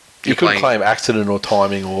you couldn't claim accident or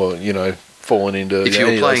timing or falling into if you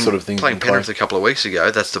were playing sort of things. Playing Penrith a couple of weeks ago,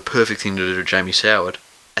 that's the perfect thing to do to Jamie Soward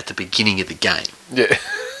at the beginning of the game. Yeah.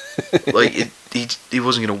 Like he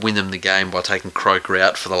wasn't going to win them the game by taking Croker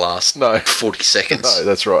out for the last 40 seconds. No,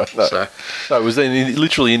 that's right. No, it was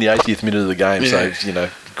literally in the 80th minute of the game. Yeah. So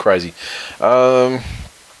crazy. Where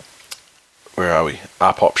are we?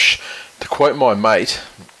 Arpopsh. To quote my mate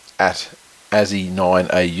at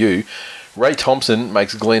Azzy9AU, Ray Thompson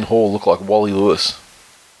makes Glenn Hall look like Wally Lewis.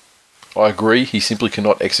 I agree. He simply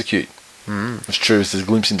cannot execute. It's true. It's a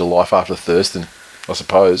glimpse into life after Thurston, I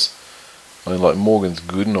suppose. I mean, like, Morgan's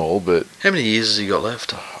good and all, but... How many years has he got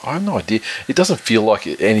left? I have no idea. It doesn't feel like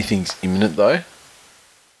anything's imminent, though.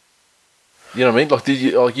 You know what I mean? Like,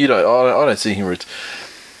 I don't see him...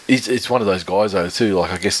 It's one of those guys, though, too.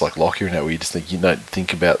 Like, I guess, like Lockyer and that, where you just think, you don't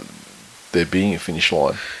think about there being a finish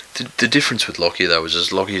line. The difference with Lockyer, though, was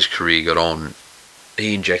as Lockyer's career got on,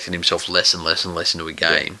 he injected himself less and less and less into a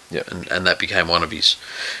game. Yeah. And that became one of his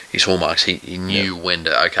hallmarks. He knew when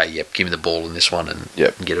to, give me the ball in this one and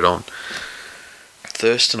get it on.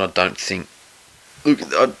 Thurston, I don't think... Look,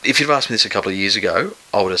 if you'd asked me this a couple of years ago,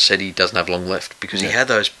 I would have said he doesn't have long left because he had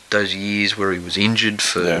those years where he was injured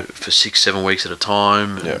for 6-7 weeks at a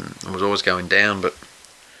time and was always going down. But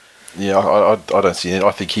yeah, I don't see it.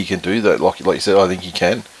 I think he can do that. Like you said, I think he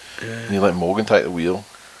can. Yeah. And you let Morgan take the wheel.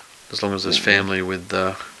 As long as there's family with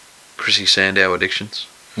Chrissy Sandow addictions,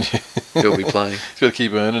 he'll be playing. He's got to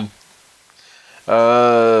keep earning.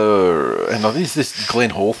 And this Glenn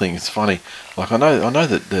Hall thing is funny. Like I know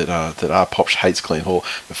that our Pops hates Glenn Hall,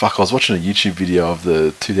 but fuck, I was watching a YouTube video of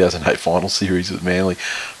the 2008 final series with Manly.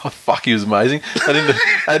 Oh fuck, he was amazing.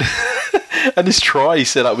 And this try he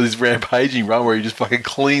set up with his rampaging run where he just fucking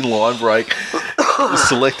clean line break,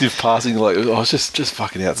 selective passing, like it's just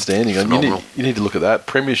fucking outstanding. And you need to look at that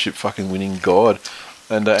premiership fucking winning god.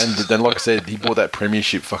 And then, like I said, he brought that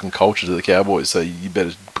premiership fucking culture to the Cowboys, so you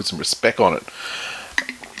better put some respect on it.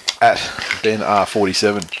 At Ben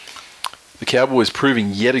R47, the Cowboys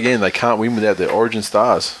proving yet again they can't win without their origin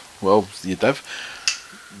stars. Well, they've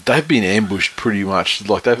been ambushed pretty much.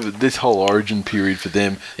 Like this whole origin period for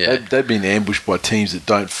them, they've been ambushed by teams that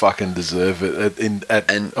don't fucking deserve it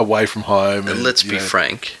and away from home. And let's be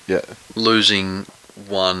frank, losing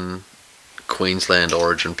one Queensland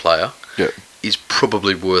origin player. Yeah. Is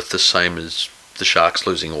probably worth the same as the Sharks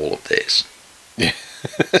losing all of theirs. Yeah.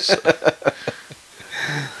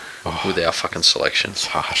 With our fucking selections. It's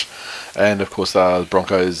harsh. And of course,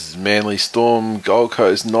 Broncos, Manly, Storm, Gold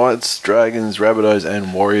Coast, Knights, Dragons, Rabbitohs,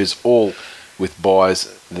 and Warriors, all with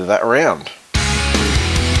buys that round.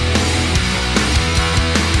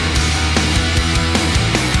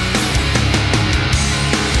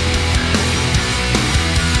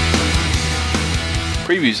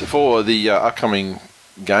 Previews for the upcoming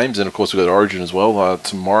games, and of course we've got Origin as well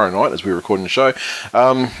tomorrow night as we're recording the show.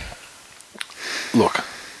 Look,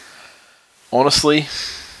 honestly,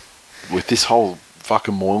 with this whole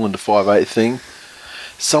fucking Moylan to 5'8" thing,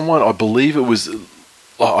 someone, I believe it was,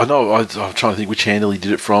 I know, I'm trying to think which handle he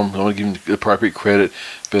did it from. I want to give him the appropriate credit,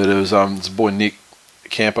 but it was this boy Nick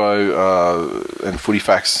Campo and Footy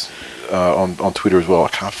Facts on Twitter as well. I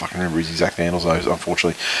can't fucking remember his exact handles though,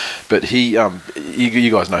 unfortunately. But he,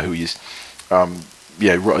 you guys know who he is.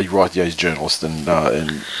 He's a journalist,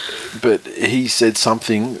 but he said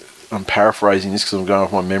something. I'm paraphrasing this because I'm going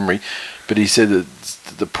off my memory, But he said that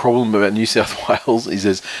the problem about New South Wales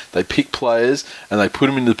is they pick players and they put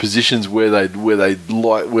them in the positions where they'd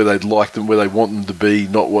like them, where they want them to be,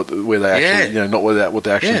 not what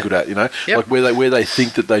they're actually good at. Like where they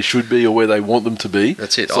think that they should be or where they want them to be.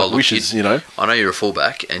 That's it. It's like wishes. I know you're a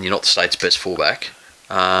fullback and you're not the state's best fullback.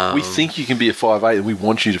 We think you can be a 5'8", and we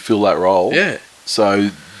want you to fill that role. Yeah.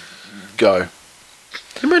 So go.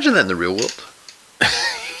 Can you imagine that in the real world?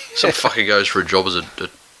 Some fucker goes for a job as a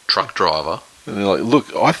truck driver. And they're like,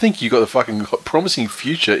 look, I think you got a fucking promising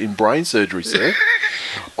future in brain surgery, sir.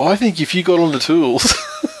 I think if you got on the tools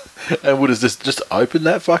and would have just opened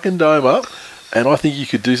that fucking dome up, and I think you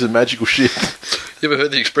could do some magical shit. You ever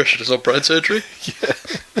heard the expression, it's not brain surgery? Yeah.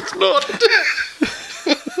 It's not.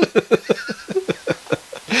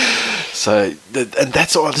 So, and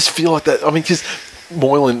that's all, I just feel like that. I mean, because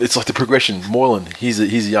Moylan, it's like the progression. Moylan, he's a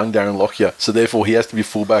young Darren Lockyer, so therefore he has to be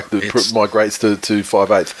fullback that migrates to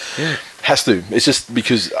 5'8". Yeah. Has to. It's just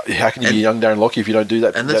because how can you be a young Darren Lockyer if you don't do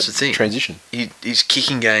that? And that's the thing. Transition. His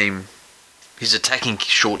kicking game, his attacking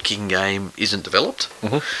short kicking game isn't developed.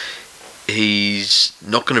 Mm-hmm. He's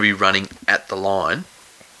not going to be running at the line,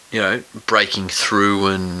 breaking through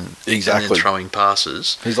and then throwing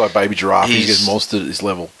passes. He's like baby giraffe. He gets monstered at this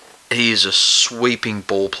level. He is a sweeping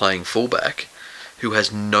ball playing fullback who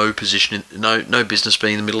has no position, no business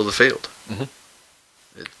being in the middle of the field. Mm-hmm.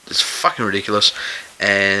 It's fucking ridiculous,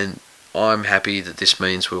 and I'm happy that this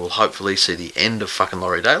means we will hopefully see the end of fucking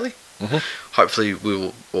Laurie Daly. Mm-hmm. Hopefully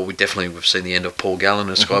we've seen the end of Paul Gallen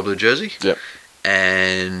in a sky blue jersey. Yep.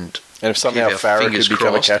 And if somehow Farah could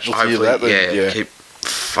become a casualty of that, then keep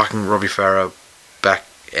fucking Robbie Farah back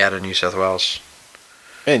out of New South Wales.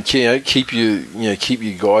 And keep your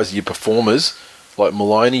guys, your performers. Like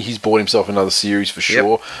Maloney, he's bought himself another series for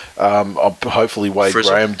sure. Yep. Hopefully Wade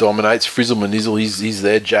Frizzle. Graham dominates. Frizzle Manizzle, he's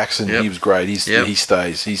there. Jackson, he was great. He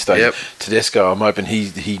stays. Yep. Tedesco, I'm hoping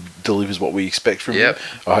he delivers what we expect from him.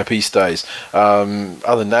 I hope he stays.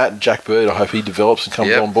 Other than that, Jack Bird, I hope he develops and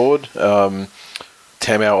comes on board.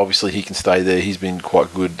 Tamau, obviously, he can stay there. He's been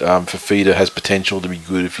quite good. Fafita has potential to be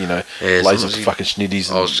good if, lays up the fucking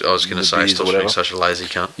schnitties. I was going to say, stop being such a lazy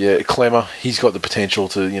cunt. Yeah, Clemmer, he's got the potential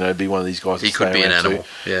to, be one of these guys. He could be an animal,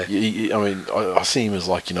 I see him as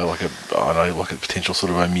like a potential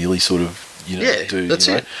sort of O'Mealy sort of, dude. That's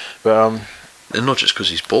it. But, and not just because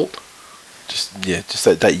he's bald. Just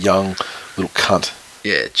that young little cunt.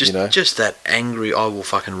 Yeah, just that angry, I will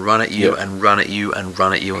fucking run at you and run at you and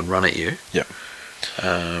run at you and run at you. Yeah.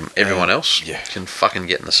 Everyone else can fucking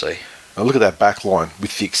get in the sea. Now look at that back line,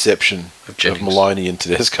 with the exception of Maloney and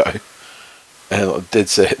Tedesco. And dead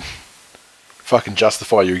set. Fucking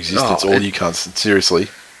justify your existence, all you cunts. Seriously.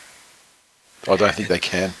 I don't think they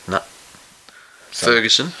can. No.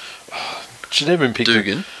 Ferguson. Should never been picked.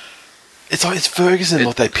 Dugan. It's Ferguson.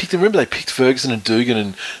 They picked him. Remember they picked Ferguson and Dugan,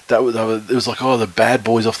 and it was like, the bad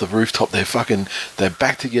boys off the rooftop. They're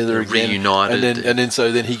back together again, reunited, and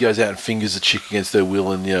then he goes out and fingers a chick against their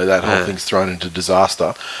will, and that whole thing's thrown into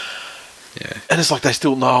disaster. Yeah, and it's like they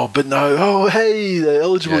still know, but no. Oh, hey, they're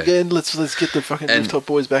eligible again. Let's get the fucking rooftop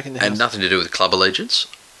boys back in the house. And nothing to do with club allegiance.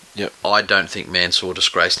 Yep. I don't think Mansour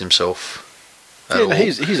disgraced himself.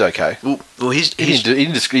 He's okay. Well, he definitely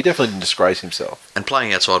didn't disgrace himself. And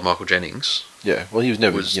playing outside Michael Jennings. Yeah, well, he was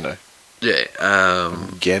never, Yeah.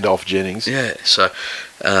 Gandalf Jennings. Yeah, so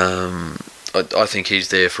I think he's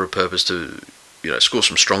there for a purpose to, score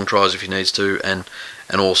some strong tries if he needs to, and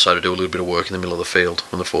also to do a little bit of work in the middle of the field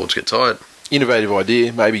when the forwards get tired. Innovative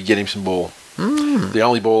idea, maybe get him some ball. The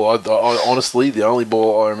only ball, honestly, the only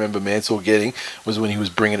ball I remember Mansour getting was when he was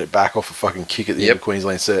bringing it back off a fucking kick at the end of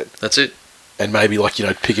Queensland set. That's it. And maybe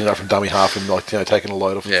picking it up from dummy half and taking a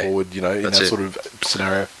load off the forward, in that sort of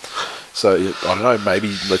scenario. So I don't know. Maybe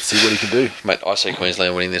let's see what he can do. Mate, I see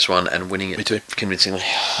Queensland winning this one and winning it. Me too. Convincingly.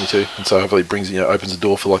 Me too. And so hopefully it brings opens the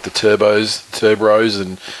door for the Turbos,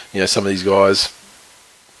 and some of these guys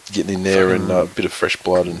getting in there and a bit of fresh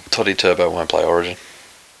blood. And Toddy Turbo won't play Origin.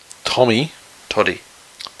 Tommy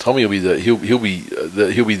will be he'll be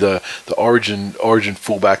the Origin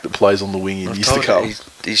fullback that plays on the wing in years to come.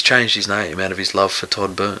 He's changed his name out of his love for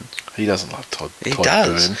Todd Byrne. He doesn't love Todd. He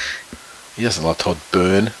does. Byrne. He doesn't love Todd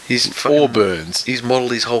Byrne. Or Burns. He's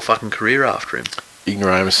modelled his whole fucking career after him.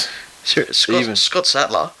 Ignoramus. Scott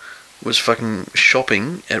Sattler was fucking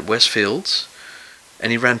shopping at Westfields,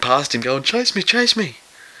 and he ran past him going, "Chase me, chase me."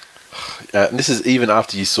 And this is even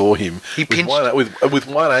after you saw him He pinched, with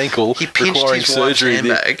one ankle requiring surgery.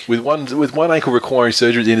 With one ankle requiring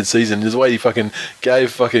surgery at the end of the season. There's a way he fucking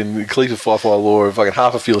gave fucking Cleveland Firefly Law a fucking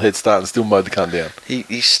half a field head start and still mowed the cunt down.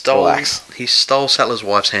 He stole Sattler's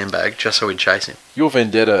wife's handbag just so he'd chase him. Your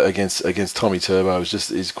vendetta against Tommy Turbo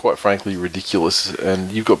is quite frankly ridiculous,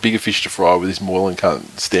 and you've got bigger fish to fry with this Moylan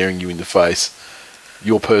cunt staring you in the face.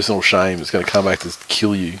 Your personal shame is going to come back to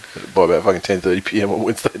kill you by about fucking 10:30 p.m. on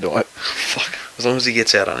Wednesday night. Fuck. As long as he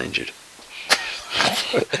gets out uninjured.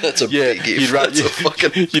 That's a big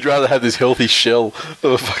if. You'd rather have this healthy shell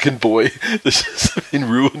of a fucking boy that's just been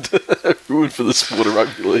ruined for the sport of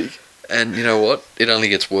rugby league. And you know what? It only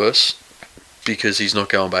gets worse because he's not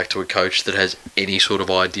going back to a coach that has any sort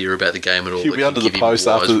of idea about the game at all. He'll be under the post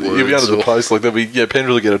after. He'll be under the post. Like there'll be Penrith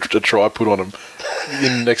will get a try put on him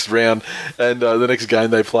in the next round, and the next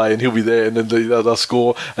game they play, and he'll be there, and then they'll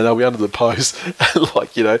score, and they'll be under the post, and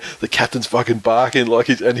like the captain's fucking barking, like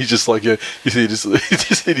and he's just like you see just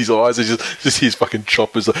in his eyes, he just hears fucking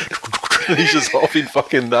choppers, like, and he's just off in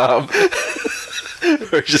fucking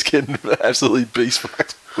where he's just getting absolutely beast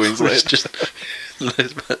fucked. Queensland just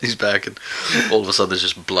he's back, and all of a sudden there's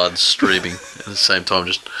just blood streaming at the same time,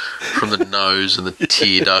 just from the nose and the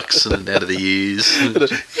tear ducts and out of the ears.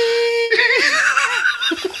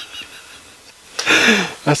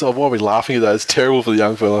 That's why we're laughing at that. It's terrible for the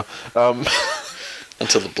young fella.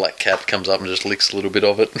 Until the black cat comes up and just licks a little bit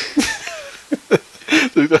of it.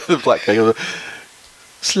 The black cat goes,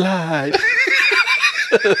 slide.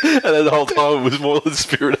 And then the whole time it was more than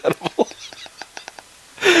spirit animal.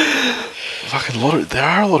 Fucking there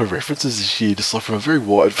are a lot of references this year, just like from a very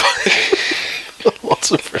wide.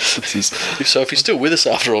 Lots of references. So if you're still with us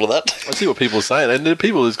after all of that, I see what people are saying, and then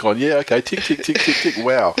people have gone, yeah, okay, tick, tick, tick, tick, tick.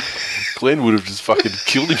 Wow, Glenn would have just fucking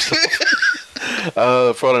killed himself.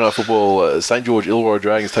 Friday Night Football, St George Illawarra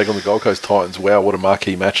Dragons take on the Gold Coast Titans. Wow, what a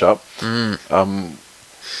marquee matchup.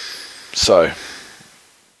 So,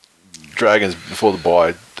 Dragons before the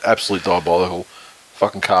bye, absolute diabolical.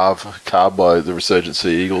 Fucking carved by the resurgent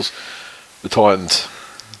Sea Eagles. The Titans,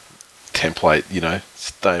 template,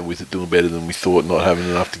 staying with it, doing better than we thought, not having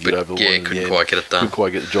enough to get over the line. Yeah, couldn't quite get it done. Couldn't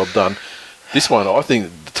quite get the job done. This one, I think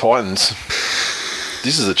the Titans,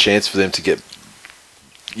 this is a chance for them to get,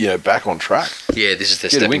 back on track. Yeah, this is their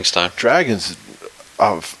stepping stone. Dragons,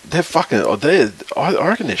 I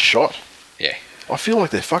reckon they're shot. Yeah. I feel like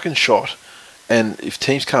they're fucking shot. And if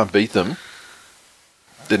teams can't beat them,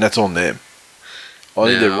 then that's on them. I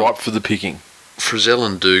think they're ripe for the picking. Frizzell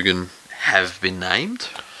and Dugan have been named.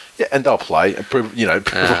 Yeah, and they'll play. Provided they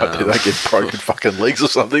don't get broken fucking legs or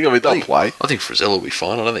something. I mean, they'll play. I think Frizzell will be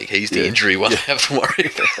fine. I don't think he's the injury one they have to worry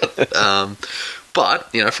about.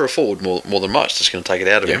 But, for a forward more than most, it's going to take it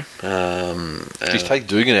out of him. Just take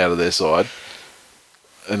Dugan out of their side,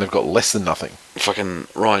 and they've got less than nothing. Fucking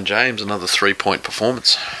Ryan James, another 3-point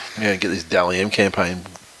performance. Yeah, get this Dally M campaign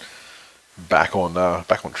back on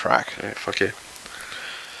track. Yeah, fuck yeah.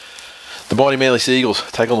 The mighty Manly Sea Eagles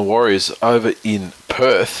take on the Warriors over in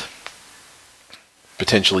Perth,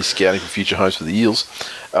 potentially scouting for future homes for the Eels.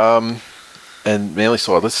 And Manly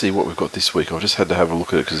side, let's see what we've got this week. I just had to have a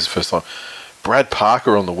look at it because it's the first time. Brad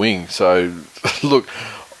Parker on the wing. So, look,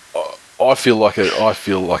 I feel like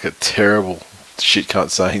a terrible shit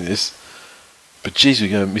cunt saying this, but geez, we're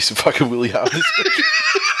going to miss a fucking Willie Hart this week.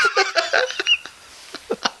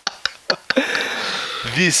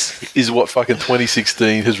 This is what fucking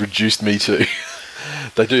 2016 has reduced me to.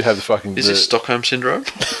 They do have the fucking... Is this Stockholm Syndrome?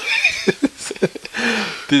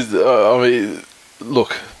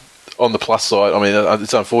 Look, on the plus side,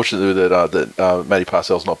 it's unfortunate that Matty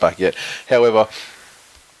Parcell's not back yet. However,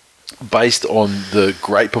 based on the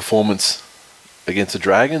great performance against the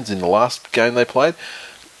Dragons in the last game they played,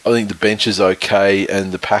 I think the bench is okay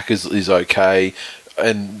and the Packers is okay.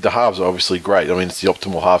 And the halves are obviously great. It's the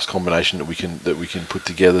optimal halves combination that we can put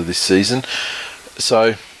together this season.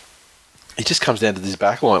 So it just comes down to this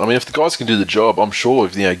back line. If the guys can do the job, I'm sure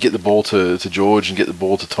if get the ball to George and get the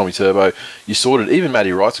ball to Tommy Turbo, you sorted. Even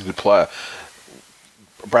Matty Wright's a good player.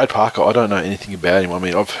 Brad Parker, I don't know anything about him.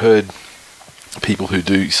 I've heard people who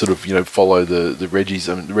do sort of follow the Reggies.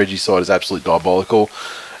 The Reggie side is absolutely diabolical.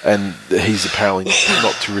 And he's apparently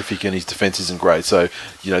not terrific, and his defence isn't great. So,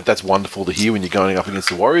 that's wonderful to hear when you're going up against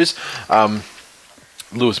the Warriors.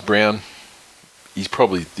 Lewis Brown, he's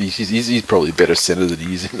probably a better centre than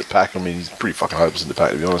he is in the pack. He's pretty fucking hopeless in the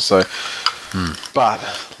pack, to be honest. So, but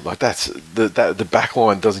the back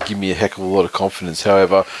line doesn't give me a heck of a lot of confidence.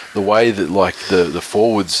 However, the way that the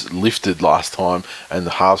forwards lifted last time and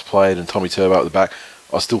the halves played and Tommy Turbo at the back,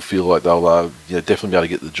 I still feel like they'll definitely be able to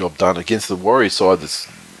get the job done against the Warriors side that's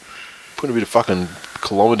putting a bit of fucking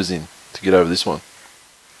kilometres in to get over this one.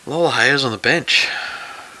 Lola Hayes on the bench.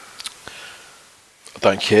 I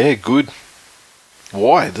don't care. Good.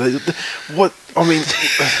 Why? What? I mean,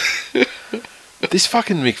 this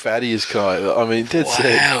fucking McFaddius guy. I mean, dead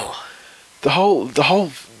set. The whole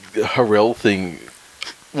Harrell thing.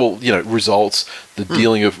 Well, results the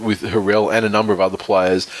dealing with Harrell and a number of other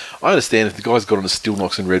players. I understand if the guy's got on a Still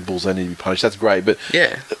Knocks and Red Bulls, they need to be punished. That's great, but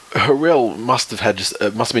Harrell must have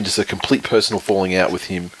been just a complete personal falling out with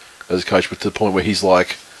him as a coach, but to the point where he's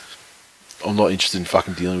like, "I'm not interested in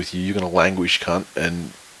fucking dealing with you. You're going to languish, cunt."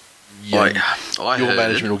 And your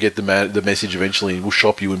management will get the message eventually and will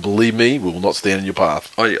shop you. And believe me, we will not stand in your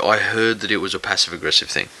path. I heard that it was a passive aggressive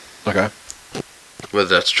thing. Okay. Whether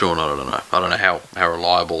that's true or not, I don't know. I don't know how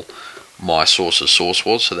reliable my source's source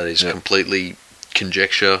was, so that is completely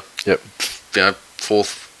conjecture. Yep.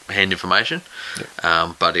 Fourth-hand information.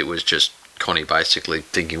 Yep. But it was just Connie basically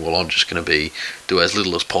thinking, well, I'm just going to do as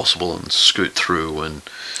little as possible and scoot through, and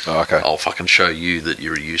I'll fucking show you that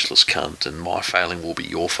you're a useless cunt, and my failing will be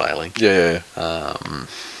your failing. Yeah.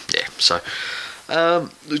 So,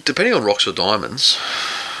 depending on rocks or diamonds,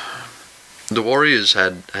 the Warriors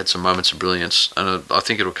had some moments of brilliance, and I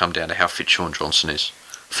think it'll come down to how fit Sean Johnson is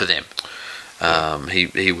for them.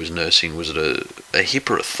 He was nursing, was it a hip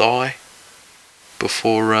or a thigh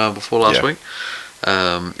before last week?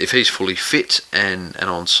 If he's fully fit and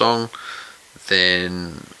on song,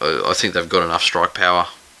 then I think they've got enough strike power,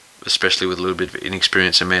 especially with a little bit of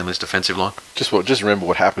inexperience in Manly's defensive line. Just remember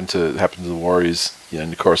what happened to the Warriors, in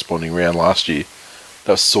the corresponding round last year.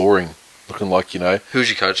 They were soaring, looking like, Who was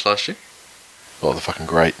your coach last year? Oh, the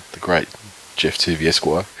great Jeff Tuvey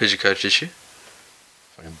Esquire. Who's your coach this year?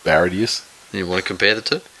 Fucking Baradius. You want to compare the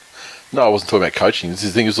two? No, I wasn't talking about coaching.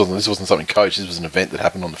 This wasn't something coached. This was an event that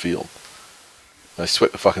happened on the field. They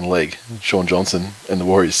swept the fucking leg. Sean Johnson and the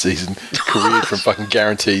Warriors season careered from fucking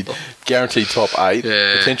guaranteed top 8,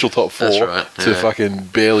 potential top 4, to fucking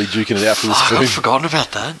barely duking it out for the spoon. I've forgotten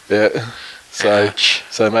about that. Yeah.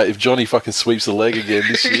 So mate, if Johnny fucking sweeps the leg again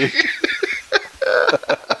this year,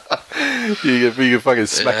 you can fucking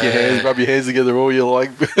smack your hands, rub your hands together all you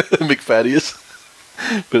like, McFaddius.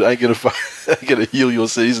 But ain't gonna heal your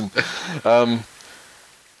season.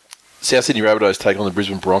 South Sydney Rabbitohs take on the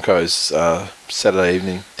Brisbane Broncos Saturday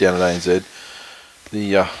evening down at ANZ.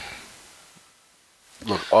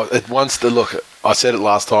 I said it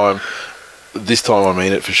last time. This time I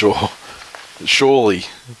mean it for sure. Surely,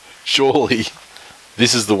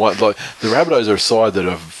 this is the one. Like, the Rabbitohs are a side that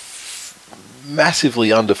are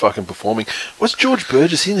massively under fucking performing. What's George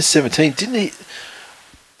Burgess? He in the 17, didn't he?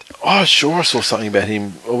 Oh, sure, I saw something about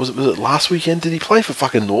him. Or was it last weekend? Did he play for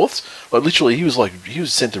fucking Norths? Like, literally, he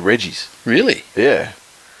was sent to Reggie's. Really? Yeah.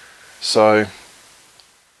 So,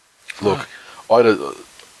 look,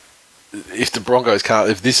 if the Broncos can't,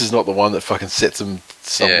 if this is not the one that fucking sets them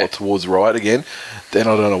somewhat towards right again, then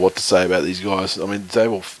I don't know what to say about these guys. I mean,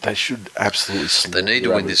 they should absolutely slaughter. They need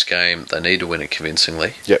to win this game. They need to win it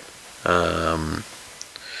convincingly. Yep. And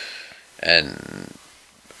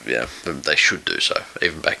yeah, they should do so,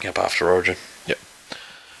 even backing up after Origin. Yep.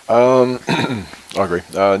 I agree.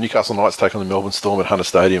 Newcastle Knights take on the Melbourne Storm at Hunter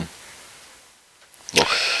Stadium. Look,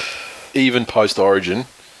 even post-Origin,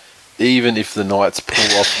 even if the Knights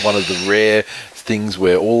pull off one of the rare things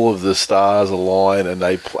where all of the stars align and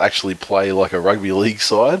they actually play like a rugby league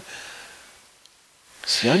side,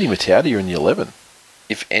 Sione Matauti are in the 11.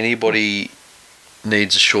 If anybody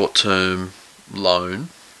needs a short-term loan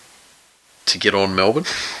to get on Melbourne,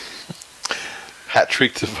 hat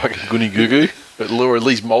trick to fucking Goonie Gugu, or at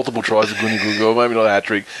least multiple tries of Goonie Gugu, or maybe not a hat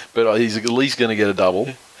trick, but he's at least going to get a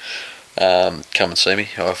double. Come and see me.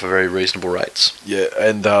 I offer very reasonable rates. Yeah,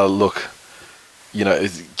 and look,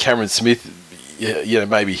 Cameron Smith,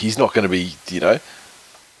 maybe he's not going to be,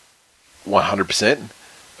 100%,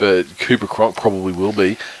 but Cooper Cronk probably will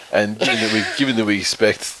be. And given that we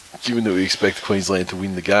expect Queensland to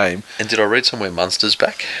win the game. And did I read somewhere Munster's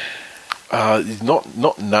back?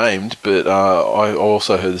 Not named, but I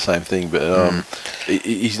also heard the same thing. But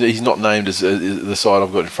he's not named as the side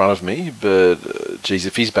I've got in front of me. But geez,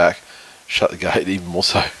 if he's back, shut the gate even more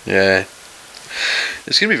so. Yeah,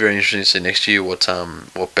 it's going to be very interesting to see next year what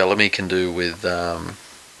Bellamy can do with the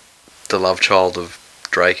love child of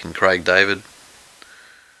Drake and Craig David.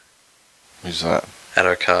 Who's that?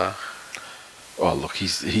 Adokar. Oh look,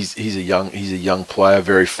 he's a young player,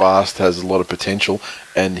 very fast, has a lot of potential,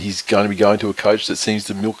 and he's going to be going to a coach that seems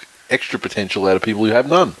to milk extra potential out of people who have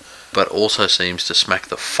none. But also seems to smack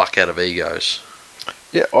the fuck out of egos.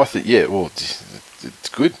 Yeah, I think well, it's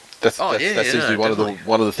good. That seems to be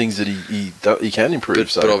one of the things that he can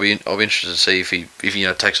improve. But I'll be interested to see if he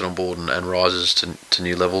takes it on board and rises to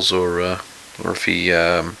new levels, or if he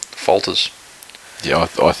falters. Yeah,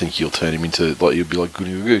 I think you'll turn him into you'll be like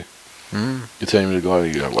Goody Goo. You turn him into a guy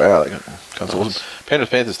and you go, wow, that guy's awesome.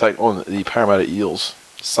 Penrith Panthers take on the Parramatta Eels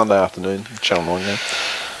Sunday afternoon, Channel 9 game.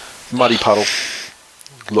 Muddy puddle.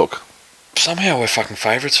 Look, somehow we're fucking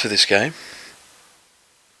favourites for this game.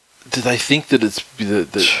 Do they think that it's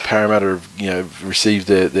that Parramatta have received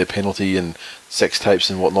their penalty and sex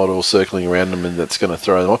tapes and whatnot all circling around them, and that's going to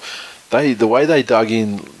throw them off? The way they dug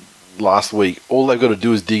in last week, all they've got to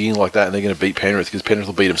do is dig in like that, and they're going to beat Penrith, because Penrith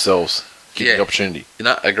will beat themselves. Give the opportunity.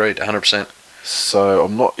 Agreed, 100%. So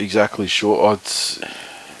I'm not exactly sure.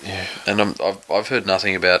 And I've heard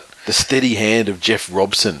nothing about the steady hand of Jeff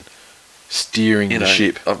Robson steering the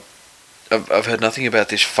ship. I've heard nothing about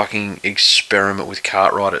this fucking experiment with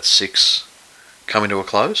Cartwright at 6 coming to a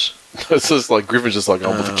close. It's just like Griffin's just like,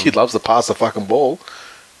 but the kid loves to pass the fucking ball.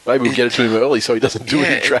 Maybe we'll get it to him early so he doesn't do it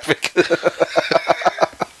in traffic.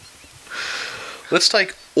 Let's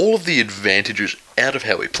take all of the advantages out of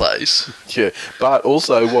how he plays. Yeah, but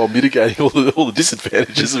also while mitigating all the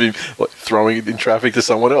disadvantages of him, like throwing it in traffic to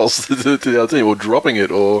someone else, to the other team, or dropping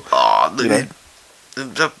it, or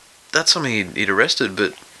that's something he'd arrested.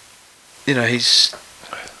 But he's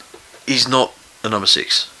not a number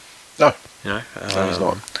 6. No, no, he's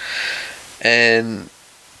not.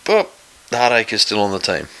 But the heartache is still on the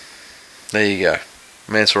team. There you go.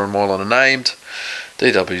 Mansour and Moylan are named.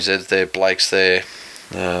 DWZ's there, Blake's there.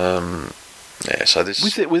 So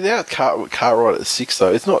this without Cartwright at 6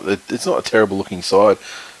 though, it's not a terrible looking side.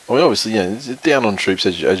 I mean, obviously, it's down on troops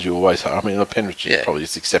as you always are. I mean, Penrith probably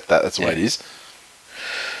just accept that. That's the way it is.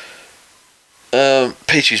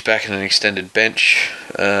 Peachy's back in an extended bench.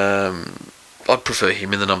 I'd prefer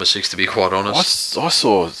him in the number 6, to be quite honest. I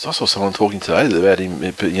saw someone talking today about him,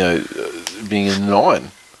 being in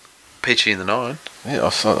 9. Peachy in the 9. Yeah, I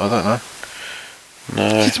don't know.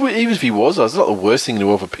 No. Even if he was, it's not the worst thing in the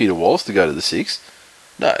world for Peter Wallace to go to the 6.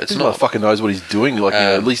 No, it's not. He fucking knows what he's doing.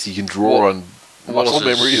 At least he can draw on muscle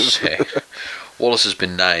memory. Wallace has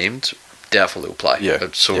been named. Doubtful he'll play. Yeah, I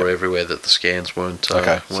saw everywhere that the scans weren't.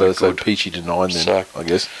 Okay, weren't so Peachy to 9 then, I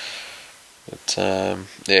guess. But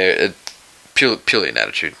purely an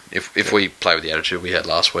attitude. If we play with the attitude we had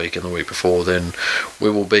last week and the week before, then we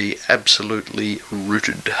will be absolutely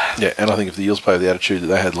rooted. Yeah, and I think if the Eels play with the attitude that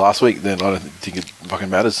they had last week, then I don't think it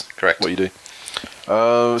fucking matters. Correct. What you do.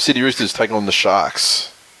 City Roosters taking on the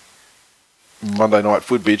Sharks. Monday night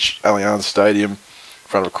Footbitch, Allianz Stadium, in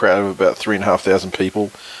front of a crowd of about 3,500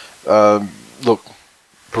 people. Look,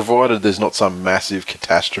 provided there's not some massive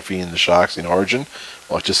catastrophe in the Sharks in Origin,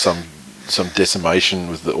 like just some decimation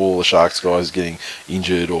with all the Sharks guys getting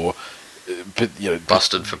injured or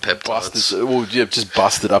busted for peptides, just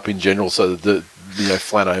busted up in general, so that the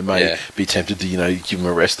Flano may be tempted to give them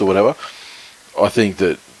a rest or whatever. I think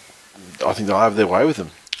they'll have their way with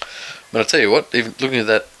them. But I tell you what, even looking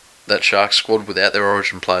at that Sharks squad without their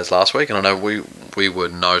Origin players last week, and I know we were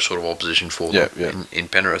no sort of opposition for them in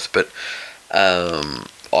Penrith, but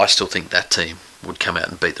I still think that team would come out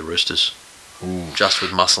and beat the Roosters. Ooh. Just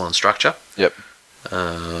with muscle and structure. Yep.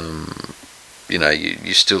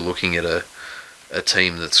 You're still looking at a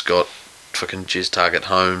team that's got fucking Jizz Target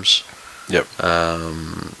Holmes. Yep.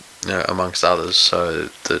 Amongst others, so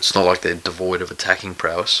it's not like they're devoid of attacking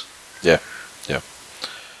prowess. Yeah. Yeah.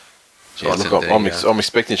 So I'm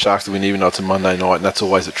expecting Sharks to win, even though it's a Monday night, and that's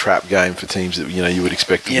always a trap game for teams that you would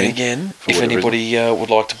expect to win. And again, if anybody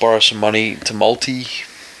would like to borrow some money to multi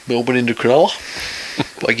Melbourne into Cronulla,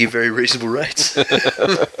 I give very reasonable rates.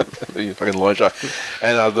 You fucking loan shark.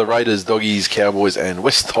 And the Raiders, Doggies, Cowboys, and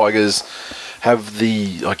West Tigers have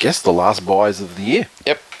the last buys of the year.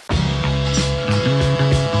 Yep.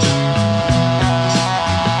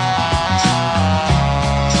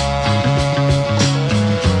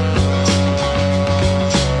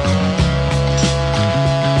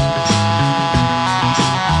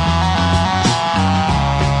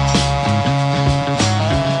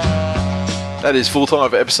 That is full time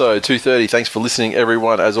for episode 230. Thanks for listening,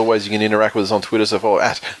 everyone. As always, you can interact with us on Twitter, so follow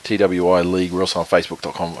at TWiL League. We're also on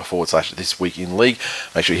Facebook.com/This Week in League.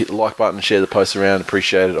 Make sure you hit the like button, share the post around.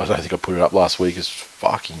 Appreciate it. I don't think I put it up last week. It's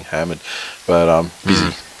fucking hammered, but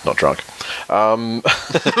busy, not drunk. No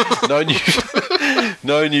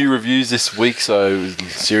new reviews this week, so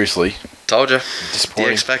seriously. Told you. Disappointing.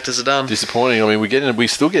 The X Factors are done. Disappointing. I mean, we're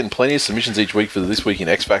still getting plenty of submissions each week for the This Week in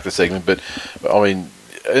X Factor segment, but I mean,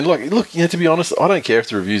 and like, look, to be honest, I don't care if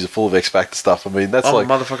the reviews are full of X Factor stuff. I mean, that's like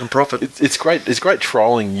motherfucking profit. It's great. It's great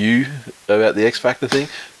trolling you about the X Factor thing,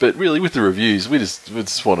 but really with the reviews, we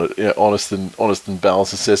just want a honest and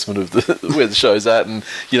balanced assessment of where the show's at, and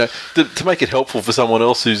to make it helpful for someone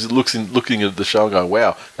else who's looking at the show and going,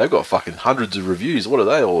 wow, they've got fucking hundreds of reviews. What are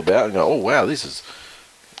they all about? And go, oh wow, this is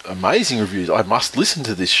amazing reviews. I must listen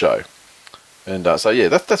to this show. And that's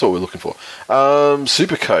what we're looking for.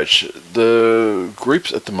 Super Coach, the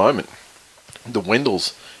groups at the moment, the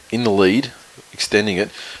Wendells in the lead, extending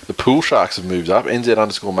it. The Pool Sharks have moved up.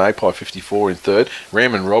 NZ_Magpie 54 in third.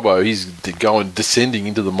 Ram and Robbo, he's descending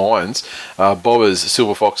into the mines. Bobbers,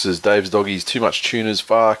 Silver Foxes, Dave's Doggies, Too Much Tuners,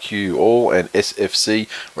 Far Q All, and SFC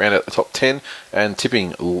round out the top 10. And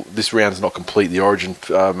tipping, this round's not complete. The Origin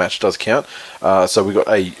match does count. So we got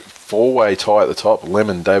a four-way tie at the top.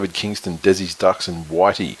 Lemon, David Kingston, Desi's Ducks and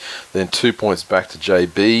Whitey. Then 2 points back to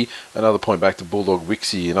JB, another point back to Bulldog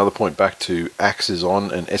Wixie, another point back to Axes On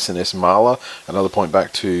and SNS Marla, another point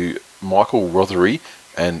back to Michael Rothery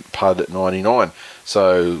and Pud at 99.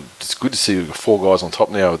 So it's good to see we've got four guys on top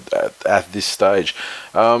now at this stage.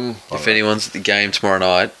 If anyone's at the game tomorrow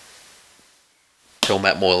night, tell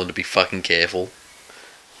Matt Moylan to be fucking careful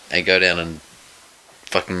and go down and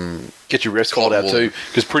fucking get your refs called out too,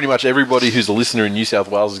 because pretty much everybody who's a listener in New South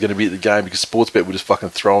Wales is going to be at the game, because Sportsbet were just fucking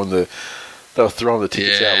throwing the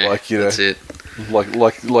tickets out like that's it.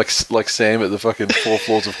 like Sam at the fucking 4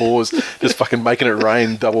 floors of whores, just fucking making it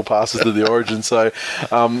rain double passes to the Origin. So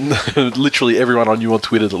literally everyone I knew on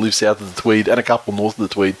Twitter that lives south of the Tweed and a couple north of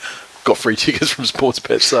the Tweed got free tickets from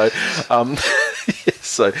Sportsbet. So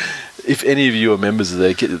so if any of you are members of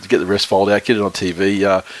there, get the refs fold out, get it on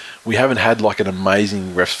TV. We haven't had like an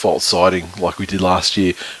amazing refs fault sighting like we did last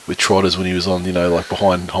year with Trotters when he was on, like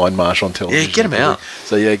behind Hindmarsh on television. Yeah, get him out.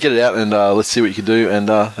 So yeah, get it out and let's see what you can do. And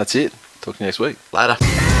that's it. Talk to you next week. Later.